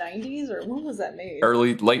made in the 90s or when was that made?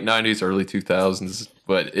 Late 90s, early 2000s.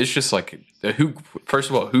 But it's just like, first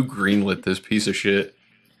of all, who greenlit this piece of shit?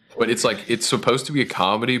 But it's like, it's supposed to be a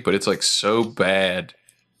comedy, but it's like so bad.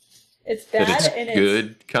 It's bad that it's and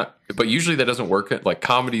good. But usually that doesn't work. Like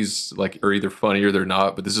comedies like are either funny or they're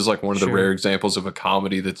not. But this is like one of the rare examples of a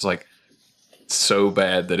comedy that's like so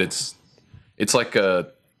bad that it's like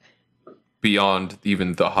a beyond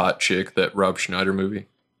even the hot chick, that Rob Schneider movie.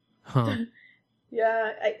 Huh.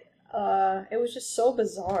 Yeah, it was just so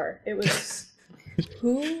bizarre. It was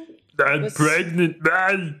I'm pregnant,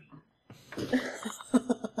 man.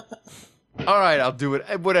 All right, I'll do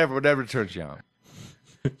it. Whatever turns you on.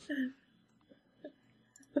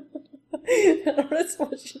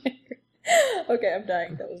 Okay, I'm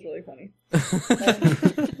dying. That was really funny.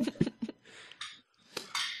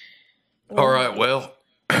 All right, well,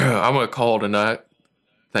 I'm gonna call tonight.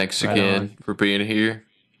 Thanks again for being here,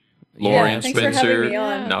 Lauren, Spencer,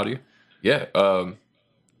 Nadia. Yeah, it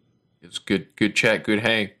was good chat, good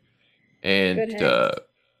hang, and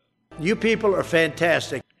you people are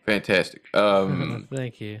fantastic. Fantastic.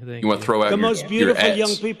 Thank you. You want to throw out the most beautiful your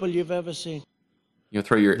young people you've ever seen. You want to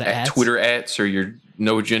throw your Twitter ats or your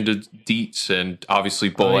No Agenda deets, and obviously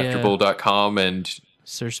bowlafterbowl.com and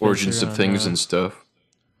Origins of Things and stuff.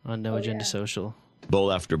 On No Agenda Social.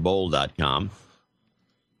 Bowlafterbowl.com.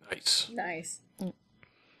 Nice.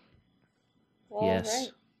 Well, yes.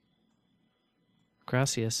 Right.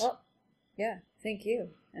 Gracias. Well, yeah, thank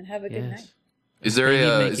you. And have a good night. Is there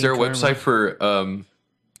a website for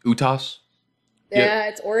UTAS? Yeah,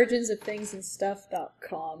 it's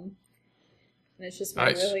originsofthingsandsstuff.com. And it's just my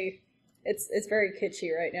really it's very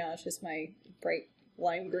kitschy right now. It's just my bright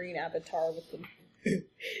lime green avatar with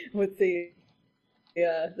the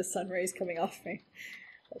sun rays coming off me.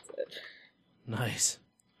 That's it. Nice.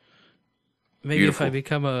 Maybe if I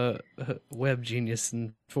become a web genius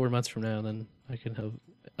in 4 months from now, then I can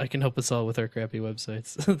help us all with our crappy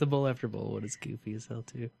websites. The Bowl After Bowl one is goofy as hell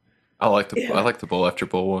too. I like the Bowl After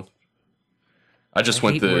Bowl one. I just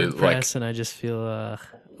went the WordPress, and I just feel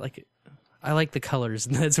like I like the colors,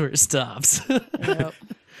 and that's where it stops. I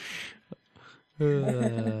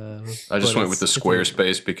just went with the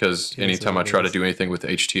Squarespace because anytime I try to do anything with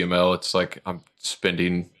HTML, it's like I'm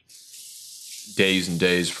spending days and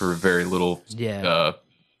days for very little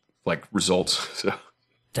like results. So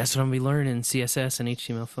that's what I'm gonna be learning: CSS and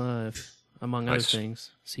HTML5, among other things.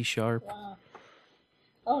 C#. Wow.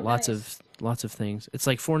 Oh, lots of things. It's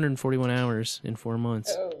like 441 hours in 4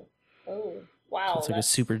 months. Oh, wow! So it's like a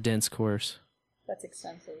super dense course. That's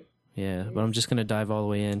extensive. Yeah, but I'm just gonna dive all the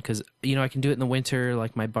way in because I can do it in the winter.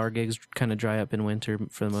 Like my bar gigs kind of dry up in winter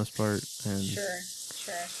for the most part, and sure.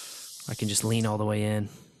 I can just lean all the way in.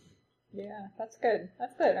 Yeah, that's good.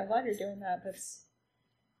 That's good. I'm glad you're doing that. That's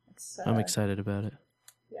I'm excited about it.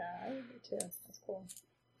 Yeah, I would be too. That's cool.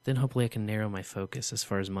 Then hopefully I can narrow my focus as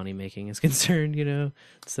far as money making is concerned,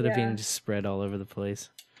 instead of being just spread all over the place.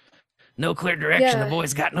 No clear direction. The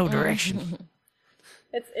boys got no direction.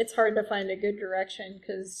 It's hard to find a good direction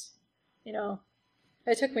because,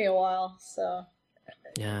 it took me a while. So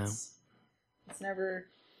yeah, it's never.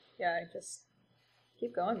 Yeah, just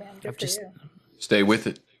keep going, man. Good for you. Stay with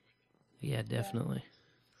it. Yeah, definitely.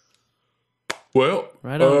 Well,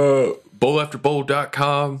 right on.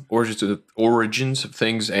 Bowlafterbowl.com, origins of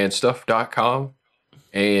things and stuff.com,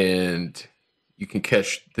 and you can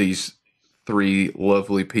catch these three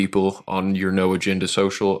lovely people on your No Agenda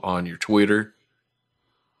Social on your Twitter.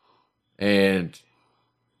 And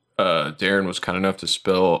Darren was kind enough to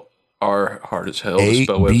spell our hard as hell to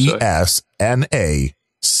spell website. ABSNA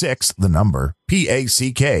 6 the number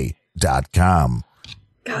PACK.com.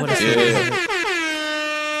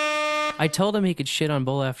 I told him he could shit on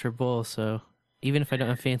Bowl After Bowl, so even if I don't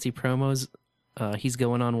have fancy promos, he's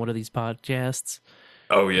going on one of these podcasts.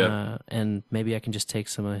 Oh, yeah. And maybe I can just take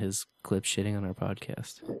some of his clips shitting on our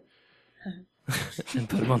podcast and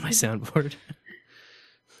put them on my soundboard.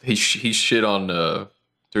 He shit on,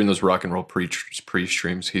 during those rock and roll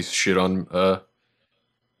pre-streams, he's shit on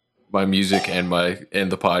my music and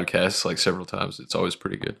the podcast like several times. It's always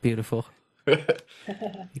pretty good. Beautiful. You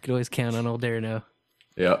can always count on old Darno.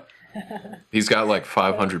 Yeah. He's got like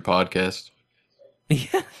 500 podcasts.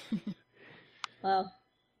 Yeah. Well,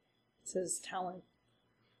 it's his talent.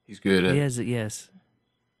 He's good at He has it, yes.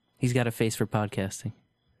 He's got a face for podcasting.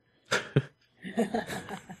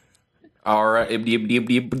 All right.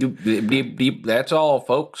 That's all,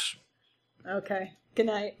 folks. Okay. Good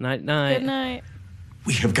night. Night, night. Good night.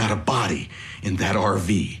 We have got a body in that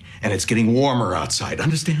RV, and it's getting warmer outside,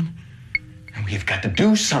 understand? And we have got to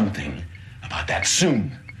do something about that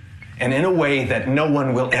soon, and in a way that no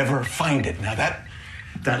one will ever find it. Now,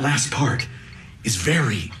 that last part is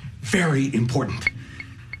very, very important.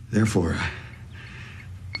 Therefore,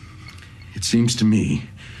 it seems to me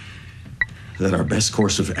that our best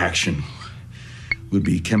course of action would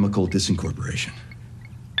be chemical disincorporation.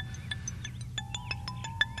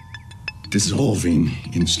 Dissolving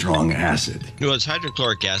in strong acid. Well, it's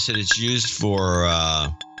hydrochloric acid. It's used for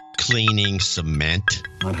cleaning cement.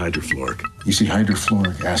 Not hydrofluoric. You see,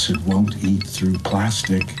 hydrofluoric acid won't eat through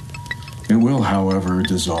plastic. It will, however,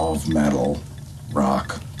 dissolve metal,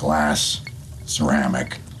 rock, glass,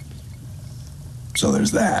 ceramic. So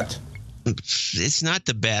there's that. It's not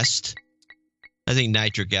the best. I think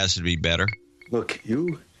nitric acid would be better. Look,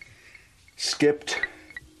 you skipped,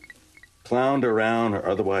 clowned around, or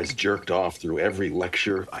otherwise jerked off through every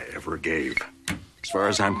lecture I ever gave. As far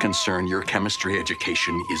as I'm concerned, your chemistry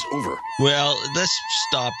education is over. Well, let's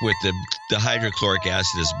stop with the hydrochloric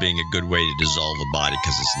acid as being a good way to dissolve a body,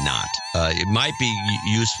 because it's not. It might be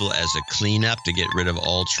useful as a cleanup to get rid of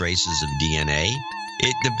all traces of DNA.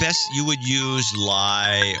 The best, you would use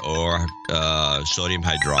lye or sodium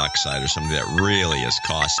hydroxide or something that really is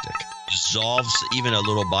caustic. Dissolves even a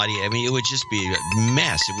little body. I mean, it would just be a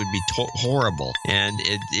mess. It would be horrible. And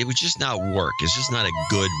it would just not work. It's just not a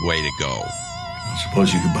good way to go. I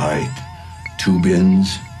suppose you could buy 2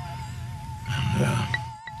 bins, and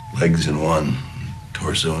legs in one,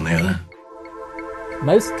 torso in the other.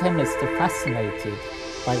 Most chemists are fascinated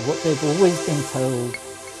by what they've always been told,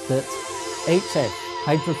 that HF,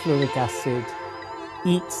 hydrofluoric acid,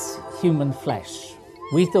 eats human flesh.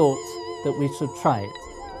 We thought that we should try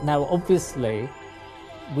it. Now, obviously,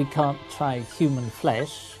 we can't try human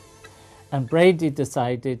flesh, and Brady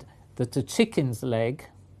decided that a chicken's leg,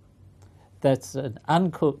 that's an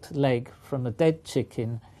uncooked leg from a dead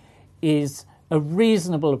chicken, is a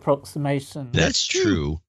reasonable approximation. That's true.